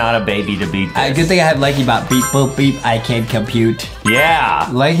least not a baby to beat this. Good thing I have LankyBot. Beep, boop, beep. I can compute. Yeah.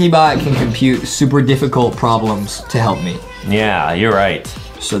 LankyBot can compute super difficult problems to help me. Yeah, you're right.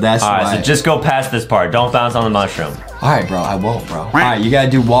 So that's All why. right, so just go past this part. Don't bounce on the mushroom. All right, bro. I won't, bro. All right, you gotta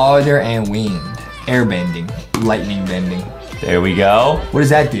do water and wind, air bending, lightning bending. There we go. What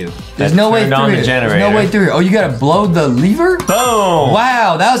does that do? There's That no way turned through on the here. generator. There's no way through here. Oh, you gotta blow the lever? Boom.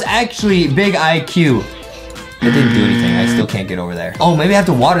 Wow, that was actually big IQ. It didn't do anything. I still can't get over there. Oh, maybe I have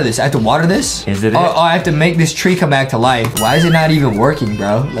to water this. I have to water this? Is it? Oh, I have to make this tree come back to life. Why is it not even working,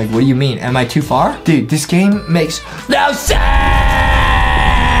 bro? Like, what do you mean? Am I too far? Dude, this game makes no sense!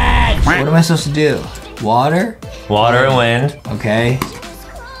 What am I supposed to do? Water? Water and wind. Okay.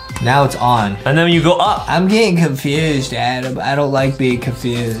 Now it's on. And then you go up. I'm getting confused, Adam. I don't like being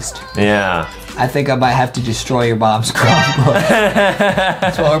confused. Yeah. I think I might have to destroy your mom's Chromebook.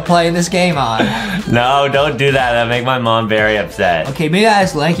 That's what we're playing this game on. No, don't do that. That'll make my mom very upset. Okay, maybe I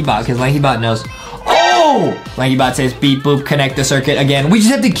ask LankyBot, because LankyBot knows. Oh! LankyBot says beep boop, connect the circuit again. We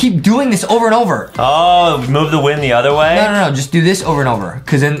just have to keep doing this over and over. Oh, move the wind the other way? No, just do this over and over,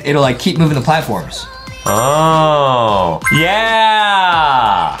 because then it'll like keep moving the platforms. Oh,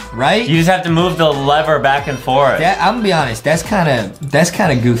 yeah. Right? You just have to move the lever back and forth. I'm gonna be honest, that's kind of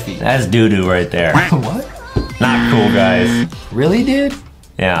goofy. That's doo-doo right there. What? Not cool, guys. Really, dude?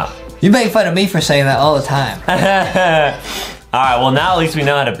 Yeah. You make fun of me for saying that all the time. All right, well now at least we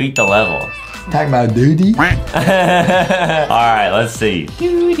know how to beat the level. Talking about duty? All right, let's see.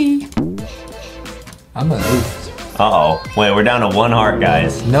 Duty. I'm gonna oof. Uh-oh. Wait, we're down to 1 heart,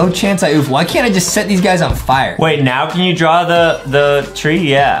 guys. No chance I oof. Why can't I just set these guys on fire? Wait, now can you draw the tree?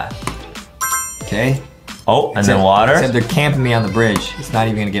 Yeah. Okay. Oh, and then water? Except they're camping me on the bridge. It's not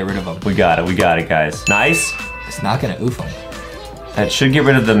even gonna get rid of them. We got it, guys. Nice. It's not gonna oof them. That should get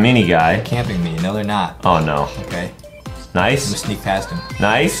rid of the mini guy. They're camping me. No, they're not. Oh, no. Okay. Nice. I'm gonna sneak past him.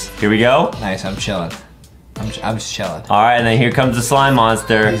 Nice. Here we go. Nice, I'm chilling. I'm just chilling. All right, and then here comes the slime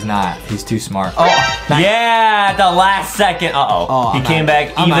monster. He's not. He's too smart. Oh, nice. Yeah, at the last second. Uh-oh. He came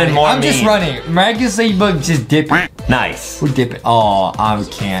back even more mean. I'm just running. Miraculously, but just dip it. Nice. We're dipping. Oh, I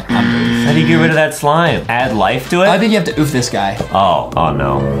can't. How do you get rid of that slime? Add life to it? I think you have to oof this guy. Oh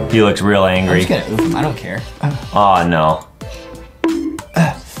no. He looks real angry. I'm just gonna oof him. I don't care. Oh no.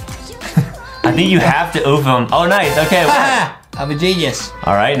 I think you have to oof him. Oh, nice. Okay. I'm a genius.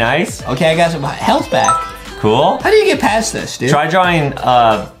 All right, nice. Okay, I got some health back. Cool. How do you get past this, dude? Try drawing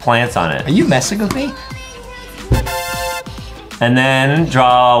plants on it. Are you messing with me? And then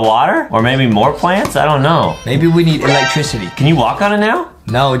draw water? Or maybe more plants? I don't know. Maybe we need electricity. Can you walk on it now?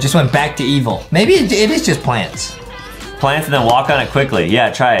 No, it just went back to evil. Maybe it is just plants. Plants and then walk on it quickly.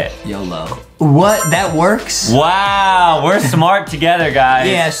 Yeah, try it. YOLO. What? That works? Wow, we're smart together, guys.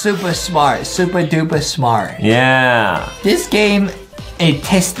 Yeah, super smart. Super duper smart. Yeah. This game, it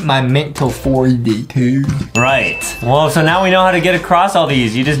tests my mental fortitude. Right. Well, so now we know how to get across all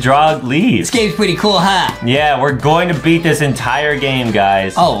these. You just draw leaves. This game's pretty cool, huh? Yeah, we're going to beat this entire game,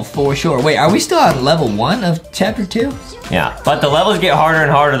 guys. Oh, for sure. Wait, are we still on level 1 of chapter 2? Yeah, but the levels get harder and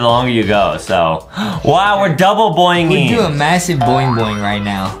harder the longer you go, so. Wow, we're double boinging. We're doing massive boing boing right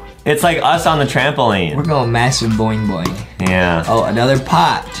now. It's like us on the trampoline. We're going massive boing boing. Yeah. Oh, another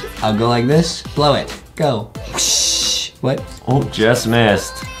pot. I'll go like this. Blow it. Go. Whoosh. What? Oh, just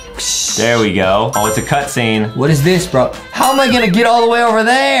missed. Whoosh. There we go. Oh, it's a cutscene. What is this, bro? How am I gonna get all the way over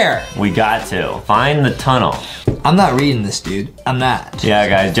there? We got to. Find the tunnel. I'm not reading this, dude. I'm not. Yeah,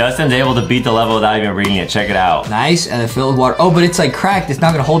 guys, Justin's able to beat the level without even reading it. Check it out. Nice, and it filled with water. Oh, but it's like cracked. It's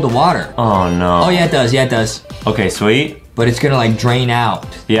not gonna hold the water. Oh, no. Oh, yeah, it does. Yeah, it does. Okay, sweet. But it's gonna like drain out.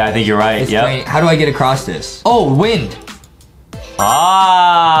 Yeah, I think you're right. It's yep. draining. How do I get across this? Oh, wind.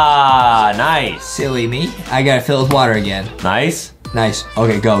 Ah, nice. Silly me. I gotta fill with water again. Nice. Nice.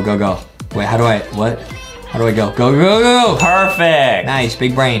 Okay, go, go, go. Wait, how do I, what? How do I go? Go, go, go! Perfect. Nice,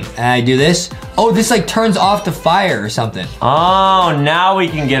 big brain. And I do this. Oh, this like turns off the fire or something. Oh, now we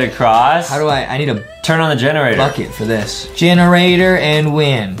can get across. How do I need a turn on the generator. Bucket for this. Generator and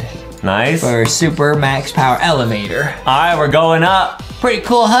wind. Nice. For super max power elevator. All right, we're going up. Pretty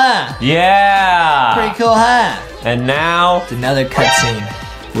cool, huh? Yeah. Pretty cool, huh? And now it's another cutscene,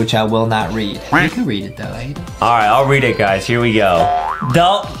 which I will not read. You can read it though, Aiden. All right, I'll read it, guys. Here we go.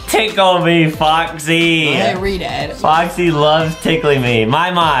 Don't tickle me, Foxy. Yeah, read it. Foxy loves tickling me.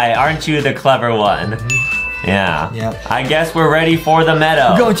 My, aren't you the clever one? Yeah. Yep. I guess we're ready for the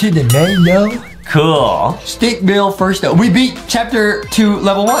meadow. We're going to the meadow. Cool. Stick Bill first up. We beat chapter 2,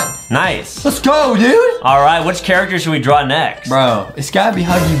 level 1. Nice. Let's go, dude. All right, which character should we draw next? Bro, it's gotta be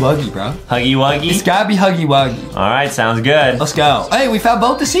Huggy Wuggy, bro. Huggy Wuggy? It's gotta be Huggy Wuggy. All right, sounds good. Let's go. Hey, we found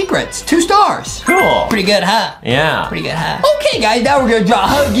both the secrets. 2 stars. Cool. Pretty good, huh? Yeah. Pretty good, huh? Okay, guys, now we're gonna draw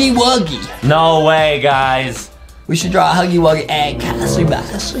Huggy Wuggy. No way, guys. We should draw Huggy Wuggy and Cassie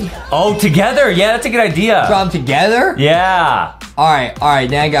Bassy. Oh, together? Yeah, that's a good idea. Draw them together? Yeah. All right,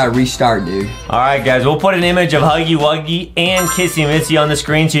 now I gotta restart, dude. All right, guys, we'll put an image of Huggy Wuggy and Kissy Missy on the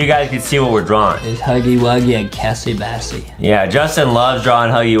screen so you guys can see what we're drawing. It's Huggy Wuggy and Cassie Bassy. Yeah, Justin loves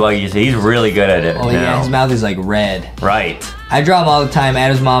drawing Huggy Wuggy, so he's really good at it. Oh, yeah, his mouth is like red. Right. I draw him all the time.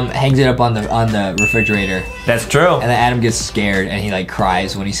 Adam's mom hangs it up on the refrigerator. That's true. And then Adam gets scared and he like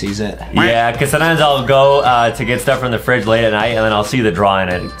cries when he sees it. Yeah, because sometimes I'll go to get stuff from the fridge late at night and then I'll see the drawing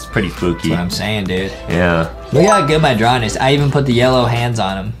and it's pretty spooky. That's what I'm saying, dude. Yeah. Look how good my drawing is. I even put the yellow hands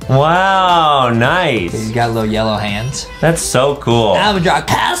on him. Wow, nice. He's got little yellow hands. That's so cool. Now I'm gonna draw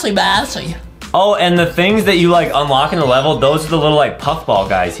Cassie Bassy. Oh, and the things that you like unlock in the level, those are the little like puffball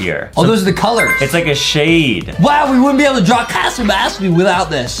guys here. Oh, those are the colors. It's like a shade. Wow, we wouldn't be able to draw Cassie Bassy without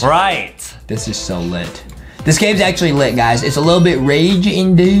this. Right. This is so lit. This game's actually lit, guys. It's a little bit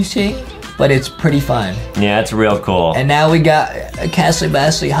rage-inducing, but it's pretty fun. Yeah, it's real cool. And now we got Cassie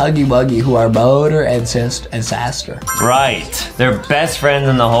Bassy, Huggy Wuggy, who are brother and sister. Right. They're best friends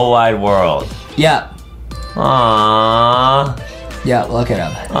in the whole wide world. Yeah. Aww. Yeah, look at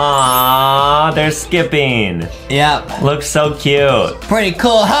them. Aww, they're skipping. Yep. Looks so cute. Pretty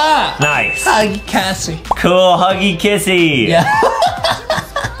cool, huh? Nice. Huggy Cassie. Cool, huggy kissy. Yeah.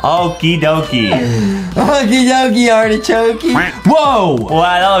 Okie dokie. Huggy Dokie Artichoke. Whoa. Wow,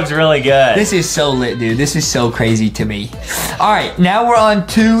 that looks really good. This is so lit, dude. This is so crazy to me. All right, now we're on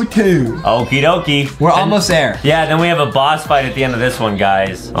 2-2. Okie dokie. We're almost there. Yeah, then we have a boss fight at the end of this one,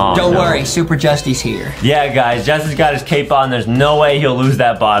 guys. Oh, Don't no. worry, Super Justy's here. Yeah, guys, Justin's got his cape on. There's no way he'll lose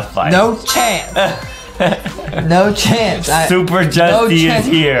that boss fight. No chance. No chance. Super Justy is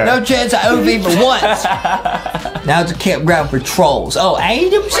here. No chance I OV for once. Now it's a campground for trolls. Oh,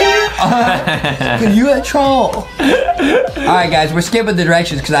 Adam's here? You a troll? Alright, guys, we're skipping the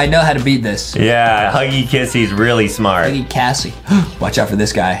directions because I know how to beat this. Yeah, Huggy Kissy's really smart. Huggy Cassie. Watch out for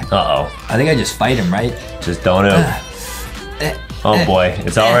this guy. Uh-oh. I think I just fight him, right? Just don't move. Oh boy,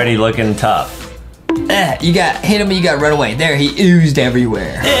 it's already looking tough. You got hit him, you got run away. There, he oozed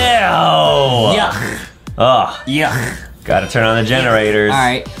everywhere. Ew! Yuck. Oh, Yuck. gotta turn on the generators.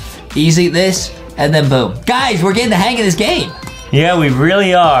 Alright, easy this, and then boom. Guys, we're getting the hang of this game. Yeah, we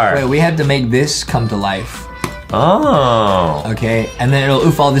really are. Wait, we have to make this come to life. Oh. Okay, and then it'll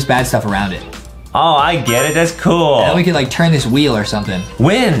oof all this bad stuff around it. Oh, I get it. That's cool. And then we could like turn this wheel or something.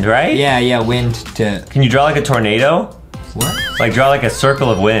 Wind, right? Yeah, wind to... Can you draw like a tornado? What? Like draw like a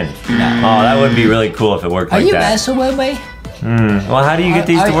circle of wind. No. Oh, that would be really cool if it worked Are like you that. messing with me? Well, how do you get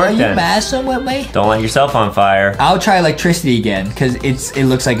these to work Are you then? messing with me? Don't light yourself on fire. I'll try electricity again, because it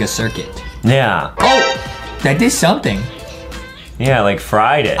looks like a circuit. Yeah. Oh! That did something. Yeah, like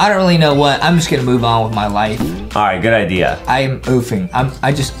fried it. I don't really know what. I'm just gonna move on with my life. All right, good idea. I am oofing.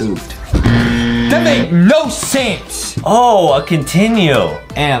 I just oofed. That made no sense. Oh, a continue.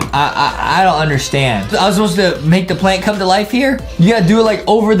 I don't understand. I was supposed to make the plant come to life here? You gotta do it like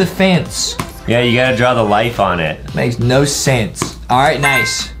over the fence. Yeah, you gotta draw the life on it. Makes no sense. All right,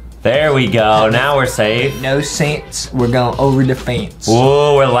 nice. There we go. Now we're safe. No sense. We're going over the fence.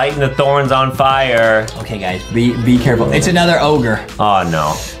 Whoa, we're lighting the thorns on fire. Okay, guys, be careful. It's another ogre. Oh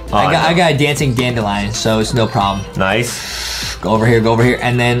no. Oh, I got a dancing dandelion, so it's no problem. Nice. Go over here,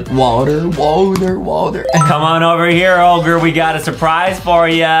 and then water. Come on over here, ogre. We got a surprise for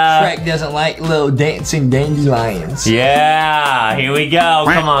ya. Shrek doesn't like little dancing dandelions. Yeah, here we go.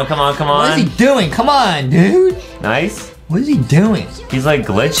 Come on. What is he doing? Come on, dude. Nice. What is he doing? He's like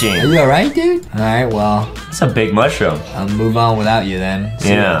Are glitching. you alright, dude? Alright, well, It's a big mushroom. I'll move on without you then.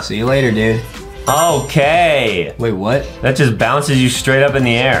 See you later, dude. Okay. Wait, what? That just bounces you straight up in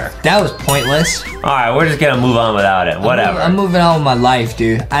the air. That was pointless. All right, we're just gonna move on without it. Whatever. I'm moving on with my life,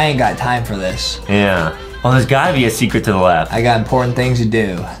 dude. I ain't got time for this. Yeah. Oh, there's gotta be a secret to the left. I got important things to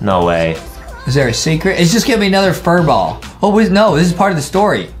do. No way. Is there a secret? It's just gonna be another fur ball. Oh, no, this is part of the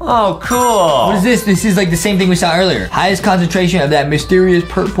story. Oh, cool. What is this? This is like the same thing we saw earlier. Highest concentration of that mysterious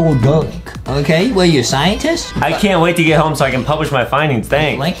purple gunk. Okay, well, you a scientist? I can't wait to get home so I can publish my findings.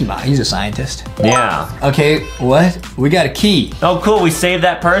 Thanks. LankyBox, he's a scientist. Yeah. Okay, what? We got a key. Oh, cool. We saved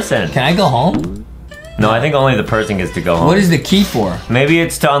that person. Can I go home? No, I think only the person gets to go home. What is the key for? Maybe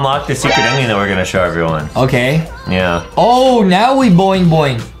it's to unlock the secret ending that we're gonna show everyone. Okay. Yeah. Oh, now we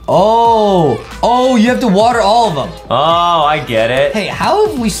boing. Oh, you have to water all of them. Oh, I get it. Hey, how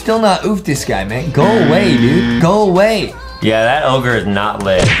have we still not oofed this guy, man? Go away, dude. Go away. Yeah, that ogre is not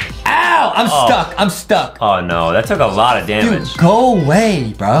lit. Ow! I'm stuck. Oh no, that took a lot of damage. Dude, go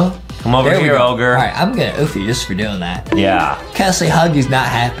away, bro. Come over here, ogre. Alright, I'm gonna oof you just for doing that. Yeah. Cassie Huggy's not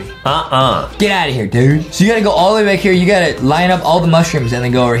happy. Get out of here, dude. So you gotta go all the way back here. You gotta line up all the mushrooms and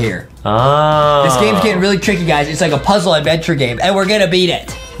then go over here. Oh. This game's getting really tricky, guys. It's like a puzzle adventure game, and we're gonna beat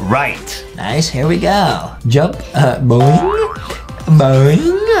it. Right. Nice, here we go. Jump, boing,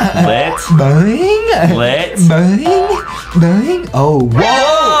 boing, Lit. boing, Lit. boing, boing. Oh,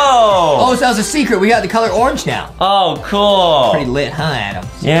 whoa! Oh, so that was a secret. We got the color orange now. Oh, cool. Pretty lit, huh, Adam?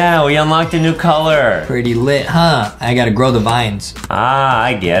 Yeah, we unlocked a new color. Pretty lit, huh? I gotta grow the vines. Ah,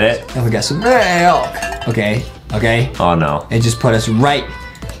 I get it. And we got some milk. Okay. Oh no. It just put us right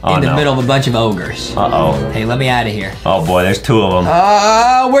in the middle of a bunch of ogres. Uh-oh. Hey, let me out of here. Oh boy, there's 2 of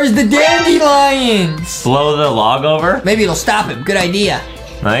them. Where's the dandelions? Blow the log over? Maybe it'll stop him. Good idea.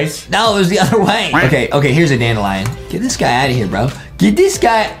 Nice. No, it was the other way. Okay, here's a dandelion. Get this guy out of here, bro. Get this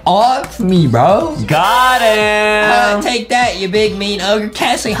guy off me, bro. Got him. Take that, you big mean ogre.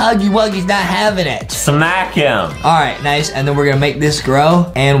 Cassie Huggy Wuggy's not having it. Smack him. All right, nice. And then we're gonna make this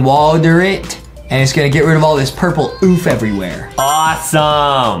grow and water it. And it's gonna get rid of all this purple oof everywhere.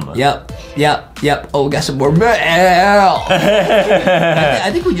 Awesome. Yep. Oh, got some more metal. I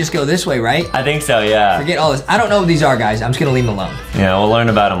think we just go this way, right? I think so, yeah. Forget all this. I don't know what these are, guys. I'm just gonna leave them alone. Yeah, we'll learn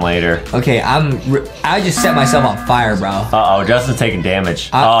about them later. Okay, I just set myself on fire, bro. Uh-oh, Justin's taking damage.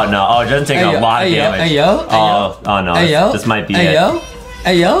 Oh, no. Oh, Justin's taking a lot of damage. Oh, no. This might be it.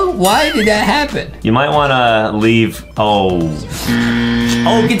 Hey, yo, why did that happen? You might want to leave. Oh,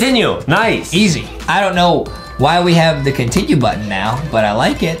 continue. Nice. Easy. I don't know why we have the continue button now, but I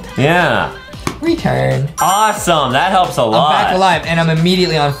like it. Yeah. Return. Awesome. That helps a lot. I'm back alive, and I'm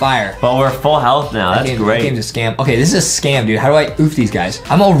immediately on fire. But we're full health now. That's great. That game's a scam. Okay, this is a scam, dude. How do I oof these guys?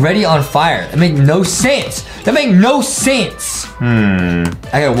 I'm already on fire. That makes no sense. I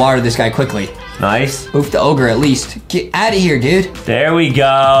gotta water this guy quickly. Nice. Oof the ogre at least. Get out of here, dude. There we go.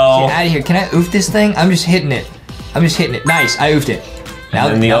 Get out of here. Can I oof this thing? I'm just hitting it. Nice, I oofed it.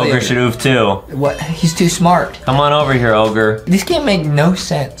 Now the ogre should oof too. What? He's too smart. Come on over here, ogre. This can't make no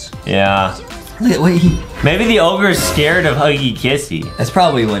sense. Yeah. Look at what he... Maybe the ogre is scared of Huggy Kissy. That's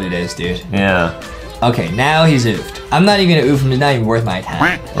probably what it is, dude. Yeah. Okay, now he's oofed. I'm not even gonna oof him. It's not even worth my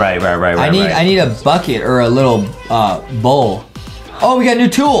time. Right. I need a bucket or a little bowl. Oh, we got a new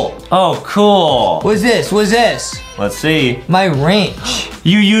tool. Oh, cool. What's this? Let's see. My wrench.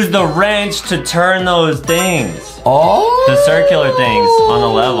 You use the wrench to turn those things. Oh. The circular things on the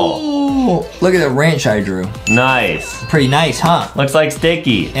level. Look at the wrench I drew. Nice. Pretty nice, huh? Looks like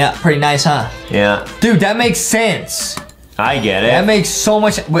sticky. Yeah, pretty nice, huh? Yeah. Dude, that makes sense. I get it. That makes so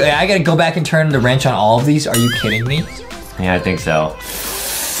much. Wait, I gotta go back and turn the wrench on all of these? Are you kidding me? Yeah, I think so.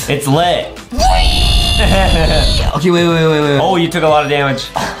 It's lit. Okay, wait. Oh, you took a lot of damage.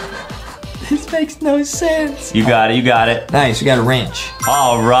 This makes no sense. You got it. Nice, we got a wrench.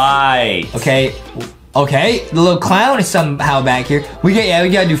 All right. Okay, the little clown is somehow back here. We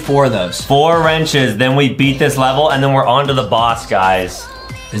gotta do 4 of those. 4 wrenches, then we beat this level, and then we're on to the boss, guys.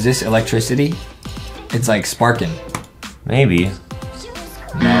 Is this electricity? It's like sparking. Maybe.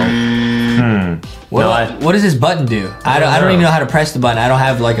 No. What does this button do? I don't even know how to press the button. I don't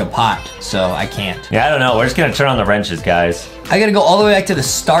have like a pot, so I can't. Yeah, I don't know. We're just gonna turn on the wrenches, guys. I gotta go all the way back to the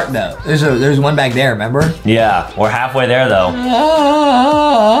start though. There's one back there, remember? Yeah, we're halfway there though.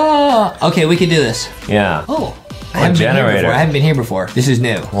 Okay, we can do this. Yeah. Oh. I haven't been here before. This is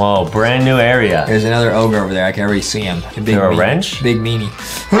new. Whoa, brand new area. There's another ogre over there. I can already see him. Is there a wrench? Big meanie.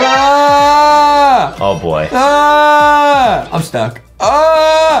 Oh boy. I'm stuck.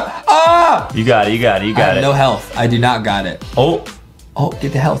 You got it. I have no health. I do not got it. Oh,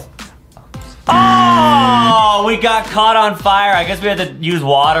 get the health. Oh, we got caught on fire. I guess we had to use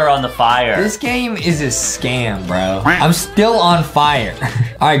water on the fire. This game is a scam, bro. I'm still on fire.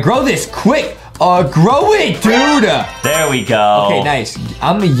 All right, grow this quick. Grow it, dude. There we go. Okay, nice.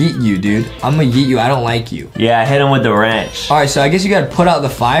 I'm gonna yeet you, dude. I don't like you. Yeah, hit him with the wrench. All right, so I guess you gotta put out the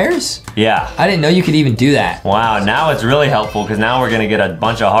fires? Yeah. I didn't know you could even do that. Wow, now it's really helpful because now we're gonna get a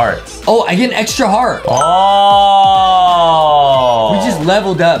bunch of hearts. Oh, I get an extra heart. Oh. We just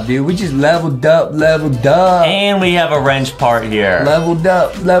leveled up, dude. We just leveled up. And we have a wrench part here. Leveled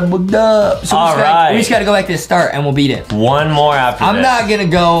up. So we just gotta go back to the start and we'll beat it. One more after this. I'm not gonna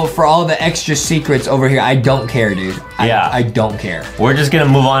go for all the extra secrets over here. I don't care, dude. I don't care. We're just gonna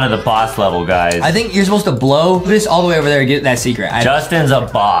move on to the boss level, guys. I think you're supposed to blow this all the way over there to get that secret. Justin's a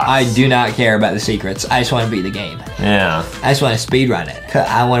boss. I do not care about the secrets. I just want to beat the game. Yeah. I just want to speedrun it.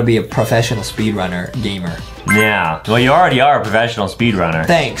 I want to be a professional speedrunner gamer. Yeah. Well, you already are a professional speedrunner.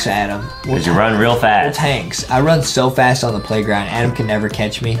 Thanks, Adam. Because you run real fast. Well, thanks. I run so fast on the playground. Adam can never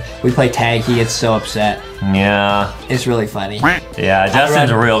catch me. We play tag. He gets so upset. Yeah. It's really funny. Yeah,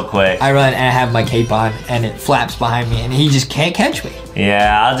 Justin's real quick. I run and I have my cape on and it flaps behind me and he just can't catch me.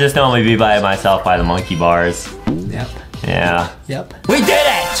 Yeah, I'll just normally be by myself by the monkey bars. Yep. Yeah. Yep. We did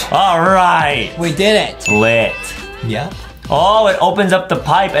it! All right. We did it. Lit. Yep. Oh, it opens up the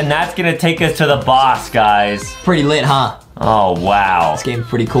pipe and that's gonna take us to the boss, guys. Pretty lit, huh? Oh, wow. This game's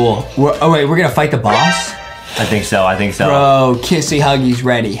pretty cool. We're gonna fight the boss? I think so. Bro, Kissy Huggy's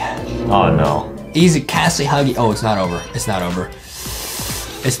ready. Oh, no. Easy, Cassie Huggy. Oh, it's not over. It's not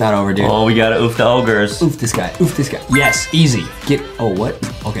over, dude. Oh, we gotta oof the ogres. Oof this guy. Yes, easy. Oh, what?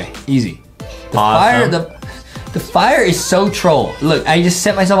 Okay, easy. The awesome. The fire is so troll. Look, I just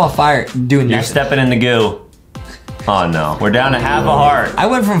set myself on fire doing You're nothing. stepping in the goo. Oh no, we're down to half a heart. I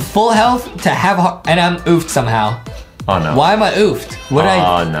went from full health to half a heart, and I'm oofed somehow. Oh no. Why am I oofed? What did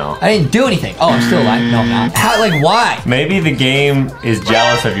I? Oh no. I didn't do anything. Oh, I'm still alive. No, I'm not. How? Like, why? Maybe the game is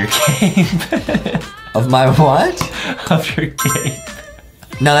jealous of your cape. Of my what? Of your cape.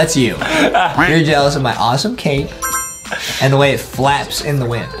 No, that's you. You're jealous of my awesome cape and the way it flaps in the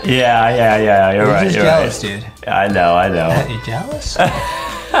wind. Yeah. You're right. Just You're jealous, right. dude. I know. You jealous?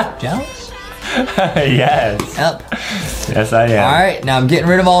 Jealous? Yes. Yep. Yes, I am. All right, now I'm getting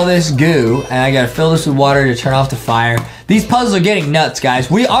rid of all this goo, and I gotta fill this with water to turn off the fire. These puzzles are getting nuts, guys.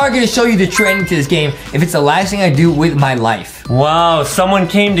 We are gonna show you the true ending to this game if it's the last thing I do with my life. Wow, someone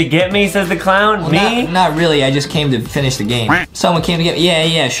came to get me, says the clown. Well, Me? Not really, I just came to finish the game. Someone came to get me.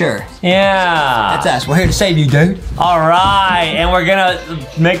 Yeah, sure. Yeah. That's us. We're here to save you, dude. All right, and we're gonna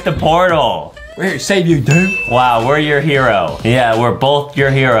make the portal. We're here to save you, dude. Wow, we're your hero. Yeah, we're both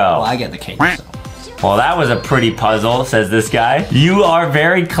your hero. Well, I get the cape, so. Well, that was a pretty puzzle, says this guy. You are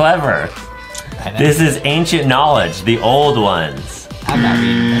very clever. This is ancient knowledge, the old ones. I'm not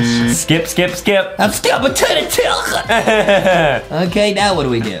reading this. Skip. I'm skipping to the tilt. Okay, now what do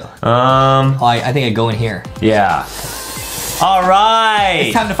we do? Oh, I think I go in here. Yeah. All right.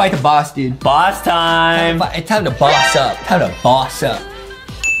 It's time to fight the boss, dude. Boss time. It's time to boss up. Time to boss up.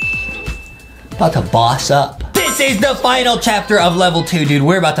 About to boss up. This is the final chapter of level 2, dude.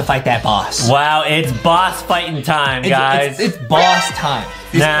 We're about to fight that boss. Wow, it's boss fighting time, guys. It's boss time.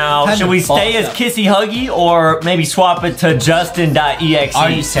 Now, should we stay as Kissy Huggy or maybe swap it to Justin.exe?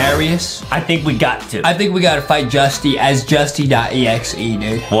 Are you serious? I think we got to. I think we gotta fight Justy as Justy.exe,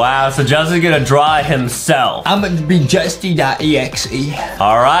 dude. Wow, so Justin's gonna draw it himself. I'm gonna be Justy.exe.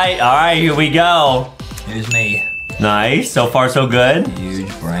 All right, here we go. Here's me. Nice, so far so good. Huge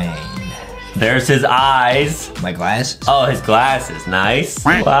brain. There's his eyes. My glasses. Oh, his glasses, nice.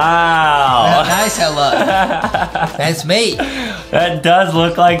 Wow. Nice, hello. That's me. That does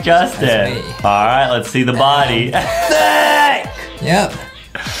look like Justin. That's me. All right, let's see the body. Thick! Yep.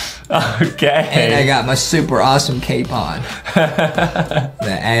 Okay. And I got my super awesome cape on that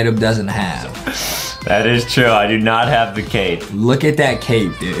Adam doesn't have. That is true. I do not have the cape. Look at that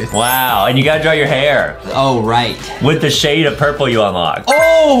cape, dude. Wow, and you gotta draw your hair. Oh, right. With the shade of purple you unlock.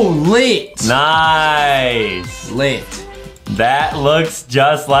 Oh, lit. Nice. Lit. That looks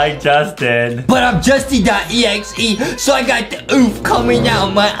just like Justin. But I'm Justy.exe, so I got the oof coming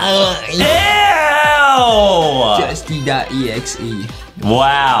out my eyes. Ew! Justy.exe.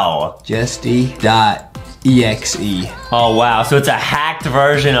 Wow. Justy.exe. Oh, wow. So it's a hacked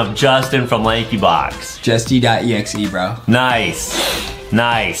version of Justin from LankyBox. Justy.exe, bro. Nice.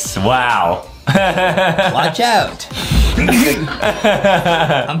 Nice. Wow. Watch out.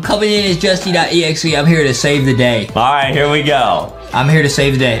 I'm coming in as Justy.exe. I'm here to save the day. All right, here we go. I'm here to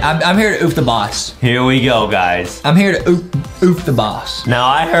save the day. I'm here to oof the boss. Here we go, guys. I'm here to oof the boss. Now,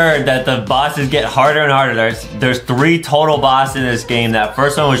 I heard that the bosses get harder and harder. There's 3 total bosses in this game. That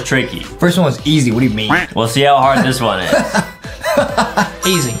first one was tricky. First one was easy. What do you mean? We'll see how hard this one is.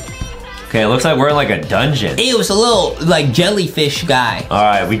 Easy. Okay, it looks like we're in like a dungeon. Ew, it's a little, like, jellyfish guy. All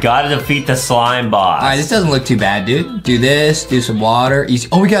right, we gotta defeat the slime boss. All right, this doesn't look too bad, dude. Do this, do some water, easy.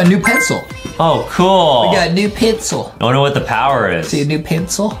 Oh, we got a new pencil. Oh, cool. We got a new pencil. I wonder what the power is. See a new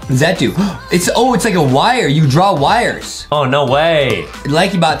pencil? What does that do? It's like a wire. You draw wires. Oh, no way.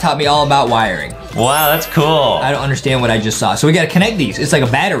 LankyBot taught me all about wiring. Wow, that's cool. I don't understand what I just saw. So we gotta connect these. It's like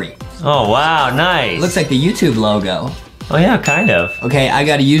a battery. Oh, wow, nice. It looks like the YouTube logo. Oh, yeah, kind of. Okay, I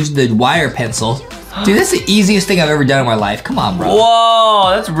gotta use the wire pencil. Dude, that's the easiest thing I've ever done in my life. Come on, bro. Whoa,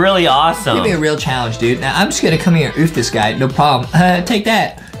 that's really awesome. Give me a real challenge, dude. Now, I'm just gonna come here and oof this guy. No problem. Take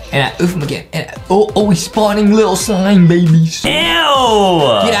that. And I oof him again. And he's spawning little slime babies. Ew!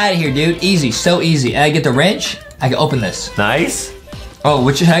 Get out of here, dude. Easy, so easy. And I get the wrench. I can open this. Nice. Oh,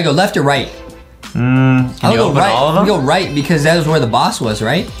 which should I go, left or right? Can you open right. all of them? I'll go right because that was where the boss was,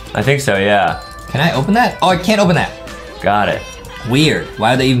 right? I think so, yeah. Can I open that? Oh, I can't open that. Got it. Weird.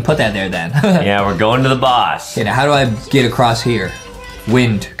 Why would they even put that there then? Yeah, we're going to the boss. Okay, now how do I get across here?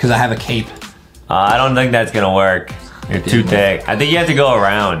 Wind, because I have a cape. I don't think that's gonna work. You're too thick. I think you have to go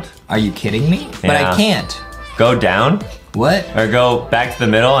around. Are you kidding me? But I can't. Go down? What? Or go back to the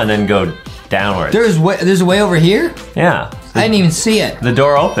middle and then go downwards. There's a way over here? Yeah. I didn't even see it. The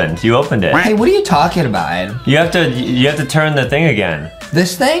door opened. You opened it. Hey, what are you talking about, Adam? You have to turn the thing again.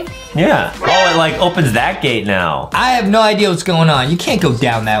 This thing? Yeah. Oh, it like opens that gate now. I have no idea what's going on. You can't go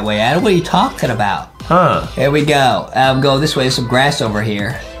down that way, Adam. What are you talking about? Huh. Here we go. Go this way. There's some grass over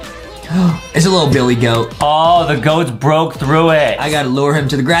here. It's a little Billy goat. Oh, the goats broke through it. I gotta lure him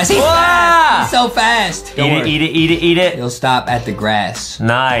to the grass. He's fast. He's so fast. Eat it. He'll stop at the grass.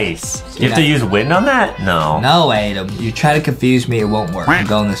 Nice. You have to use wind on that? No. No, Adam. You try to confuse me, it won't work. I'm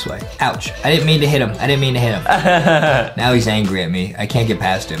going this way. Ouch. I didn't mean to hit him. Now he's angry at me. I can't get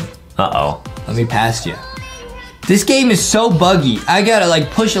past him. Uh-oh. Let me past you. This game is so buggy. I gotta like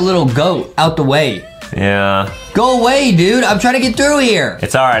push a little goat out the way. Yeah. Go away, dude. I'm trying to get through here.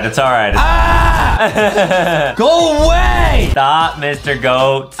 It's all right. Ah! Go away! Stop, Mr.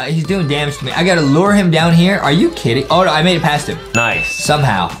 Goat. He's doing damage to me. I gotta lure him down here. Are you kidding? Oh, no, I made it past him. Nice.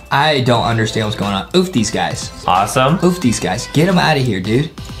 Somehow. I don't understand what's going on. Oof these guys. Awesome. Oof these guys. Get him out of here,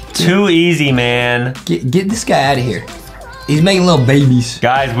 dude. Too easy, man. Get this guy out of here. He's making little babies.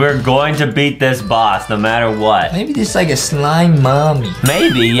 Guys, we're going to beat this boss no matter what. Maybe this is like a slime mommy.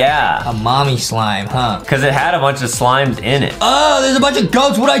 Maybe, yeah. A mommy slime, huh? Because it had a bunch of slimes in it. Oh, there's a bunch of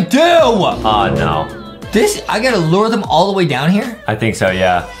goats. What'd I do? Oh, no. I gotta lure them all the way down here? I think so,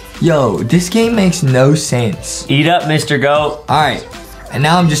 yeah. Yo, this game makes no sense. Eat up, Mr. Goat. All right. And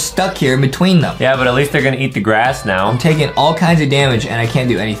now I'm just stuck here in between them. Yeah, but at least they're gonna eat the grass now. I'm taking all kinds of damage and I can't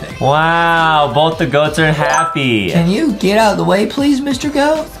do anything. Wow, both the goats are happy. Can you get out of the way, please, Mr.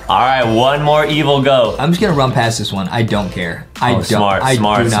 Goat? All right, one more evil goat. I'm just gonna run past this one. I don't care. Smart.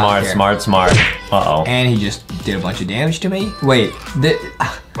 Uh-oh. And he just did a bunch of damage to me. Wait,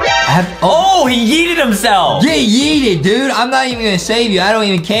 oh, he yeeted himself. Yeah, yeeted, dude. I'm not even gonna save you. I don't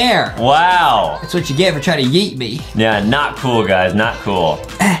even care. Wow. That's what you get for trying to yeet me. Yeah, not cool, guys. Not cool.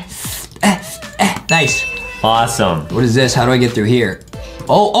 Nice. Awesome. What is this? How do I get through here?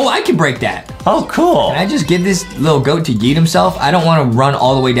 Oh, I can break that. Oh, cool. Can I just get this little goat to yeet himself? I don't want to run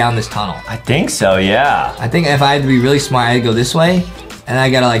all the way down this tunnel. I think so, yeah. I think if I had to be really smart, I'd go this way. And I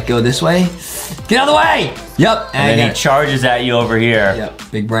gotta like go this way. Get out of the way! Yep. And then he charges at you over here. Yep,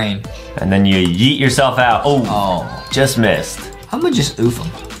 big brain. And then you yeet yourself out. Oh, just missed. I'm gonna just oof him.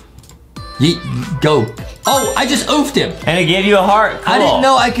 Yeet, go. Oh, I just oofed him. And it gave you a heart. Cool. I didn't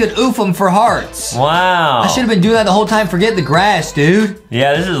know I could oof him for hearts. Wow. I should have been doing that the whole time. Forget the grass, dude.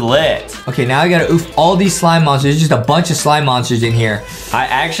 Yeah, this is lit. Okay, now I gotta oof all these slime monsters. There's just a bunch of slime monsters in here. I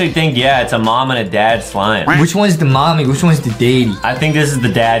actually think, yeah, it's a mom and a dad slime. Which one's the mommy? Which one's the daddy? I think this is the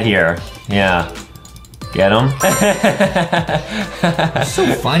dad here. Yeah. Get him? That's so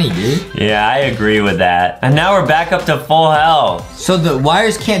funny, dude. Yeah, I agree with that. And now we're back up to full health. So the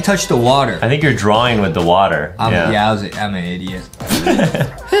wires can't touch the water. I think you're drawing with the water. I'm an idiot.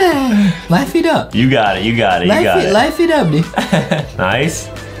 Life it up. You got it. Life it up, dude. Nice.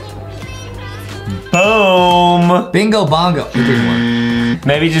 Boom. Bingo bongo. It didn't work.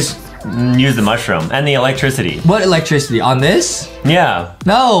 Maybe just use the mushroom and the electricity. What electricity? On this? Yeah.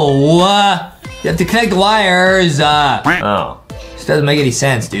 No. You have to connect the wires. Oh. This doesn't make any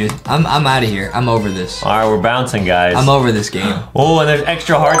sense, dude. I'm out of here. I'm over this. All right, we're bouncing, guys. I'm over this game. Oh, and there's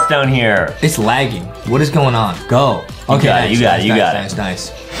extra hearts down here. It's lagging. What is going on? Go. Okay, you got it.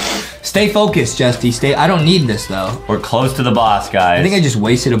 Nice. Stay focused, Justy. I don't need this, though. We're close to the boss, guys. I think I just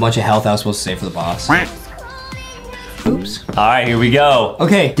wasted a bunch of health I was supposed to save for the boss. Oops. All right, here we go.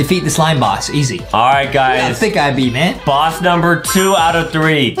 Okay, defeat the slime boss. Easy. All right, guys. I think I beat, man. Boss number 2 out of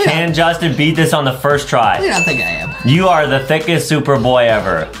 3. Can Justin beat this on the first try? I don't think I am. You are the thickest Superboy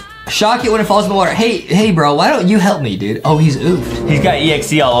ever. Shock it when it falls in the water. Hey, bro, why don't you help me, dude? Oh, he's oofed. He's got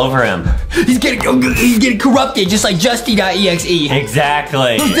EXE all over him. He's getting corrupted, just like Justy.exe.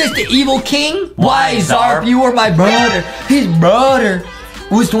 Exactly. Who's this, the evil king? Why, Zarp? You were my brother. His brother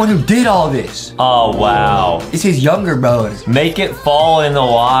was the one who did all this. Oh, wow. It's his younger brother. Make it fall in the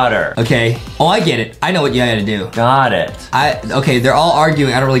water. Okay. Oh, I get it. I know what you gotta do. Got it. Okay, they're all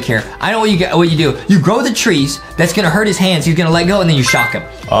arguing. I don't really care. I know what you do. You grow the trees. That's gonna hurt his hands. He's gonna let go, and then you shock him.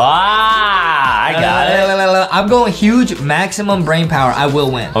 Ah, I got it. I'm going huge, maximum brain power. I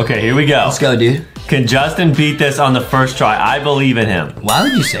will win. Okay, here we go. Let's go, dude. Can Justin beat this on the first try? I believe in him. Why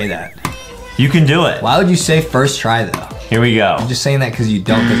would you say that? You can do it. Why would you say first try, though? Here we go. I'm just saying that because you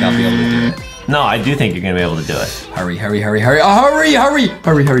don't think I'll be able to do it. No, I do think you're gonna be able to do it. Hurry. Hurry.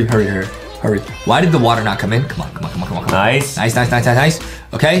 Why did the water not come in? Come on. Nice. Nice.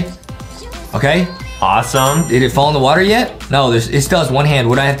 Okay. Awesome. Did it fall in the water yet? No, it still has one hand.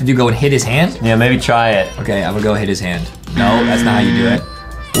 What do I have to do, go and hit his hand? Yeah, maybe try it. Okay, I'm gonna go hit his hand. No, that's not how you do it.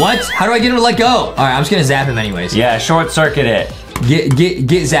 What? How do I get him to let go? All right, I'm just gonna zap him anyways. Yeah, short circuit it. Get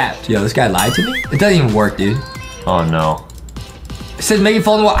zapped. Yo, this guy lied to me? It doesn't even work, dude. Oh, no. It says make him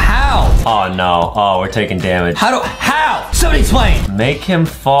fall in the water. How? Oh, no. Oh, we're taking damage. How? Somebody explain. Make him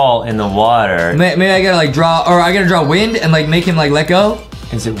fall in the water. Maybe I gotta like draw, or I gotta draw wind and like make him like let go.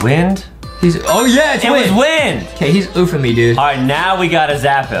 Is it wind? Oh yeah, it's It wind. was wind. Okay, he's oofing me, dude. All right, now we gotta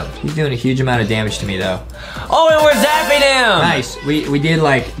zap him. He's doing a huge amount of damage to me, though. Oh, and we're zapping him. Nice. We did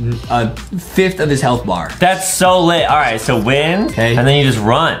like a fifth of his health bar. That's so lit. All right, so wind, Okay. and then you just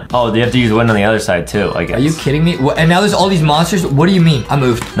run. Oh, you have to use wind on the other side too, I guess. Are you kidding me? And now there's all these monsters. What do you mean? I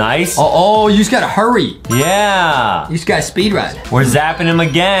moved. Nice. Oh, you just gotta hurry. Yeah. You just gotta speed run. We're zapping him Oh,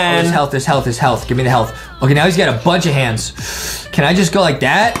 again. there's health. Give me the health. Okay, now he's got a bunch of hands. Can I just go like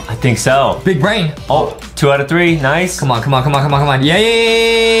that? I think so. Big brain. Oh, 2 out of 3. Nice. Come on.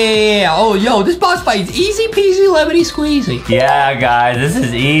 Yeah. Oh, yo, this boss fight is easy peasy, lemony squeezy. Yeah, guys, this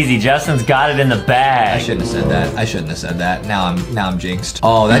is easy. Justin's got it in the bag. I shouldn't have said that. Now I'm jinxed.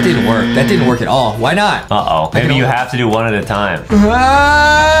 Oh, that didn't work. That didn't work at all. Why not? Uh-oh. Maybe you have to do one at a time.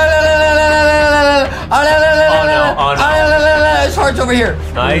 Oh no. His heart's over here.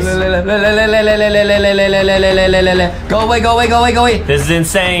 Nice. Go away. This is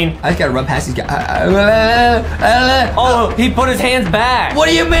insane. I just gotta run past these guys. Oh, he put his hands back. What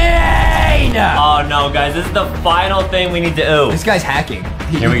do you mean? Oh no, guys, this is the final thing we need to do. This guy's hacking.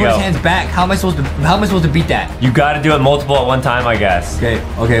 Here we put go. his hands back. How am I supposed to beat that? You gotta do it multiple at one time, I guess.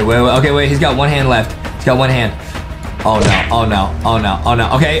 Okay, wait. He's got one hand left. He's got one hand. Oh no.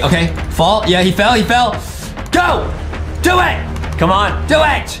 Okay. Fall. Yeah, he fell. Go! Do it! Come on. Do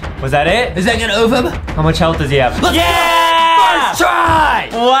it! Was that it? Is that gonna oof him? How much health does he have? Let's Yeah! First try!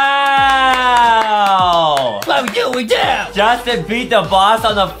 Wow! What we do? Justin beat the boss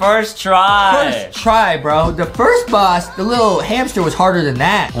on the first try. First try, bro. The first boss, the little hamster, was harder than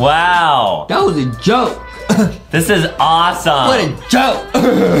that. Wow. That was a joke. This is awesome. What a joke.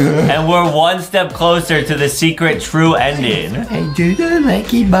 And we're one step closer to the secret true ending. Hey, do the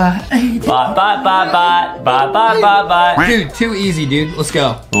lanky bot. Bye. Dude, too easy, dude. Let's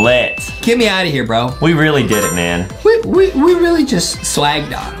go. Lit. Get me out of here, bro. We really did it, man. We really just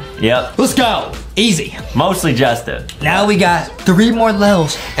swagged on him. Yep. Let's go. Easy. Mostly Justin. Now we got 3 more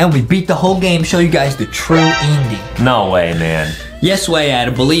levels, and we beat the whole game. Show you guys the true ending. No way, man. Yes way,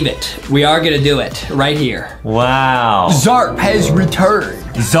 Adam. Believe it. We are gonna do it right here. Wow. Zarp has returned.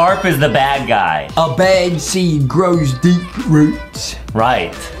 Zarp is the bad guy. A bad seed grows deep roots.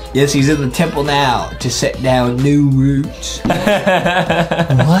 Right. Yes, he's in the temple now to set down new roots.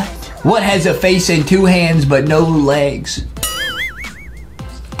 What? What has a face and 2 hands but no legs?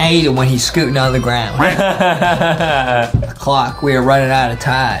 Ate him when he's scooting on the ground. Clock, we are running out of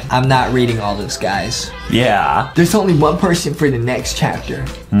time. I'm not reading all this, guys. Yeah. There's only one person for the next chapter.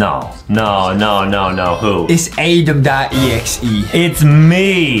 No. Who? It's Adam.exe. It's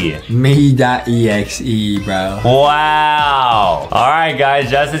me. Me.exe, bro. Wow. All right, guys.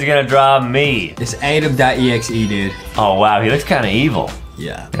 Justin's gonna draw me. It's Adam.exe, dude. Oh, wow. He looks kind of evil.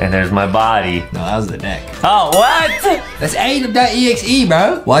 Yeah. And there's my body. No, that was the neck. Oh, what? That's Adam.exe,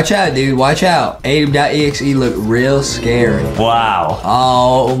 bro. Watch out, dude. Watch out. Adam.exe look real scary. Wow.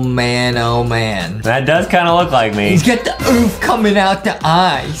 Oh, man. That does kind of look like me. He's got the oof coming out the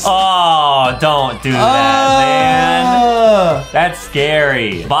eyes. Oh, don't do that, man. That's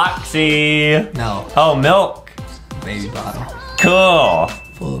scary. Boxy. No. Oh, milk. Baby bottle. Cool.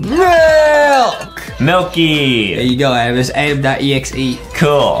 Full of milk. Milky. There you go, Adam. It's Adam.exe.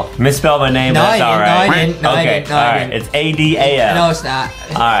 Cool. Misspelled my name, No, but that's I all didn't. right. No, I didn't. No, I Okay, didn't. No, all I right. didn't. It's A-D-A-M. No, it's not.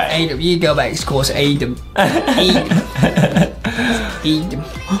 All right. Adam. You go back to school. It's Adam. Adam.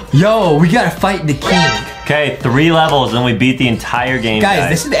 Yo, we gotta fight the king. Okay, 3 levels and we beat the entire game, Guys,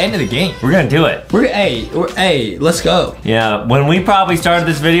 this is the end of the game. We're gonna do it. Hey, let's go. Yeah, when we probably started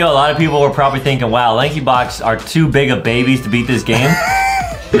this video, a lot of people were probably thinking, wow, LankyBox are too big of babies to beat this game.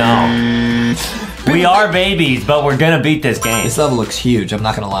 No. We are babies, but we're gonna beat this game. This level looks huge, I'm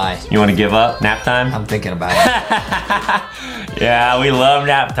not gonna lie. You wanna give up? Nap time? I'm thinking about it. Yeah, we love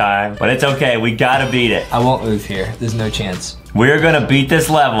nap time, but it's okay, we gotta beat it. I won't oof here, there's no chance. We're gonna beat this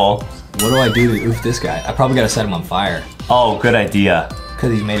level. What do I do to oof this guy? I probably gotta set him on fire. Oh, good idea.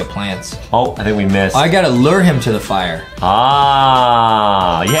 Because he's made of plants. Oh, I think we missed. I gotta lure him to the fire.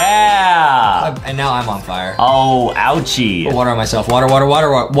 Ah, yeah. And now I'm on fire. Oh, ouchie. Put water on myself. Water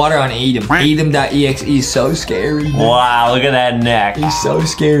on Adam. Adam.exe is so scary. Dude. Wow, look at that neck. He's so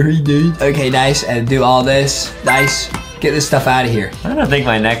scary, dude. Okay, nice. And do all this. Nice. Get this stuff out of here. I don't think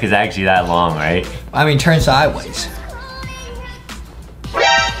my neck is actually that long, right? I mean, turn sideways.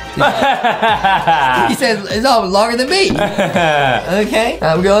 He says it's all longer than me. Okay,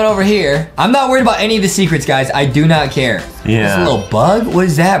 I'm going over here. I'm not worried about any of the secrets, guys. I do not care. Yeah. This little bug? What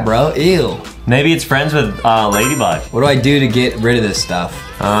is that, bro? Ew. Maybe it's friends with Ladybug. What do I do to get rid of this stuff?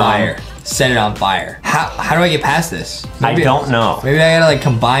 Fire. Set it on fire. How do I get past this? I don't know. Maybe I gotta like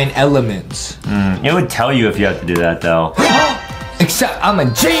combine elements. It would tell you if you have to do that though. Except I'm a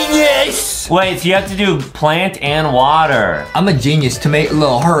genius. Wait, so you have to do plant and water. I'm a genius to make a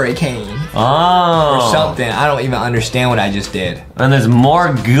little hurricane. Oh. Or something. I don't even understand what I just did. And there's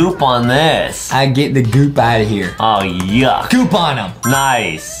more goop on this. I get the goop out of here. Oh, yuck. Goop on them.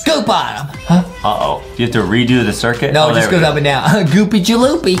 Nice. Goop on them. Huh? Uh-oh. Do you have to redo the circuit? No, oh, it just goes up and down. Goopy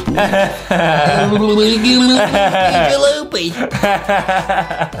jaloopy. Jaloopy.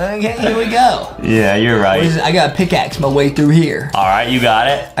 Okay, here we go. Yeah, you're right. I gotta pickaxe my way through here. All right, you got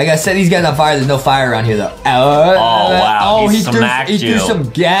it. I gotta set these guys on fire. There's no fire around here though. Wow. He smacked you. He threw some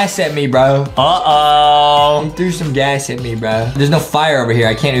gas at me, bro. Uh-oh. He threw some gas at me, bro. There's no fire over here.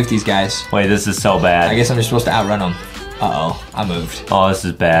 I can't oof these guys. Wait, this is so bad. I guess I'm just supposed to outrun them. Uh-oh, I moved. Oh, this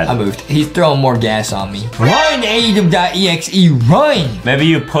is bad. I moved. He's throwing more gas on me. Run, Adam.exe, run! Maybe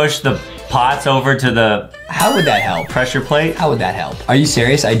you push the pots over to the... How would that help? Pressure plate? How would that help? Are you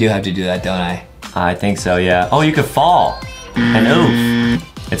serious? I do have to do that, don't I? I think so, yeah. Oh, you could fall. And oof.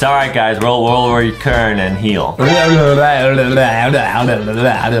 It's all right, guys. We'll return and heal.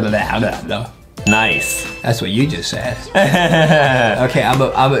 Nice. That's what you just said. Okay, I'm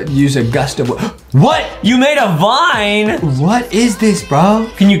gonna use a gust of... What? You made a vine? What is this, bro?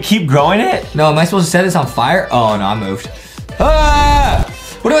 Can you keep growing it? No, am I supposed to set this on fire? Oh, no, I moved. Ah!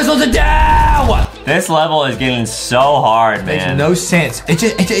 What am I supposed to do? This level is getting so hard, man. Makes no sense. It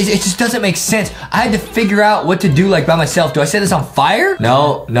just doesn't make sense. I had to figure out what to do like by myself. Do I set this on fire?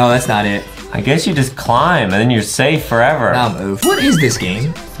 No, that's not it. I guess you just climb and then you're safe forever. Now move. What is this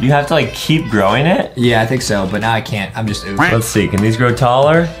game? You have to like keep growing it? Yeah, I think so, but now I can't. I'm just oops. Let's see, can these grow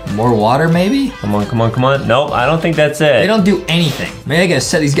taller? More water maybe? Come on, come on, come on. Nope, I don't think that's it. They don't do anything. Maybe I gotta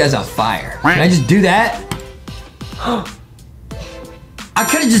set these guys on fire. Can I just do that? I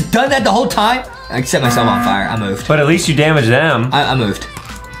could've just done that the whole time. I set myself on fire, I moved. But at least you damaged them. I moved.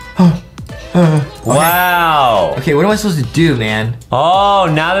 Wow. Okay, what am I supposed to do, man? Oh,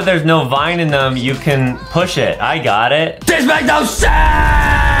 now that there's no vine in them, you can push it. I got it. This makes no sense!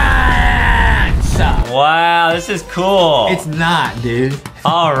 Wow, this is cool. It's not, dude.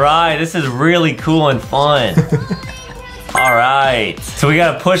 All right, this is really cool and fun. All right, so we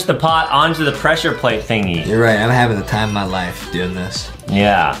gotta push the pot onto the pressure plate thingy. You're right, I'm having the time of my life doing this.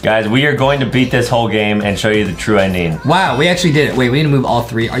 Yeah, guys, we are going to beat this whole game and show you the true ending. Wow, we actually did it. Wait, we need to move all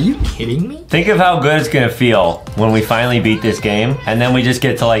three. Are you kidding me? Think of how good it's gonna feel when we finally beat this game, and then we just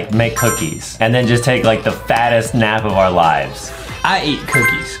get to like make cookies, and then just take like the fattest nap of our lives. I eat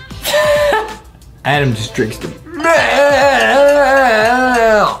cookies. Adam just drinks them.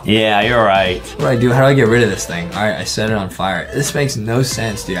 Yeah, you're right. What do I do? How do I get rid of this thing? All right, I set it on fire. This makes no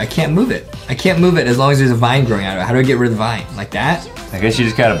sense, dude. I can't move it. I can't move it as long as there's a vine growing out of it. How do I get rid of the vine? Like that? I guess you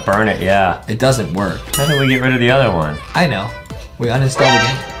just gotta burn it, yeah. It doesn't work. How do we get rid of the other one? I know. We uninstall the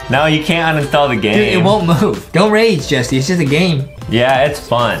game. No, you can't uninstall the game. Dude, it won't move. Don't rage, Jesse. It's just a game. Yeah, it's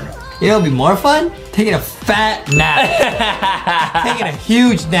fun. You know, it'd be more fun? Taking a fat nap. Taking a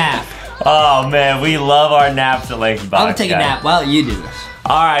huge nap. Oh man, we love our naps at LankyBox. I'm gonna take a nap while you do this.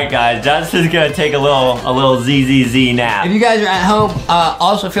 All right, guys, Justin's gonna take a little ZZZ nap. If you guys are at home,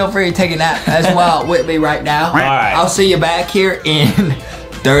 also feel free to take a nap as well with me right now. All right. I'll see you back here in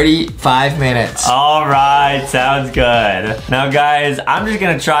 35 minutes. All right, sounds good. Now, guys, I'm just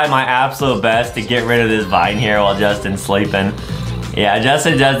gonna try my absolute best to get rid of this vine here while Justin's sleeping. Yeah,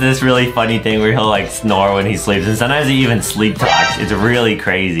 Justin does this really funny thing where he'll like snore when he sleeps, and sometimes he even sleep talks. It's really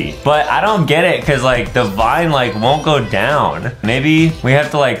crazy. But I don't get it, cause like the vine like won't go down. Maybe we have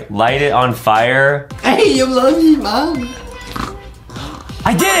to like light it on fire. Hey, you love me, Mom.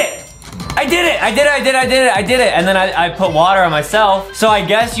 I did it! I did it! I did it! I did it! I did it! I did it! And then I put water on myself. So I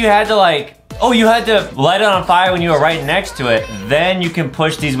guess you had to like, oh, you had to light it on fire when you were right next to it. Then you can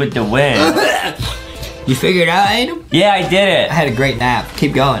push these with the wind. You figured out, Adam? Yeah, I did it. I had a great nap.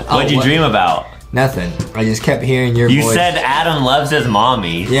 Keep going. What'd you dream about? Nothing. I just kept hearing your voice. You said Adam loves his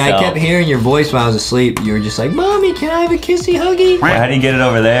mommy. Yeah, so. I kept hearing your voice when I was asleep. You were just like, Mommy, can I have a kissy huggy? Well, how do you get it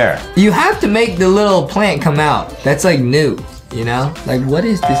over there? You have to make the little plant come out. That's like new, you know? Like, what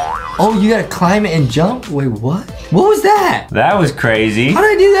is this? Oh, you gotta climb it and jump? Wait, what? What was that? That was crazy. How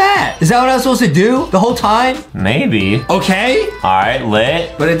did I do that? Is that what I was supposed to do the whole time? Maybe. Okay. All right,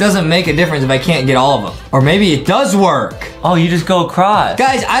 lit. But it doesn't make a difference if I can't get all of them. Or maybe it does work. Oh, you just go across.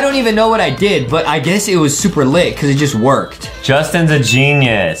 Guys, I don't even know what I did, but I guess it was super lit because it just worked. Justin's a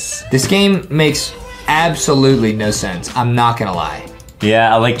genius. This game makes absolutely no sense. I'm not gonna lie.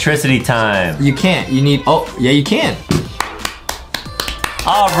 Yeah, electricity time. You can't. You need, oh, yeah, you can.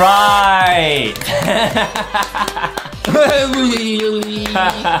 All right.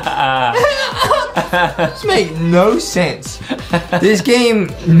 This makes no sense. This game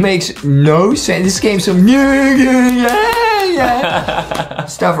makes no sense. This game's some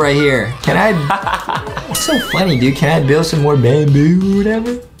stuff right here. Can I? It's so funny, dude. Can I build some more bamboo or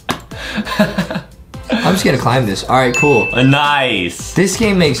whatever? I'm just gonna climb this. All right, cool. Nice. This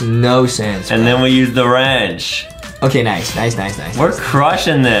game makes no sense. And then we use the wrench. Okay, nice. We're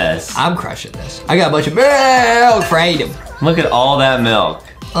crushing this. I'm crushing this. I got a bunch of milk for Adam. Look at all that milk.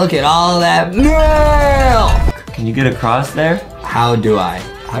 Look at all that milk. Can you get across there? How do I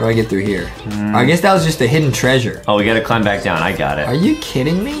get through here? I guess that was just a hidden treasure. Oh, we gotta climb back down. I got it. Are you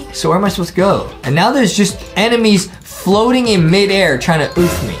kidding me? So where am I supposed to go? And now there's just enemies floating in midair trying to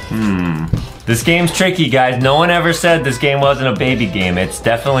oof me. This game's tricky, guys. No one ever said this game wasn't a baby game. It's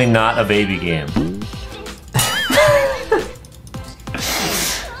definitely not a baby game.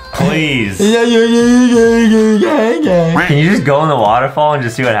 Please. Can you just go in the waterfall and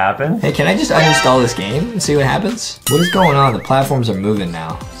just see what happens? Hey, can I just uninstall this game and see what happens? What is going on? The platforms are moving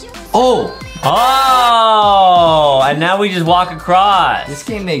now. Oh! Oh! And now we just walk across. This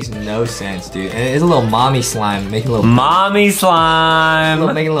game makes no sense, dude. And it's a little mommy slime making little... Mommy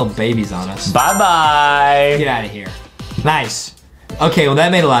slime! Making little babies on us. Bye-bye. Get out of here. Nice. Okay, well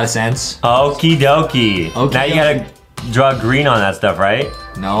that made a lot of sense. Okie dokie. Now you gotta draw green on that stuff, right?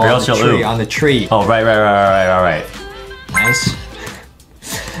 No, on the tree. Oh, right. Nice.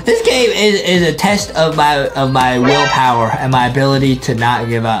 This game is a test of my willpower and my ability to not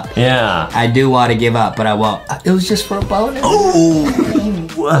give up. Yeah. I do want to give up, but I won't. It was just for a bonus. Ooh.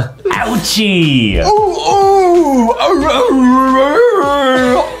 Ouchie.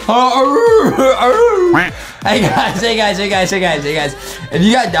 Hey guys. If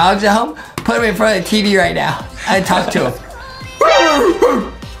you got dogs at home, put them in front of the TV right now. I talk to them.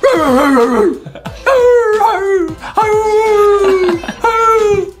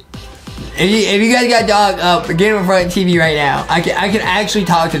 If you guys got dog up, get them in front of the TV right now. I can actually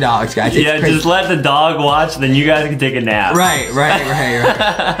talk to dogs, guys. Yeah, just let the dog watch, then you guys can take a nap. Right.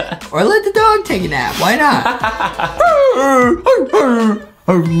 Or let the dog take a nap. Why not?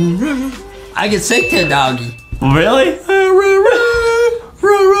 I get sick to a doggy. Really?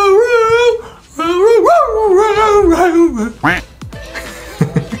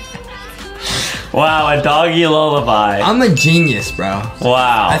 Wow, a doggy lullaby. I'm a genius, bro.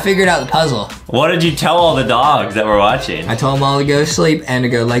 Wow. I figured out the puzzle. What did you tell all the dogs that were watching? I told them all to go to sleep and to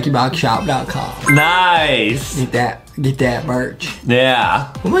go to LankyBoxShop.com. Nice. Get that merch.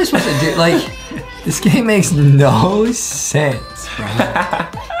 Yeah. What am I supposed to do? Like, this game makes no sense, bro.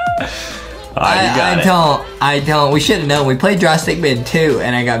 I don't. We should have known. We played Draw Stickman 2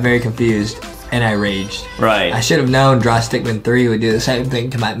 and I got very confused. And I raged. Right. I should have known Draw Stickman 3 would do the same thing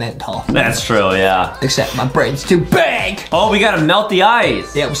to my mental. That's true, yeah. Except my brain's too big. Oh, we gotta melt the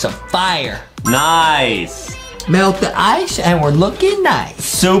ice. Yeah, with some fire. Nice. Melt the ice and we're looking nice.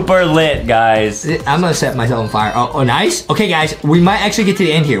 Super lit, guys. I'm gonna set myself on fire. Oh, nice. Okay, guys, we might actually get to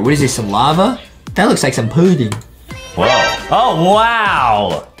the end here. What is this, some lava? That looks like some pudding. Whoa. Oh,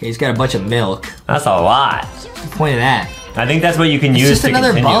 wow. Okay, he's got a bunch of milk. That's a lot. What's the point of that? I think that's what you can use It's just to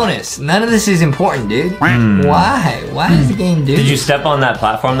another continue. bonus. None of this is important, dude. Why? Why does the game do Did you this? step on that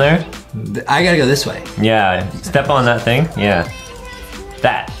platform there? I gotta go this way. Yeah. Step on that thing. Yeah.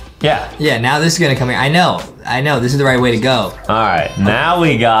 That. Yeah. Yeah, now this is gonna come here. I know. This is the right way to go. All right. Now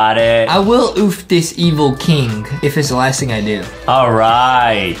we got it. I will oof this evil king if it's the last thing I do. All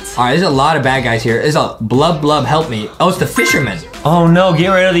right. All right, there's a lot of bad guys here. There's a blub, help me. Oh, it's the fisherman. Oh no, get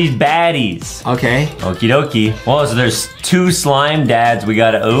rid of these baddies. Okay. Okie dokie. Well, so there's 2 slime dads we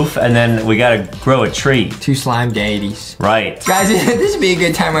gotta oof, and then we gotta grow a tree. 2 slime deities. Right. Guys, this would be a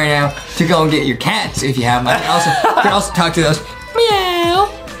good time right now to go and get your cats if you have them. You can also talk to those. Meow.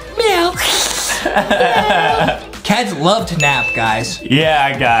 Meow. Cats love to nap, guys.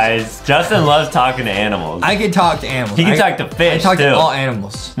 Yeah, guys. Justin loves talking to animals. I can talk to animals. He can talk to fish, I talk too. to all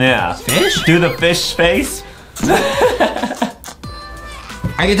animals. Yeah. Fish? Do the fish face?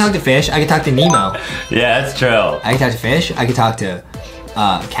 I can talk to fish. I can talk to Nemo. Yeah, that's true. I can talk to fish. I can talk to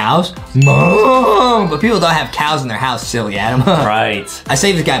cows. Mom! But people don't have cows in their house, silly Adam. Right. I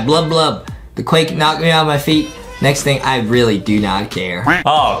saved this guy, blub. The quake knocked me out of my feet. Next thing, I really do not care.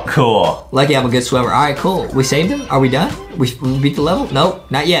 Oh, cool. Lucky I'm a good swimmer. All right, cool. We saved him? Are we done? We beat the level? Nope,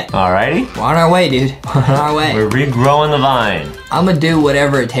 not yet. Alrighty. We're on our way, dude. We're on our way. We're regrowing the vine. I'm gonna do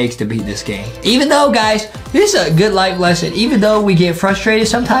whatever it takes to beat this game. Even though, guys, this is a good life lesson. Even though we get frustrated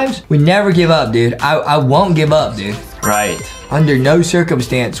sometimes, we never give up, dude. I won't give up, dude. Right. Under no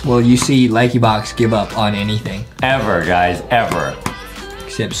circumstance will you see LankyBox give up on anything. Ever, guys, ever.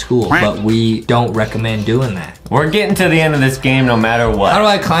 except school, but we don't recommend doing that. We're getting to the end of this game no matter what. How do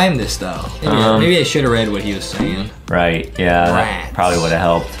I climb this though? Maybe I should have read what he was saying. Right, yeah, that probably would have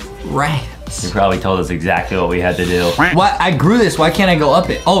helped. Rats. He probably told us exactly what we had to do. What? I grew this, why can't I go up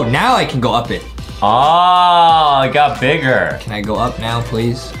it? Oh, now I can go up it. Oh, it got bigger. Can I go up now,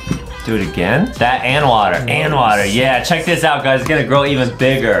 please? Do it again? That and water, and water. Yeah, check this out, guys. It's gonna grow even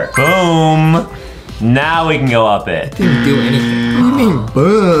bigger. Boom. Now we can go up it. Didn't do anything. What do you mean,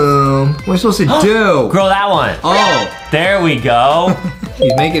 boom? What am I supposed to do? Grow that one. Oh. There we go.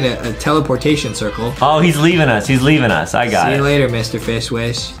 He's making a teleportation circle. Oh, he's leaving us. He's leaving us. I got it. See you later, Mr. Fish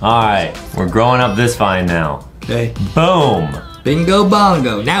Wish. All right, we're growing up this vine now. Okay. Boom. Bingo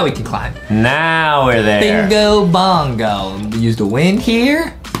bongo. Now we can climb. Now we're there. Bingo bongo. Use the wind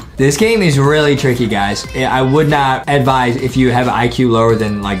here. This game is really tricky, guys. I would not advise if you have an IQ lower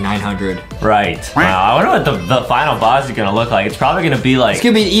than like 900. Right. Wow, I wonder what the final boss is gonna look like. It's probably gonna be like... It's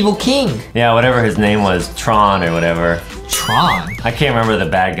gonna be an evil king. Yeah, whatever his name was, Tron or whatever. Tron? I can't remember the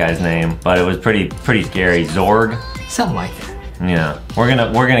bad guy's name, but it was pretty scary. Zorg? Something like that. Yeah, we're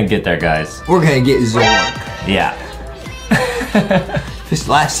gonna get there, guys. We're gonna get Zorg. Yeah. This is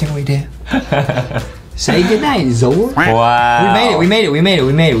the last thing we do. Say goodnight, Zorg. Wow. We made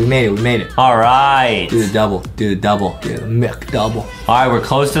it. All right. Do the double, do the McDouble. All right, we're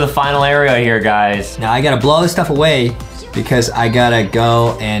close to the final area here, guys. Now I gotta blow this stuff away because I gotta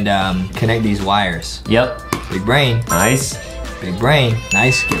go and connect these wires. Yep. Big brain. Nice. Big brain.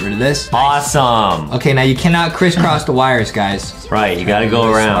 Nice, get rid of this. Awesome. Okay, now you cannot crisscross the wires, guys. Right, you gotta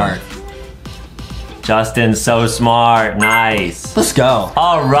go around. Smart. Justin's so smart. Nice. Let's go.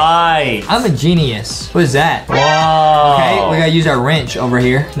 All right. I'm a genius. What is that? Whoa. Okay, we gotta use our wrench over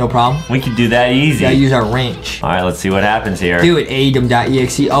here. No problem. We can do that easy. We gotta use our wrench. All right, let's see what happens here. Do it,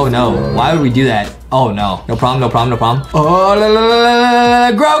 aedum.exe. Oh no. Why would we do that? Oh no. No problem, no problem, no problem. Oh,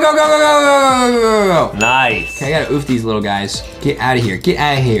 go. Nice. Okay, I gotta oof these little guys. Get out of here. Get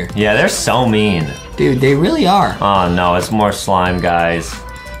out of here. Yeah, they're so mean. Dude, they really are. Oh no, it's more slime, guys.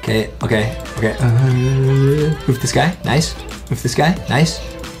 Okay. Oof this guy. Nice. Oof this guy. Nice.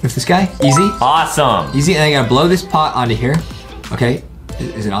 Oof this guy. Easy. Awesome. Easy, and I gotta blow this pot onto here. Okay.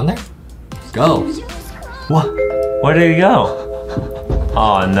 Is it on there? Go. What? Where did he go?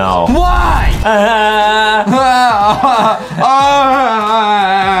 Oh no. Why?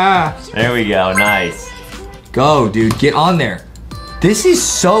 There we go. Nice. Go, dude. Get on there. This is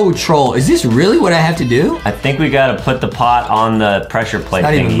so troll. Is this really what I have to do? I think we gotta put the pot on the pressure plate.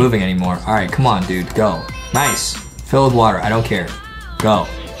 It's not thingy. even moving anymore. All right, come on, dude. Go. Nice. Fill with water. I don't care. Go.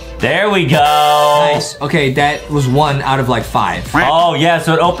 There we go. Nice. Okay, that was 1 out of like 5. Oh yeah,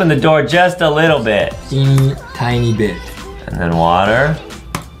 so it opened the door just a little bit. Teeny tiny bit. And then water.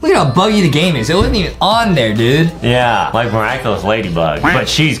 Look at how buggy the game is. It wasn't even on there, dude. Yeah, like Miraculous Ladybug, but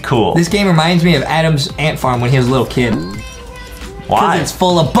she's cool. This game reminds me of Adam's ant farm when he was a little kid. Why? Because it's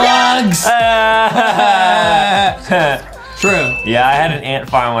full of bugs. True. Yeah, I had an ant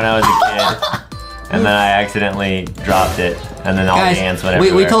farm when I was a kid. And then I accidentally dropped it. And then all the ants went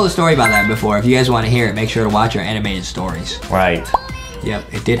everywhere. We told a story about that before. If you guys want to hear it, make sure to watch our animated stories. Right.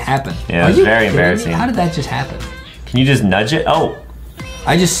 Yep, it did happen. Yeah, it was very embarrassing. How did that just happen? Can you just nudge it? Oh.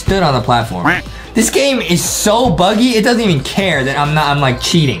 I just stood on the platform. This game is so buggy, it doesn't even care that I'm like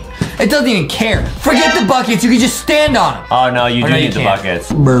cheating. It doesn't even care. Forget the buckets, you can just stand on them. Oh no, you do need the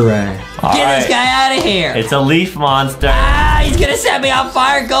buckets. Get this guy out of here. It's a leaf monster. Ah, he's gonna set me on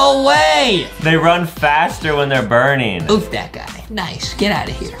fire, go away. They run faster when they're burning. Oof that guy. Nice, get out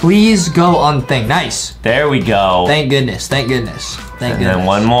of here. Please go on thing, nice. There we go. Thank goodness, thank goodness. Thank goodness. And then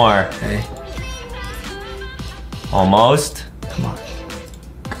one more. Okay. Almost. Come on.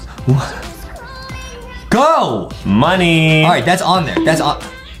 Go! Money. All right, that's on there. That's on.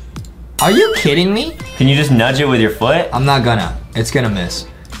 Are you kidding me? Can you just nudge it with your foot? I'm not gonna. It's gonna miss.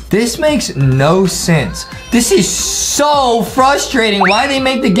 This makes no sense. This is so frustrating. Why they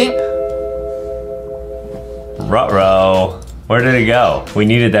make the game? Ruh-roh. Where did it go? We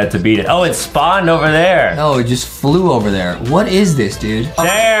needed that to beat it. Oh, it spawned over there. No, it just flew over there. What is this, dude?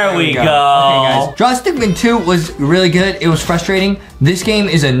 There we go. Okay, guys. Draw Stickman 2 was really good. It was frustrating. This game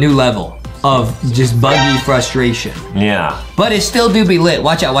is a new level of just buggy frustration. Yeah. But it still do be lit.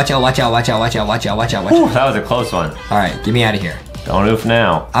 Watch out, watch out, watch out, watch out, watch out, watch out, watch out, watch out. That was a close one. All right, get me out of here. Don't oof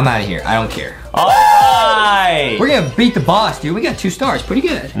now. I'm out of here. I don't care. All right. We're gonna beat the boss, dude. We got 2 stars. Pretty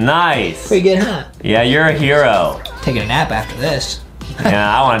good. Nice. Pretty good, huh? Yeah, you're a hero. Taking a nap after this.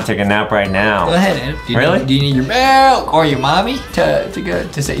 Yeah, I want to take a nap right now. Go ahead, Ed. Really? Do you need your milk or your mommy to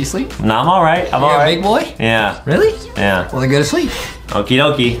set you sleep? No, I'm all right. I'm all right. Big boy? Yeah. Really? Yeah. Well, then go to sleep. Okie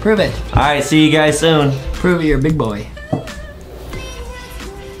dokie. Prove it. All right, see you guys soon. Prove it, you're a big boy.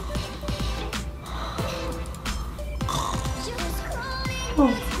 I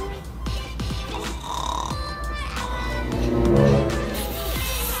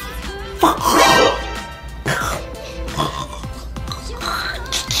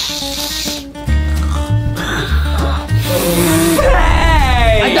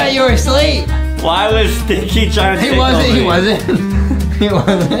thought you were asleep. Why was Sticky trying to tickle me? He wasn't. He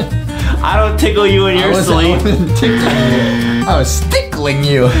wasn't. I don't tickle you when you're asleep. I was tickling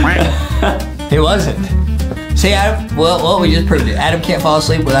you. He wasn't. See, Adam, well, we just proved it. Adam can't fall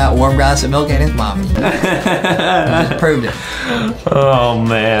asleep without a warm glass of milk and his mommy. We just proved it. Oh,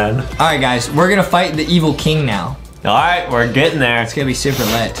 man. All right, guys, we're gonna fight the evil king now. All right, we're getting there. It's gonna be super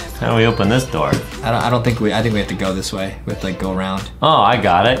lit. How do we open this door? I think we have to go this way. We have to like go around. Oh, I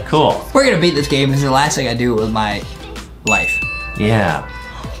got it. Cool. We're gonna beat this game. This is the last thing I do with my life. Yeah.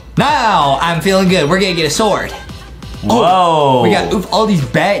 Now I'm feeling good. We're gonna get a sword. Whoa. Oh, we got all these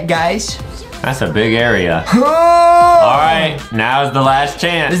bad guys. That's a big area. Oh! All right, now's the last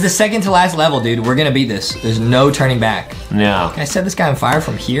chance. This is the second to last level, dude. We're gonna beat this. There's no turning back. Yeah. Can I set this guy on fire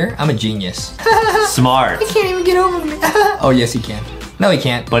from here? I'm a genius. Smart. He can't even get over me. Oh, yes, he can. No, he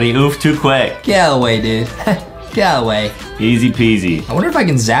can't. But he oofed too quick. Get out of the way, dude. Get out of the way. Easy peasy. I wonder if I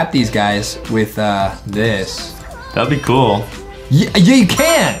can zap these guys with this. That'd be cool. Yeah, you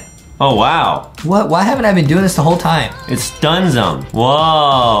can. Oh, wow. What? Why haven't I been doing this the whole time? It stuns them.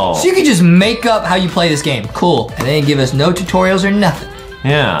 Whoa. So you can just make up how you play this game. Cool. And they didn't give us no tutorials or nothing.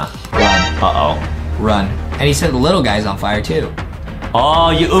 Yeah. Run. Uh-oh. Run. And he set the little guys on fire too.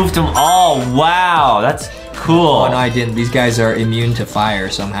 Oh, you oofed them all. Wow, that's cool. Oh, no, I didn't. These guys are immune to fire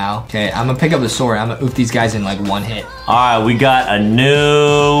somehow. Okay, I'm gonna pick up the sword. I'm gonna oof these guys in like one hit. All right, we got a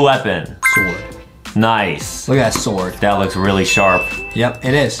new weapon. Sword. Nice. Look at that sword. That looks really sharp. Yep,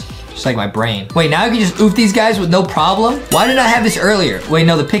 it is. Just like my brain. Wait, now I can just oof these guys with no problem? Why didn't I have this earlier? Wait,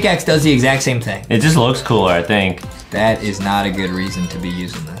 no, the pickaxe does the exact same thing. It just looks cooler, I think. That is not a good reason to be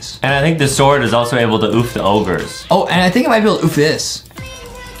using this. And I think the sword is also able to oof the ogres. Oh, and I think I might be able to oof this.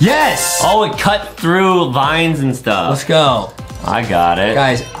 Yes! Oh, it cut through vines and stuff. Let's go. I got it.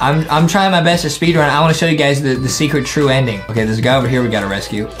 Guys, I'm trying my best to speedrun. I want to show you guys the secret true ending. Okay, there's a guy over here we gotta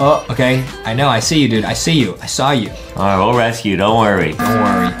rescue. Oh, okay. I know, I see you, dude. I see you. I saw you. All right, we'll rescue, don't worry. Don't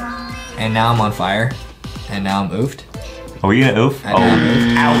worry. And now I'm on fire. And now I'm oofed. Are we gonna oof? And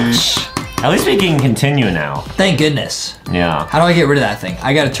now I'm oofed. Ouch. At least we can continue now. Thank goodness. Yeah. How do I get rid of that thing?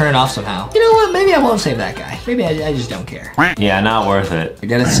 I gotta turn it off somehow. You know what? Maybe I won't save that guy. Maybe I just don't care. Yeah, not worth it. I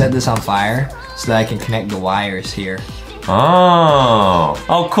gotta set this on fire so that I can connect the wires here. Oh.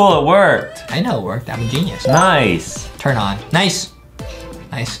 Oh, cool, it worked. I know it worked. I'm a genius. Nice. Turn on. Nice.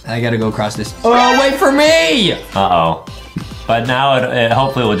 Nice. I gotta go across this. Oh, wait for me! Uh-oh. But now it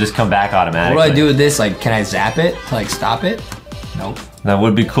hopefully will just come back automatically. What do I do with this? Like, can I zap it to like stop it? Nope. That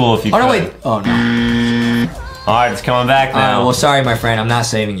would be cool if you could. Oh, no, wait. Oh, no. All right, it's coming back now. Well, sorry, my friend. I'm not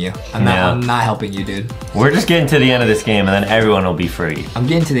saving you. I'm not helping you, dude. We're just getting to the end of this game and then everyone will be free. I'm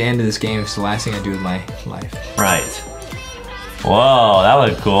getting to the end of this game. It's the last thing I do with my life. Right. Whoa, that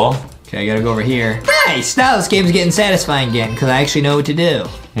looked cool. Okay, I gotta go over here. Nice! Now this game's getting satisfying again because I actually know what to do.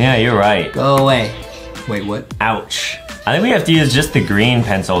 Yeah, you're right. Go away. Wait, what? Ouch. I think we have to use just the green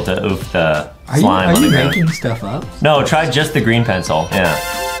pencil to oof the slime on the ground. Are you making stuff up? No, try just the green pencil. Yeah.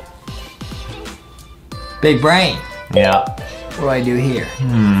 Big brain. Yeah. What do I do here?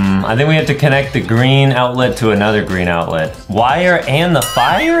 I think we have to connect the green outlet to another green outlet. Wire and the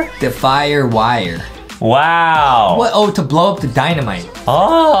fire? The fire wire. Wow. What? Oh, to blow up the dynamite.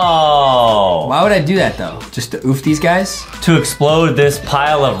 Oh. Why would I do that though? Just to oof these guys? To explode this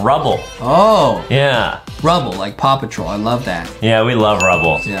pile of rubble. Oh. Yeah. Rubble, like Paw Patrol. I love that. Yeah, we love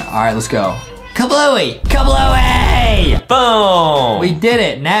rubble. Yeah, all right, let's go. Kablooey! Kablooey! Boom! We did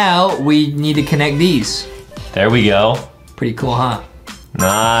it. Now we need to connect these. There we go. Pretty cool, huh?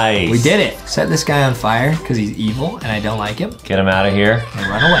 Nice. We did it. Set this guy on fire because he's evil and I don't like him. Get him out of here. And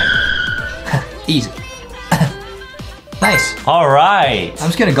run away. Easy. Nice. All right. I'm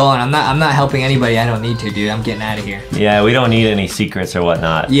just gonna go on. I'm not helping anybody. I don't need to, dude. I'm getting out of here. Yeah, we don't need any secrets or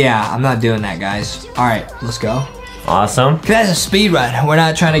whatnot. Yeah, I'm not doing that, guys. All right, let's go. Awesome. Cause that's a speed run. We're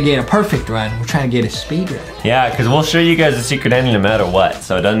not trying to get a perfect run. We're trying to get a speed run. Yeah, because we'll show you guys the secret ending no matter what,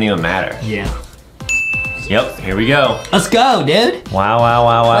 so it doesn't even matter. Yeah. Yep, here we go. Let's go, dude. Wow, wow,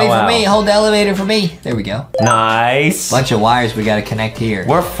 wow, wow, Wait wow. for me. Hold the elevator for me. There we go. Nice. Bunch of wires we gotta connect here.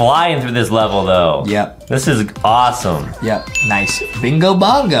 We're flying through this level though. Yep. This is awesome. Yep. Nice. Bingo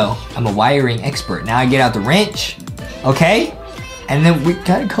bongo. I'm a wiring expert. Now I get out the wrench. Okay? And then we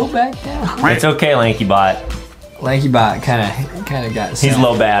gotta go back down. It's okay, LankyBot. LankyBot kinda got sad. He's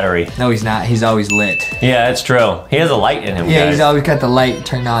low battery. No, he's not. He's always lit. Yeah, it's true. He has a light in him, Yeah, guys. he's always got the light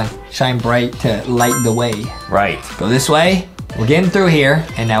turned on. Shine bright to light the way. Right. Go this way. We're getting through here,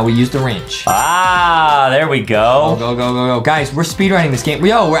 and now we use the wrench. Ah, there we go. Go. Guys, we're speedrunning this game.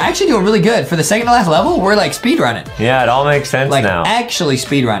 Yo, we're actually doing really good. For the second to last level, we're like speedrunning. Yeah, it all makes sense like, now. actually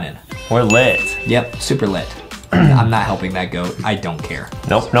speedrunning. We're lit. Yep, super lit. I'm not helping that goat. I don't care.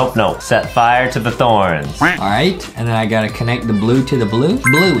 Nope. Set fire to the thorns. All right, and then I gotta connect the blue to the blue.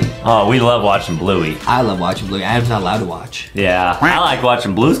 Bluey. Oh, we love watching Bluey. I love watching Bluey. Adam's not allowed to watch. Yeah, I like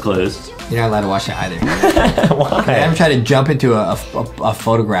watching Blue's Clues. You're not allowed to watch that either. Why? Adam tried to jump into a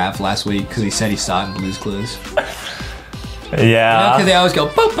photograph last week because he said he saw it in Blue's Clues. Yeah. Because they always go,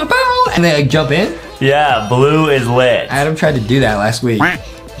 bow, bow, bow, and they like jump in. Yeah, Blue is lit. Adam tried to do that last week.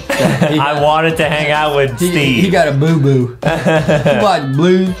 I wanted to hang out with Steve. He got a boo-boo. He watched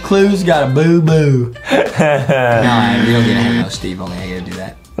Blue Clues, got a boo-boo. No, Adam, you don't get to hang out with Steve. Only I gotta do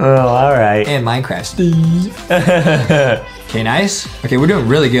that. Oh, all right. And Minecraft Steve. Okay, nice. Okay, we're doing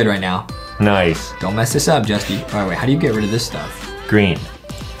really good right now. Nice. Don't mess this up, Justy. All right, wait, how do you get rid of this stuff? Green.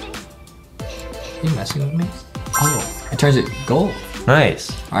 Are you messing with me? Oh, it turns it gold. Nice.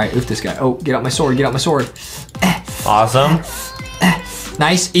 All right, oof this guy. Oh, get out my sword, get out my sword. Awesome.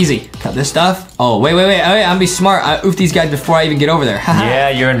 Nice, easy. Cut this stuff. Oh, wait. I'm gonna be smart. I oof these guys before I even get over there. Yeah,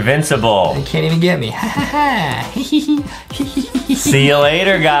 you're invincible. They can't even get me. See you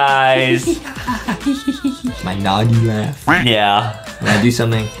later, guys. My naughty laugh. Yeah. When I do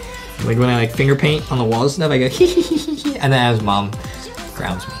something, like when I like finger paint on the walls and stuff, I go and then his mom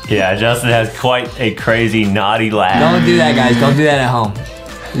grounds me. Yeah, Justin has quite a crazy naughty laugh. Don't do that, guys. Don't do that at home.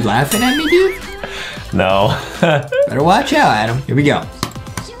 You laughing at me, dude? No. Better watch out, Adam. Here we go.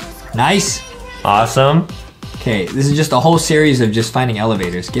 Nice. Awesome. Okay, this is just a whole series of just finding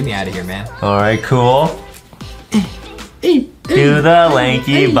elevators. Get me out of here, man. All right, cool. Hey, To the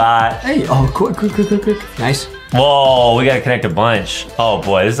lanky bot. Hey, oh, quick. Nice. Whoa, we gotta connect a bunch. Oh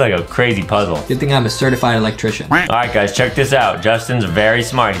boy, this is like a crazy puzzle. Good thing I'm a certified electrician. All right, guys, check this out. Justin's very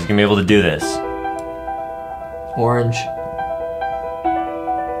smart. He's gonna be able to do this. Orange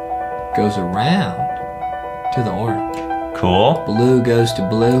goes around to the orange. Cool. Blue goes to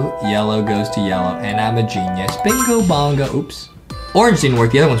blue, yellow goes to yellow, and I'm a genius. Bingo bongo. Oops. Orange didn't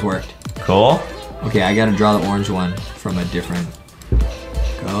work, the other ones worked. Cool. Okay, I gotta draw the orange one from a different...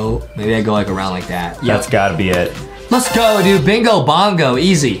 Go. Maybe I go like around like that. Yep. That's gotta be it. Let's go, dude. Bingo bongo.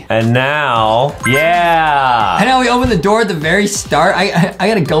 Easy. And now, yeah. I know we opened the door at the very start. I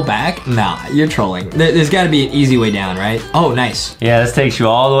gotta go back? Nah, you're trolling. There's gotta be an easy way down, right? Oh, nice. Yeah, this takes you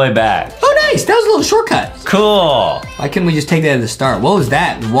all the way back. Oh, nice. That was a little shortcut. Cool. Why couldn't we just take that at the start? What was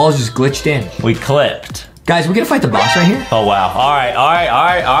that? The walls just glitched in. We clipped. Guys, we're gonna fight the boss right here. Oh, wow. All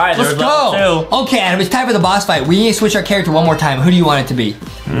right. Let's go. Okay, Adam, it's time for the boss fight. We need to switch our character one more time. Who do you want it to be?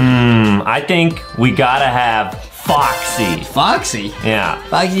 I think we gotta have Foxy. Foxy? Yeah.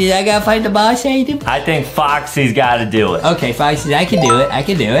 Foxy, I gotta fight the boss, Adam? I think Foxy's gotta do it. Okay, Foxy, I can do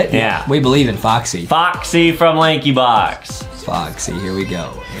it. Yeah. We believe in Foxy. Foxy from LankyBox. Foxy, here we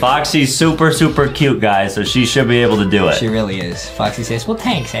go. Foxy's super cute, guys, so she should be able to do it. She really is. Foxy says, well,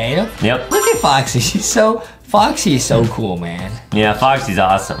 thanks, Adam. Yep. Look at Foxy. Foxy is so cool, man. Yeah, Foxy's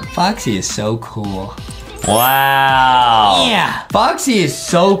awesome. Foxy is so cool. Wow. Yeah. Foxy is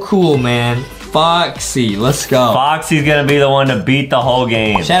so cool, man. Foxy, let's go. Foxy's gonna be the one to beat the whole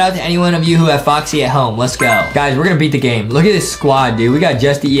game. Shout out to any one of you who have Foxy at home. Let's go. Guys, we're gonna beat the game. Look at this squad, dude. We got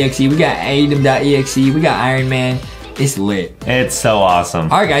Justy.exe, we got Adam.exe, we got Iron Man. It's lit. It's so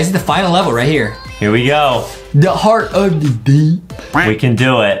awesome. All right, guys, this is the final level right here. Here we go. The heart of the deep. We can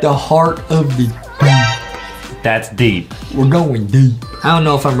do it. The heart of the deep. That's deep. We're going deep. I don't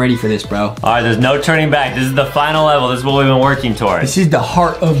know if I'm ready for this, bro. All right, there's no turning back. This is the final level. This is what we've been working towards. This is the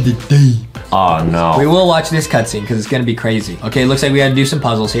heart of the deep. Oh, no. We will watch this cutscene because it's going to be crazy. Okay, looks like we got to do some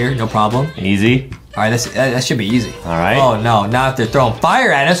puzzles here. No problem. Easy. All right, that should be easy. All right. Oh, no. Now if they're throwing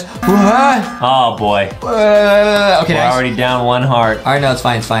fire at us. Oh, boy. Okay, We're nice. already down one heart. All right, no, it's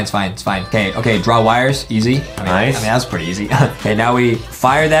fine. Okay, draw wires. Easy. Nice. I mean, that was pretty easy. Okay, now we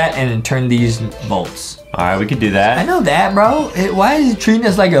fire that and then turn these bolts. All right, we could do I that. know that, bro. Why is it treating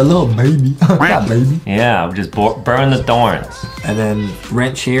us like a little baby? Not baby. Yeah, just burn the thorns. And then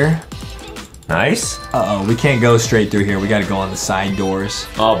wrench here. Nice. Uh-oh, we can't go straight through here. We got to go on the side doors.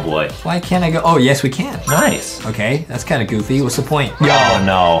 Oh, boy. Why can't I go? Oh, yes, we can. Nice. Okay, that's kind of goofy. What's the point? Oh,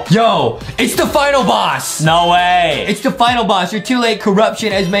 no. Yo, it's the final boss. No way. It's the final boss. You're too late.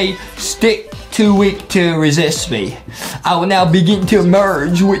 Corruption has made Stick too weak to resist me. I will now begin to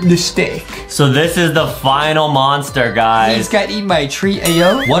merge with the Stick. So this is the final monster, He's guys. got eaten by a tree,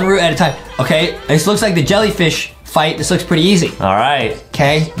 ayo. One root at a time. Okay, this looks like the jellyfish fight. This looks pretty easy. All right.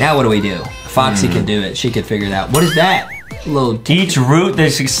 Okay, now what do we do? Foxy can do it. She could figure it out. What is that? Each root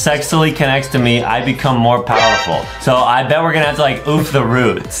that successfully connects to me, I become more powerful. So I bet we're gonna have to like oof the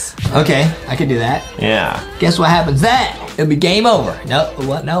roots. Okay, I can do that. Yeah. Guess what happens then? It'll be game over. No,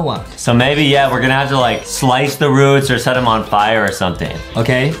 what? No one. So maybe, yeah, we're gonna have to like slice the roots or set them on fire or something.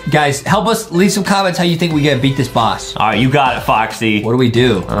 Okay, guys, help us leave some comments how you think we gotta beat this boss. All right, you got it, Foxy. What do we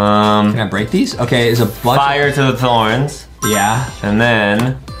do? Can I break these? Okay, there's a bunch fire to the thorns. Yeah. And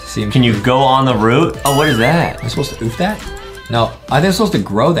then, can you go on the root? Oh, what is that? Am I supposed to oof that? No, I think I'm supposed to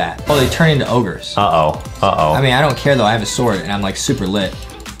grow that. Oh, they turn into ogres. Uh-oh. I mean, I don't care though. I have a sword and I'm like super lit.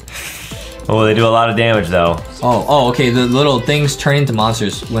 Oh, they do a lot of damage though. Oh, okay. The little things turn into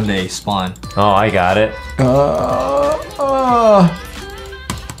monsters when they spawn. Oh, I got it. It's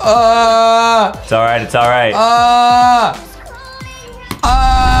all right. It's all right.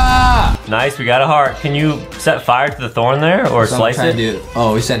 Nice. We got a heart. Can you set fire to the thorn there or slice it?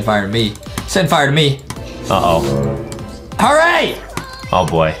 Oh, he's setting fire to me. Setting fire to me. Uh-oh. Hurry! Oh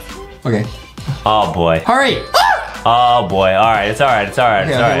boy. Okay. Oh boy. Hurry! Oh boy. All right. It's all right. It's all right.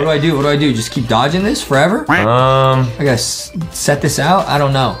 Okay, it's all right. What do I do? What do I do? Just keep dodging this forever? I gotta set this out? I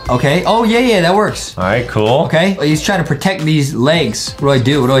don't know. Okay. Oh, yeah, that works. All right, cool. Okay. He's trying to protect these legs. What do I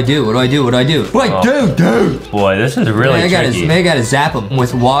do? What do I do? What do I do? What do I do? What do I do, dude? Boy, this is really tricky. Maybe I gotta zap him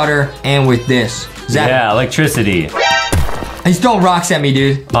with water and with this. Zap him. Electricity. He's throwing rocks at me,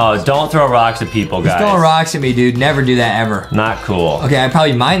 dude. Oh, don't throw rocks at people, guys. He's throwing rocks at me, dude. Never do that ever. Not cool. Okay, I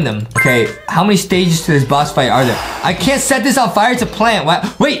probably mine them. Okay, how many stages to this boss fight are there? I can't set this on fire. It's a plant.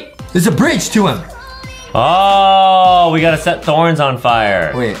 What? Wait, there's a bridge to him. Oh, we gotta set thorns on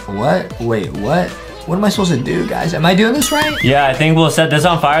fire. Wait, what? Wait, what? What am I supposed to do, guys? Am I doing this right? Yeah, I think we'll set this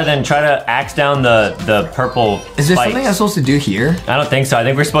on fire, then try to axe down the purple Is there spikes. something I'm supposed to do here? I don't think so. I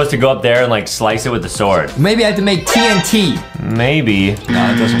think we're supposed to go up there and like slice it with the sword. Maybe I have to make TNT. Maybe.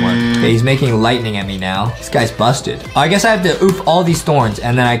 No, it doesn't work. Okay, he's making lightning at me now. This guy's busted. I guess I have to oof all these thorns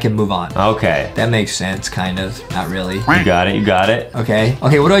and then I can move on. Okay. That makes sense, kind of. Not really. You got it, you got it. Okay.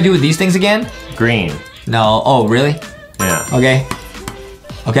 Okay, what do I do with these things again? Green. No. Oh, really? Yeah. Okay.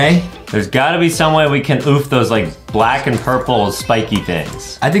 Okay. There's gotta be some way we can oof those like black and purple spiky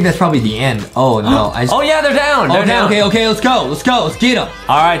things. I think that's probably the end. Oh, no. Oh yeah, they're down. They're down. Okay, let's go. Let's go. Let's get him.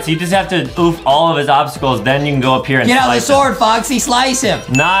 All right, so you just have to oof all of his obstacles, then you can go up here and get out of the slice sword, Foxy. Slice him.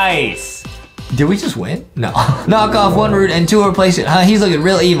 Nice. Did we just win? No. Knock off one root and two replace it. He's looking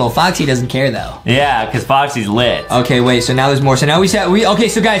real evil. Foxy doesn't care though. Yeah, because Foxy's lit. Okay, wait, so now there's more. So now okay,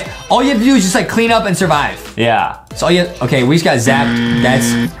 so guys, all you have to do is just like clean up and survive. Yeah. So okay, we just got zapped.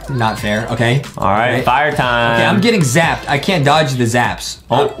 That's not fair, okay? All right, fire time. Okay, I'm getting zapped. I can't dodge the zaps.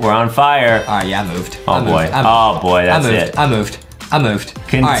 Oh, we're on fire. All right, yeah, I moved. Oh boy, that's it. I moved.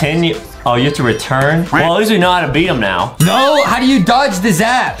 Continue. Right. Oh, you have to return? Well, at least we know how to beat him now. No, how do you dodge the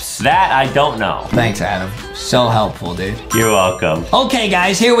zaps? That I don't know. Thanks, Adam. So helpful, dude. You're welcome. Okay,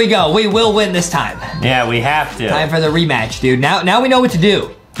 guys, here we go. We will win this time. Yeah, we have to. Time for the rematch, dude. Now we know what to do.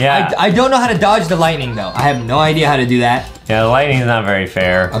 Yeah. I don't know how to dodge the lightning, though. I have no idea how to do that. Yeah, the lightning's not very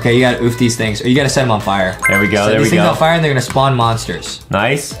fair. Okay, you gotta oof these things, or you gotta set them on fire. There we go, Set these things on fire, and they're gonna spawn monsters.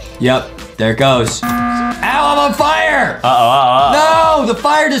 Nice. Yep, there it goes. Ow, I'm on fire! Uh-oh. No, the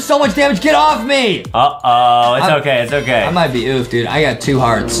fire does so much damage. Get off me! Uh-oh, it's okay, it's okay. I might be oof, dude. I got 2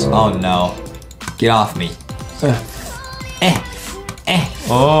 hearts. Oh, no. Get off me.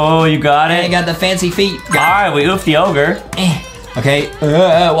 Oh, you got it? I got the fancy feet. All right, we oofed the ogre. Okay,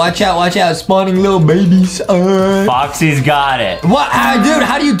 watch out, spawning little babies. Foxy's got it. What? Dude,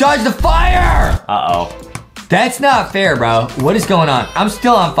 how do you dodge the fire? Uh-oh. That's not fair, bro. What is going on? I'm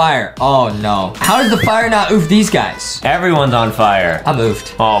still on fire. Oh, no. How does the fire not oof these guys? Everyone's on fire. I'm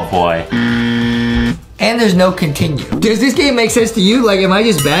oofed. Oh, boy. And there's no continue. Does this game make sense to you? Like, am I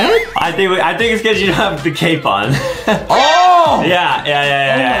just bad? I think it's because you don't have the cape on. Oh!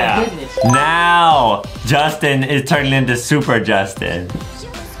 Yeah. Goodness. Now, Justin is turning into Super Justin.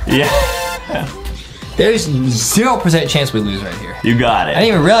 Yeah. There's 0% chance we lose right here. You got it. I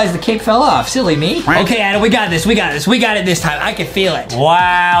didn't even realize the cape fell off. Silly me. Okay, Adam, we got this. We got it this time. I can feel it.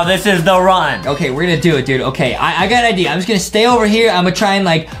 Wow, this is the run. Okay, we're gonna do it, dude. Okay, I got an idea. I'm just gonna stay over here. I'm gonna try and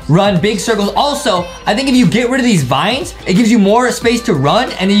like run big circles. Also, I think if you get rid of these vines, it gives you more space to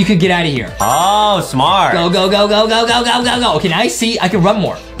run and then you can get out of here. Oh, smart. Go. Okay, now I see I can run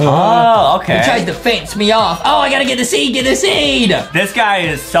more. Oh, okay. He tries to fence me off. Oh, I gotta get the seed, This guy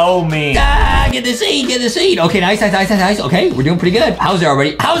is so mean. Get the seed. Okay, nice. Okay, we're doing pretty good. How's there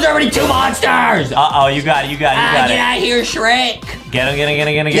already 2 monsters? Uh-oh, you got it. Get out of here, Shrek. Get him.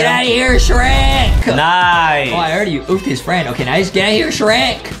 Get out of here, Shrek. Nice. Oh, I already oofed his friend. Okay, nice. Get out of here,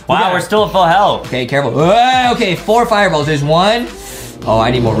 Shrek. Wow, we're still at full health. Okay, careful. Okay, 4 fireballs. There's 1, Oh,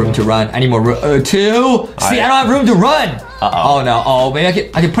 I need more room to run. I need more room. 2. See, right. I don't have room to run. Uh-oh. Oh, no. Oh, maybe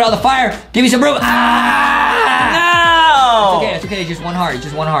I can put out the fire. Give me some room. Ah! No! It's okay. Just one heart.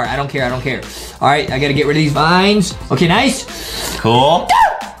 Just one heart. I don't care. I don't care. All right. I got to get rid of these vines. Okay, nice. Cool.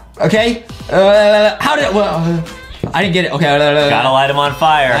 Okay. How did it... Well, I didn't get it. Okay. Gotta light them on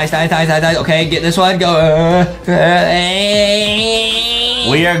fire. Nice. Okay, get this one. Go.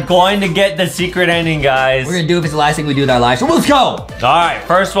 We are going to get the secret ending, guys. We're gonna do if it's the last thing we do with our lives. So let's go. All right,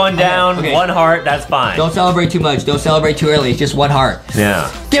 first one down, Okay. 1 heart, that's fine. Don't celebrate too much. Don't celebrate too early. It's just 1 heart. Yeah.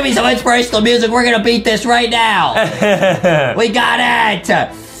 Give me some inspirational music. We're gonna beat this right now. We got it.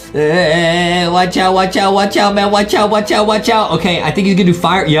 Watch out, man. Watch out. Okay, I think he's gonna do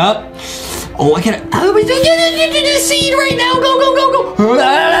fire. Yup. Oh, I gotta. The seed right now. Go.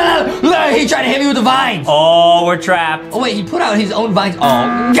 He tried to hit me with the vines. Oh, we're trapped. Oh wait, he put out his own vines. Oh,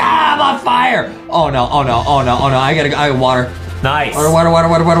 God, I'm on fire. Oh no. I gotta water. Nice. Water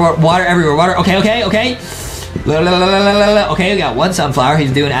everywhere. Water. Okay. Okay, we got 1 sunflower.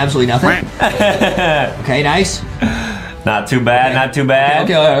 He's doing absolutely nothing. Okay, nice. Not too bad, not too bad.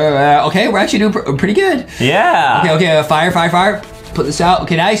 Okay, we're actually doing pretty good. Yeah. Okay, fire. Put this out.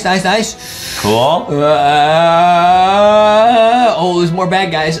 Okay, nice. Cool. Oh, there's more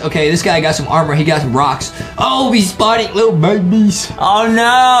bad guys. Okay, this guy got some armor. He got some rocks. Oh, he's spawning little babies. Oh,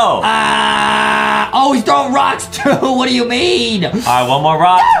 no. Oh, he's throwing rocks too. What do you mean? All right, 1 more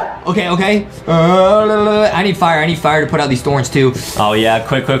rock. Okay. I need fire to put out these thorns too. Oh, yeah,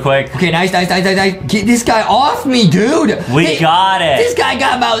 quick. Okay, nice. Get this guy off me, dude. We got it. This guy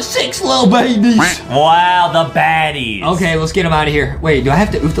got about 6 little babies. Wow, the baddies. Okay, let's get him out of here. Wait, do I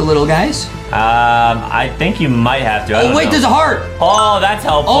have to oof the little guys? I think you might have to. I don't know. There's a heart. Oh, that's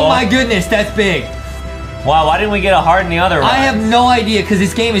helpful. Oh my goodness, that's big. Wow, why didn't we get a heart in the other one? I have no idea because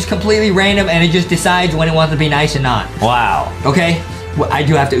this game is completely random and it just decides when it wants to be nice and not. Wow. Okay, well, I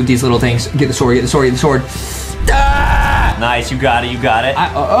do have to oof these little things. Get the sword. Ah! Nice, you got it.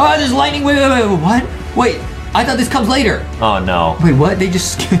 There's lightning. Wait, what? Wait, I thought this comes later. Oh no. Wait, what? They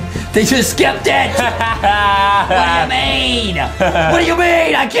just skipped it. What do you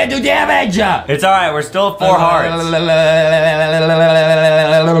mean? I can't do damage. It's all right. We're still at 4 hearts.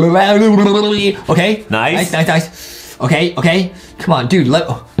 Okay. Nice. Okay. Come on, dude.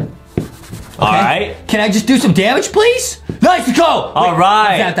 All right. Can I just do some damage, please? Nice, let's go. All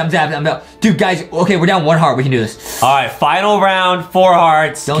right. I'm zapped. Dude, guys. Okay, we're down 1 heart. We can do this. All right. Final round, 4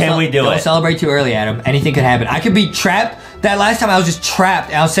 hearts. Can we do it? Don't celebrate too early, Adam. Anything could happen. I could be trapped. That last time I was just trapped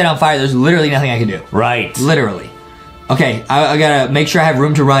and I was set on fire. There's literally nothing I can do. Right. Literally. Okay, I gotta make sure I have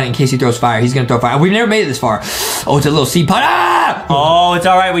room to run in case he throws fire. He's gonna throw fire. We've never made it this far. Oh, it's a little seed pot. Ah! Oh, it's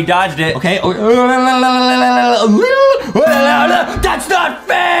all right. We dodged it. Okay. That's not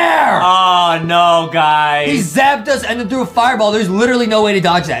fair! Oh, no, guys. He zapped us and then threw a fireball. There's literally no way to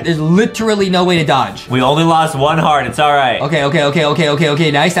dodge that. There's literally no way to dodge. We only lost 1 heart. It's all right. Okay. Nice.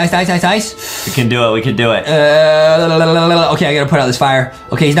 We can do it. Okay, I gotta put out this fire.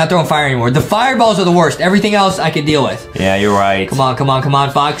 Okay, he's not throwing fire anymore. The fireballs are the worst. Everything else I can deal with. Yeah, you're right. Come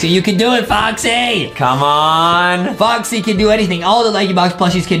on, Foxy. You can do it, Foxy! Come on. Foxy can do anything. All the LankyBox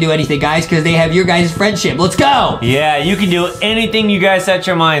plushies can do anything, guys, because they have your guys' friendship. Let's go! Yeah, you can do anything you guys set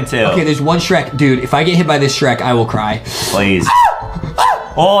your mind to. Okay, there's 1 Shrek. Dude, if I get hit by this Shrek, I will cry. Please.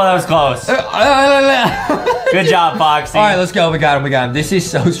 Oh, that was close. Good job, Foxy. All right, let's go. We got him. This is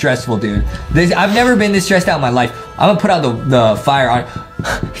so stressful, dude. I've never been this stressed out in my life. I'm gonna put out the fire on.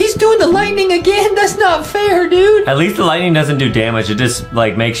 He's doing the lightning again. That's not fair, dude. At least the lightning doesn't do damage. It just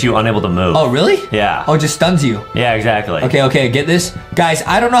like makes you unable to move. Oh, really? Yeah. Oh, it just stuns you. Yeah, exactly. Okay, get this. Guys,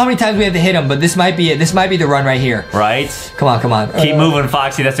 I don't know how many times we have to hit him, but this might be it. This might be the run right here. Right? Come on. Keep moving,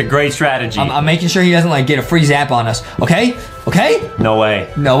 Foxy. That's a great strategy. I'm making sure he doesn't like get a free zap on us. Okay? No way.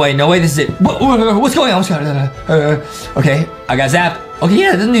 This is it. What's going on? Okay, I got zapped. Okay,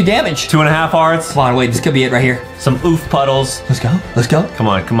 yeah, it doesn't do damage. 2.5 hearts. Come on, wait, this could be it right here. Some oof puddles. Let's go. Come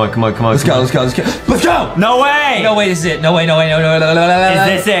on. Let's go. No way. No way, this is it. No way.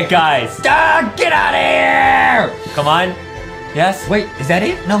 Is this it, guys? Get out of here. Come on. Yes? Wait, is that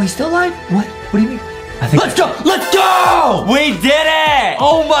it? No, he's still alive? What do you mean? I think. Let's go. We did it.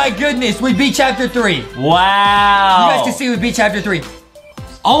 Oh my goodness, we beat chapter 3. Wow. You guys can see we beat chapter 3.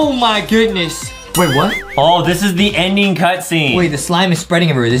 Oh my goodness. Wait, what? Oh, this is the ending cutscene. Wait, the slime is spreading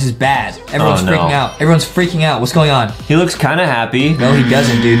everywhere. This is bad. Everyone's freaking out. What's going on? He looks kind of happy. No, he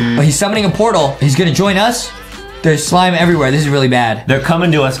doesn't, dude. Oh, he's summoning a portal. He's gonna join us? There's slime everywhere. This is really bad. They're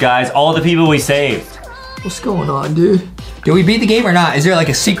coming to us, guys. All the people we saved. What's going on, dude? Did we beat the game or not? Is there like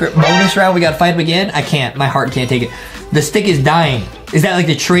a secret bonus round we gotta fight him again? I can't. My heart can't take it. The stick is dying. Is that like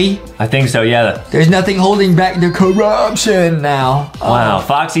the tree? I think so, yeah. There's nothing holding back the corruption now. Wow,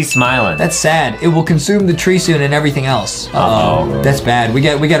 Foxy's smiling. That's sad. It will consume the tree soon and everything else. Uh-oh. That's bad. We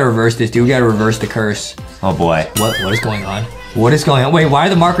gotta reverse this, dude. We gotta reverse the curse. Oh boy. What is going on? What is going on? Wait, why are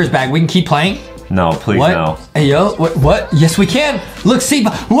the markers back? We can keep playing? No, please what? no. Hey, yo, what? Yes, we can. Look, see,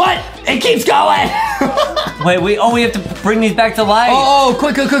 what? It keeps going. Wait, we have to bring these back to life. Oh,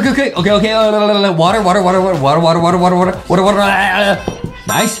 quick. Okay. Water.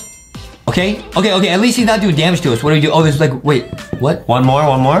 Nice. Okay. At least he's not doing damage to us. What do we do? Oh, there's like, wait, what? One more?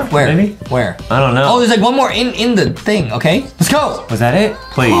 Where? Maybe? Where? I don't know. Oh, there's like one more in the thing. Okay, let's go. Was that it?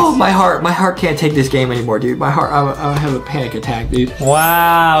 Please. Oh, my heart can't take this game anymore, dude. My heart, I have a panic attack, dude.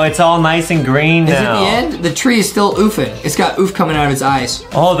 Wow, it's all nice and green now. Is it the end? The tree is still oofing. It's got oof coming out of its eyes.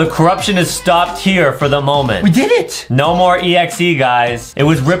 Oh, the corruption is stopped here for the moment. We did it. No more EXE, guys. It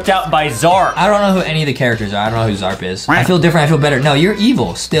was ripped out by Zarp. I don't know who any of the characters are. I don't know who Zarp is. I feel different. I feel better. No, you're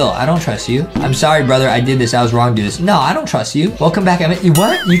evil still. I don't trust you. I'm sorry, brother. I did this. I was wrong to do this. No, I don't trust you. Welcome back.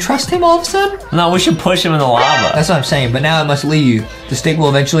 What? You trust him all of a sudden? No, we should push him in the lava. That's what I'm saying. But now I must leave you. The stick will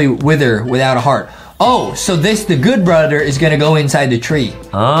eventually wither without a heart. Oh, so the good brother, is gonna go inside the tree.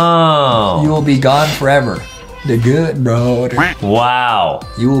 Oh. You will be gone forever. The good brother. Wow.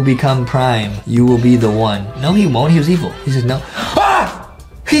 You will become prime. You will be the one. No, he won't. He was evil. He says no. Ah!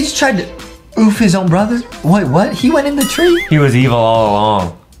 He's tried to oof his own brother. Wait, what? He went in the tree? He was evil all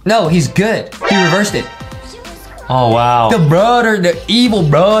along. No, he's good. He reversed it. Oh, wow. The evil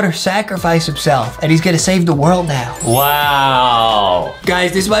brother sacrificed himself, and he's gonna save the world now. Wow.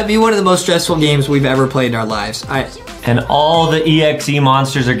 Guys, this might be one of the most stressful games we've ever played in our lives. And all the EXE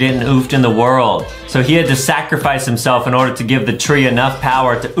monsters are getting oofed in the world. So he had to sacrifice himself in order to give the tree enough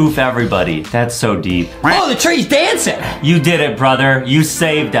power to oof everybody. That's so deep. Oh, the tree's dancing. You did it, brother. You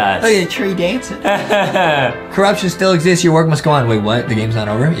saved us. Look at the tree dancing. Corruption still exists. Your work must go on. Wait, what? The game's not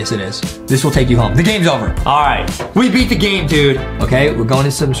over? Yes, it is. This will take you home. The game's over. All right. We beat the game, dude. Okay, we're going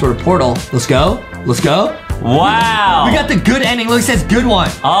in some sort of portal. Let's go. Wow. We got the good ending. Look, it says good one.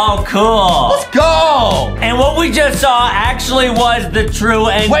 Oh, cool. Let's go. And what we just saw actually was the true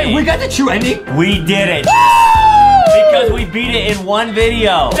ending. Wait, we got the true ending? We did it. Because we beat it in one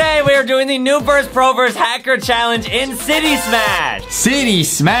video. Today we are doing the Noob vs. Pro vs. Hacker Challenge in City Smash. City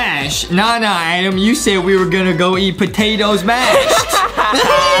Smash? Nah, Adam, you said we were gonna go eat potatoes mashed.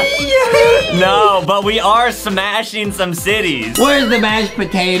 No, but we are smashing some cities. Where's the mashed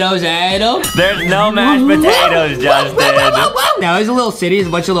potatoes, Adam? There's no mashed potatoes, Justin. Now, there's a little city, there's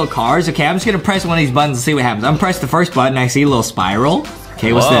a bunch of little cars. Okay, I'm just gonna press one of these buttons and see what happens. I'm press the first button, I see a little spiral.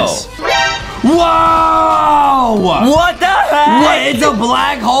 Okay, what's this? Whoa! What the heck? What? It's a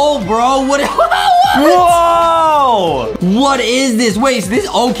black hole, bro. What? Whoa! What is this? Wait,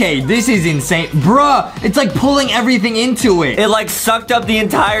 okay, this is insane. Bruh, it's like pulling everything into it. It like sucked up the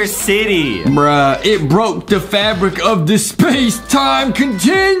entire city. Bruh, it broke the fabric of the space-time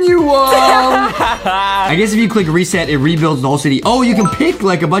continuum. I guess if you click reset, it rebuilds the whole city. Oh, you can pick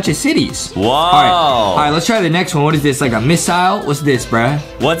like a bunch of cities. Whoa. All right, let's try the next one. What is this, like a missile? What's this, bruh?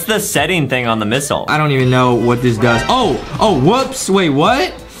 What's the setting thing on the missile? I don't even know what this does. Oh, whoops. Wait,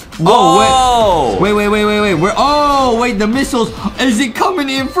 what? Whoa. Oh, wait. Wait, the missiles. Is it coming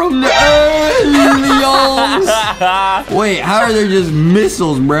in from the aliens? Wait, how are there just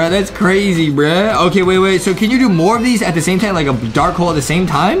missiles, bruh? That's crazy, bruh. Okay, wait. So can you do more of these at the same time, like a dark hole at the same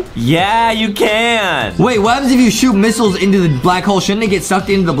time? Yeah, you can. Wait, what happens if you shoot missiles into the black hole? Shouldn't they get sucked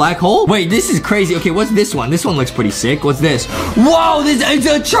into the black hole? Wait, this is crazy. Okay, what's this one? This one looks pretty sick. What's this? Whoa, it's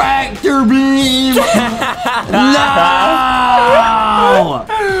a tractor beam. No!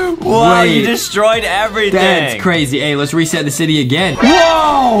 Whoa, you destroyed everything. That's crazy. Hey, let's reset the city again.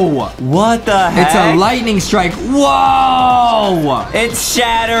 Whoa! What the heck? It's a lightning strike. Whoa! It's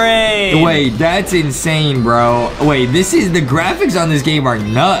shattering. Wait, that's insane, bro. Wait, the graphics on this game are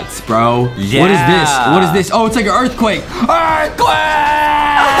nuts, bro. Yeah. What is this? Oh, it's like an earthquake.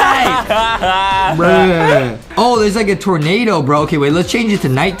 Bruh. Oh, there's like a tornado, bro. Okay, wait, let's change it to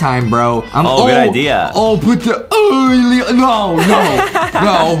nighttime, bro. Good idea. Oh, put the alien. No.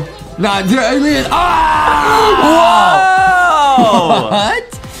 Not the alien. Whoa! What?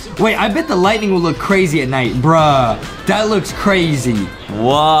 Wait, I bet the lightning will look crazy at night, bruh. That looks crazy.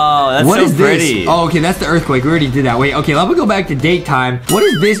 Whoa, that's what so is pretty. This? Oh, okay, that's the earthquake. We already did that. Wait, okay, let me go back to daytime. What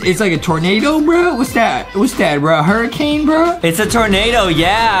is this? It's like a tornado, bro? What's that, bro? A hurricane, bro? It's a tornado,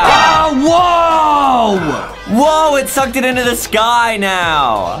 yeah. Oh, whoa! Whoa, it sucked it into the sky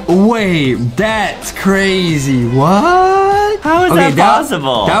now. Wait, that's crazy. What? How is that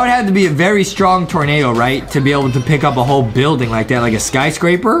possible? That would have to be a very strong tornado, right? To be able to pick up a whole building like that, like a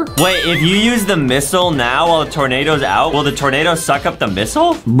skyscraper? Wait, if you use the missile now while the tornado's out, will the tornado suck up the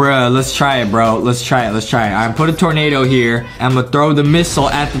missile? Bruh, let's try it, bro. Let's try it. Let's try it. I'm put a tornado here. I'm gonna throw the missile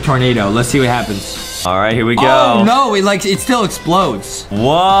at the tornado. Let's see what happens. All right, here we go. Oh no, it still explodes.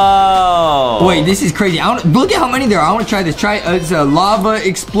 Whoa. Wait, this is crazy. Look at how many there are. I want to try this. It's a lava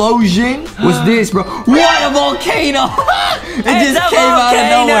explosion. What's this, bro? What, a volcano? It just came out of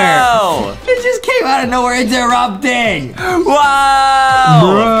nowhere. It just came out of nowhere. It's erupting. Wow.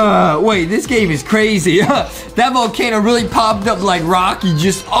 Bruh. Wait, this game is crazy. That volcano really popped up like Rocky.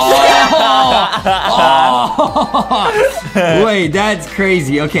 Just Wait, that's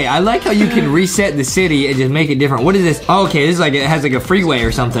crazy. Okay, I like how you can reset the city and just make it different. What is this? Oh, okay, this is like, it has like a freeway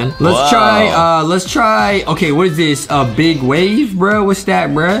or something. Let's try. Okay, what is this? A big wave, bro? What's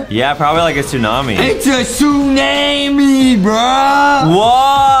that, bro? Yeah, probably like a tsunami. It's a tsunami, bro.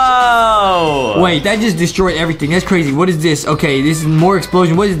 Whoa. Wait, that just destroyed everything. That's crazy. What is this? Okay, this is more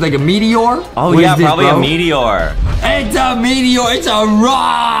explosion. What is it, like a meteor? Oh, yeah, probably a meteor. It's a meteor. It's a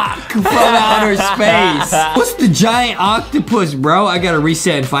rock from outer space. What's the giant octopus, bro? I gotta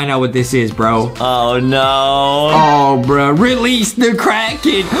reset and find out what this is, bro. Oh, no. Oh, bro. Release the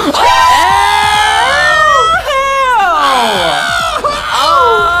Kraken.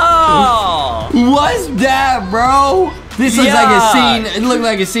 What's that, bro? This looks like a scene. It looked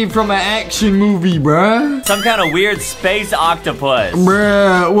like a scene from an action movie, bruh. Some kind of weird space octopus.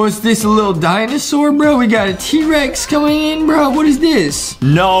 Bruh, what's this, a little dinosaur, bro? We got a T-Rex coming in, bro. What is this?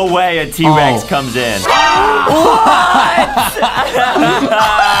 No way a T-Rex comes in. What?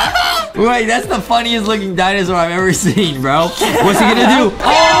 Wait, that's the funniest looking dinosaur I've ever seen, bro. What's he gonna do?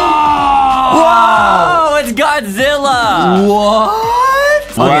 Whoa, it's Godzilla. What?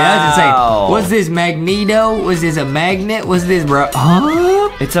 Okay, wow. That's insane. What's this, Magneto? Was this a magnet? What's this, bro? Huh?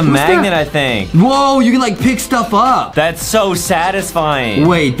 It's a magnet, I think. Whoa, you can like pick stuff up. That's so satisfying.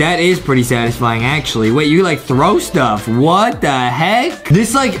 Wait, that is pretty satisfying, actually. Wait, you can like throw stuff. What the heck?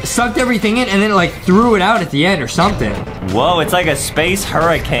 This like sucked everything in and then like threw it out at the end or something. Whoa, it's like a space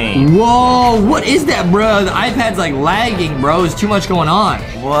hurricane. Whoa, what is that, bro? The iPad's like lagging, bro. There's too much going on.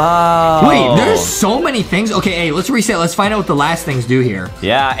 Whoa. Wait, there's so many things. Okay, hey, let's reset. Let's find out what the last things do here.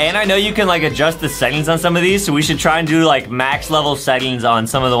 Yeah, and I know you can like adjust the settings on some of these, so we should try and do like max level settings on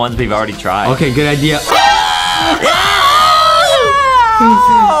some of the ones we've already tried. Okay, good idea.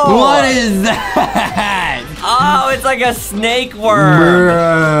 What is that? Oh, it's like a snake worm.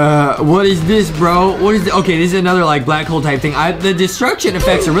 Bruh, what is this, bro? What is this? Okay, this is another like black hole type thing. The destruction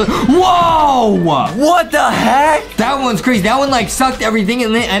effects are really. Whoa! What the heck? That one's crazy. That one like sucked everything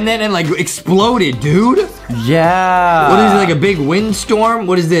and then it like exploded, dude. Yeah. What is it, like a big windstorm?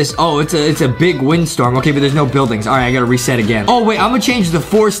 What is this? Oh, it's a big windstorm. Okay, but there's no buildings. All right, I gotta reset again. Oh wait, I'm gonna change the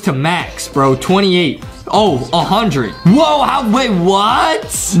force to max, bro. 28. Oh, 100. Whoa, wait,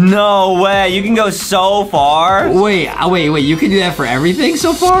 what? No way, you can go so far. Wait, you can do that for everything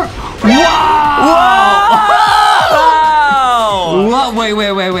so far? Whoa! What? Wait.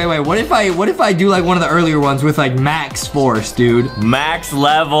 What if I do like one of the earlier ones with like max force, dude? Max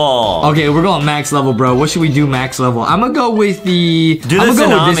level. Okay, we're going max level, bro. What should we do max level? I'm gonna go with the... I'm gonna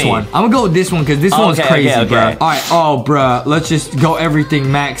go with this one. I'm gonna go with this one because this one's crazy, bro. All right, bro. Let's just go everything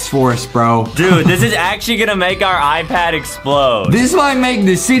max force, bro. Dude, this is actually gonna make our iPad explode. This might make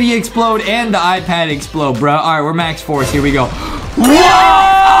the city explode and the iPad explode, bro. All right, we're max force. Here we go. Whoa!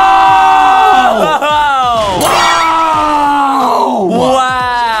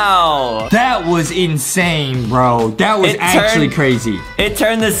 Wow! That was insane, bro. That was actually crazy. It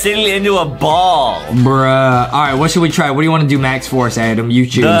turned the city into a ball. Bruh. All right, what should we try? What do you want to do max force, Adam? You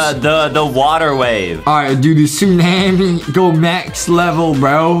choose. The water wave. All right, do the tsunami. Go max level,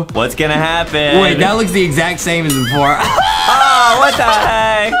 bro. What's gonna happen? Wait, that looks the exact same as before. Oh, what the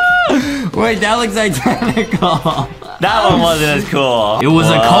heck? Wait, that looks identical. That one wasn't as cool. It was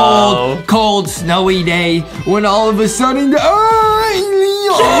a cold, snowy day when all of a sudden the aliens.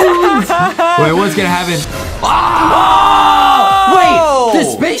 Wait, what's gonna happen? Oh! Wait, the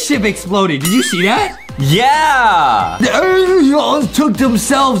spaceship exploded. Did you see that? Yeah! The aliens took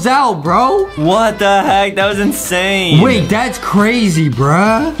themselves out, bro. What the heck? That was insane. Wait, that's crazy,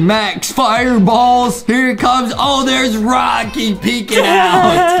 bruh. Max fireballs. Here it comes. Oh, there's Rocky peeking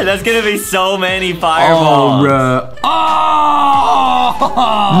out. That's gonna be so many fireballs. Oh, bruh. Oh!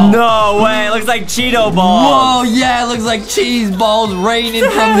 No way. It looks like Cheeto balls. Whoa, yeah, it looks like cheese balls raining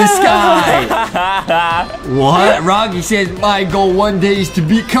from the sky. What? Rocky says my goal one day is to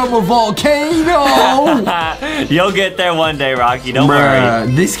become a volcano. You'll get there one day, Rocky. Don't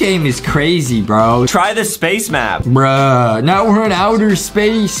worry. This game is crazy, bro. Try the space map. Bruh, now we're in outer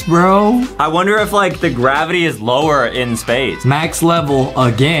space, bro. I wonder if, like, the gravity is lower in space. Max level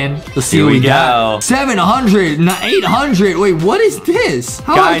again. Let's see Here what we we got. go. 700, 800. Wait, what is this?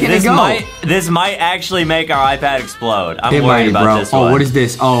 How high Guys, can it go? this might actually make our iPad explode. I'm It worried might, about bro. this one. Oh, what is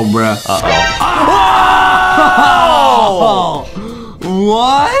this? Oh, bruh. Oh!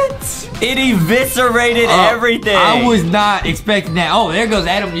 What? It eviscerated everything. I was not expecting that. Oh, there goes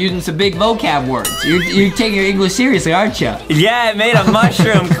Adam using some big vocab words. You're taking your English seriously, aren't you? Yeah, it made a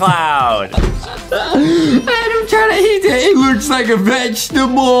mushroom cloud. Adam trying to eat it. It looks like a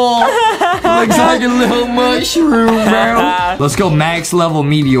vegetable. Looks like a little mushroom, bro. Let's go max level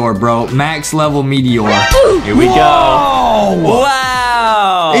meteor, bro. Max level meteor. Here we go.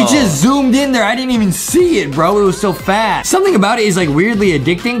 Wow. It just zoomed in there. I didn't even see it, bro. It was so fast. Something about it is like weirdly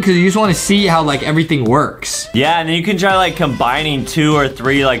addicting because you just want to see how like everything works. Yeah, and then you can try like combining 2 or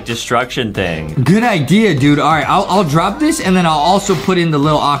 3 like destruction things. Good idea, dude. All right, I'll drop this and then I'll also put in the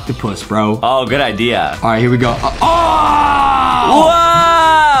little octopus, bro. Oh, good idea. All right, here we go. Oh!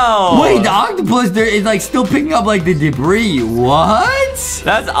 Whoa! Wait, the octopus there is like still picking up like the debris. What?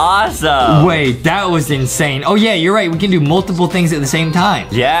 That's awesome. Wait, that was insane. Oh yeah, you're right. We can do multiple things at the same time.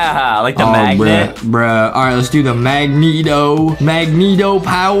 Yeah, like the magnet. Bruh. All right, let's do the magneto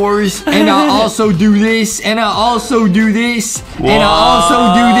powers. And I'll also do this. And I'll also do this. Whoa. And I'll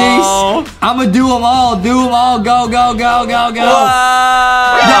also do this. I'm gonna do them all. Do them all. Go, go, go, go, go.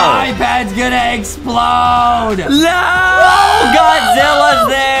 Whoa. The iPad's gonna explode. No! Godzilla's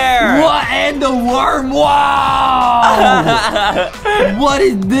there! What? And the worm? Wow! What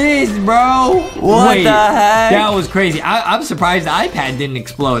is this, bro? What the heck? That was crazy. I'm surprised the iPad didn't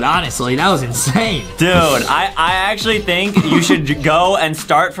explode, honestly. That was insane. Dude, I actually think you should go and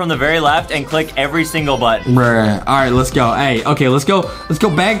start from the very left and click every single button. Bruh. All right, let's go. Hey, okay, let's go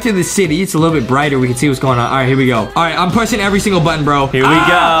back to the city. It's a little bit brighter. We can see what's going on. All right, here we go. All right, I'm pressing every single button, bro. Here we go.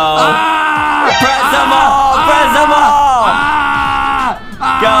 Press them all! Press them all!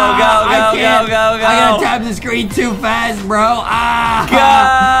 Go, go, go, go, go, go. I gotta tap the screen too fast, bro. Go!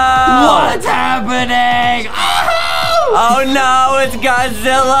 What's happening? Oh no, it's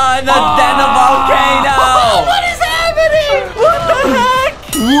Godzilla and the volcano! What is happening? What the heck?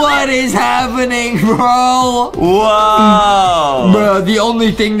 What is happening, bro? Whoa! Bro, the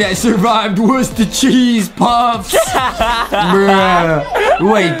only thing that survived was the cheese puffs. Bruh.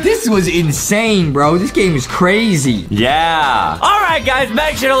 Wait, this was insane, bro. This game is crazy. Yeah. All right, guys,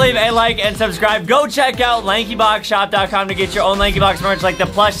 make sure to leave a like and subscribe. Go check out LankyBoxShop.com to get your own LankyBox merch like the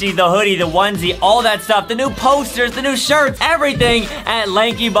plushie, the hoodie, the onesie, all that stuff. The new posters, the new shirts, everything at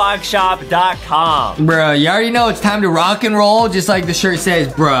LankyBoxShop.com. Bruh, you already know it's time to rock and roll, just like the shirt says.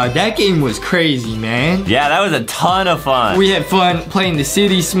 Bruh, that game was crazy, man. Yeah, that was a ton of fun. We had fun playing the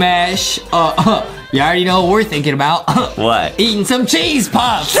City Smash. You already know what we're thinking about. What? Eating some cheese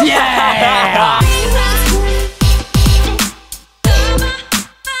puffs. Yeah!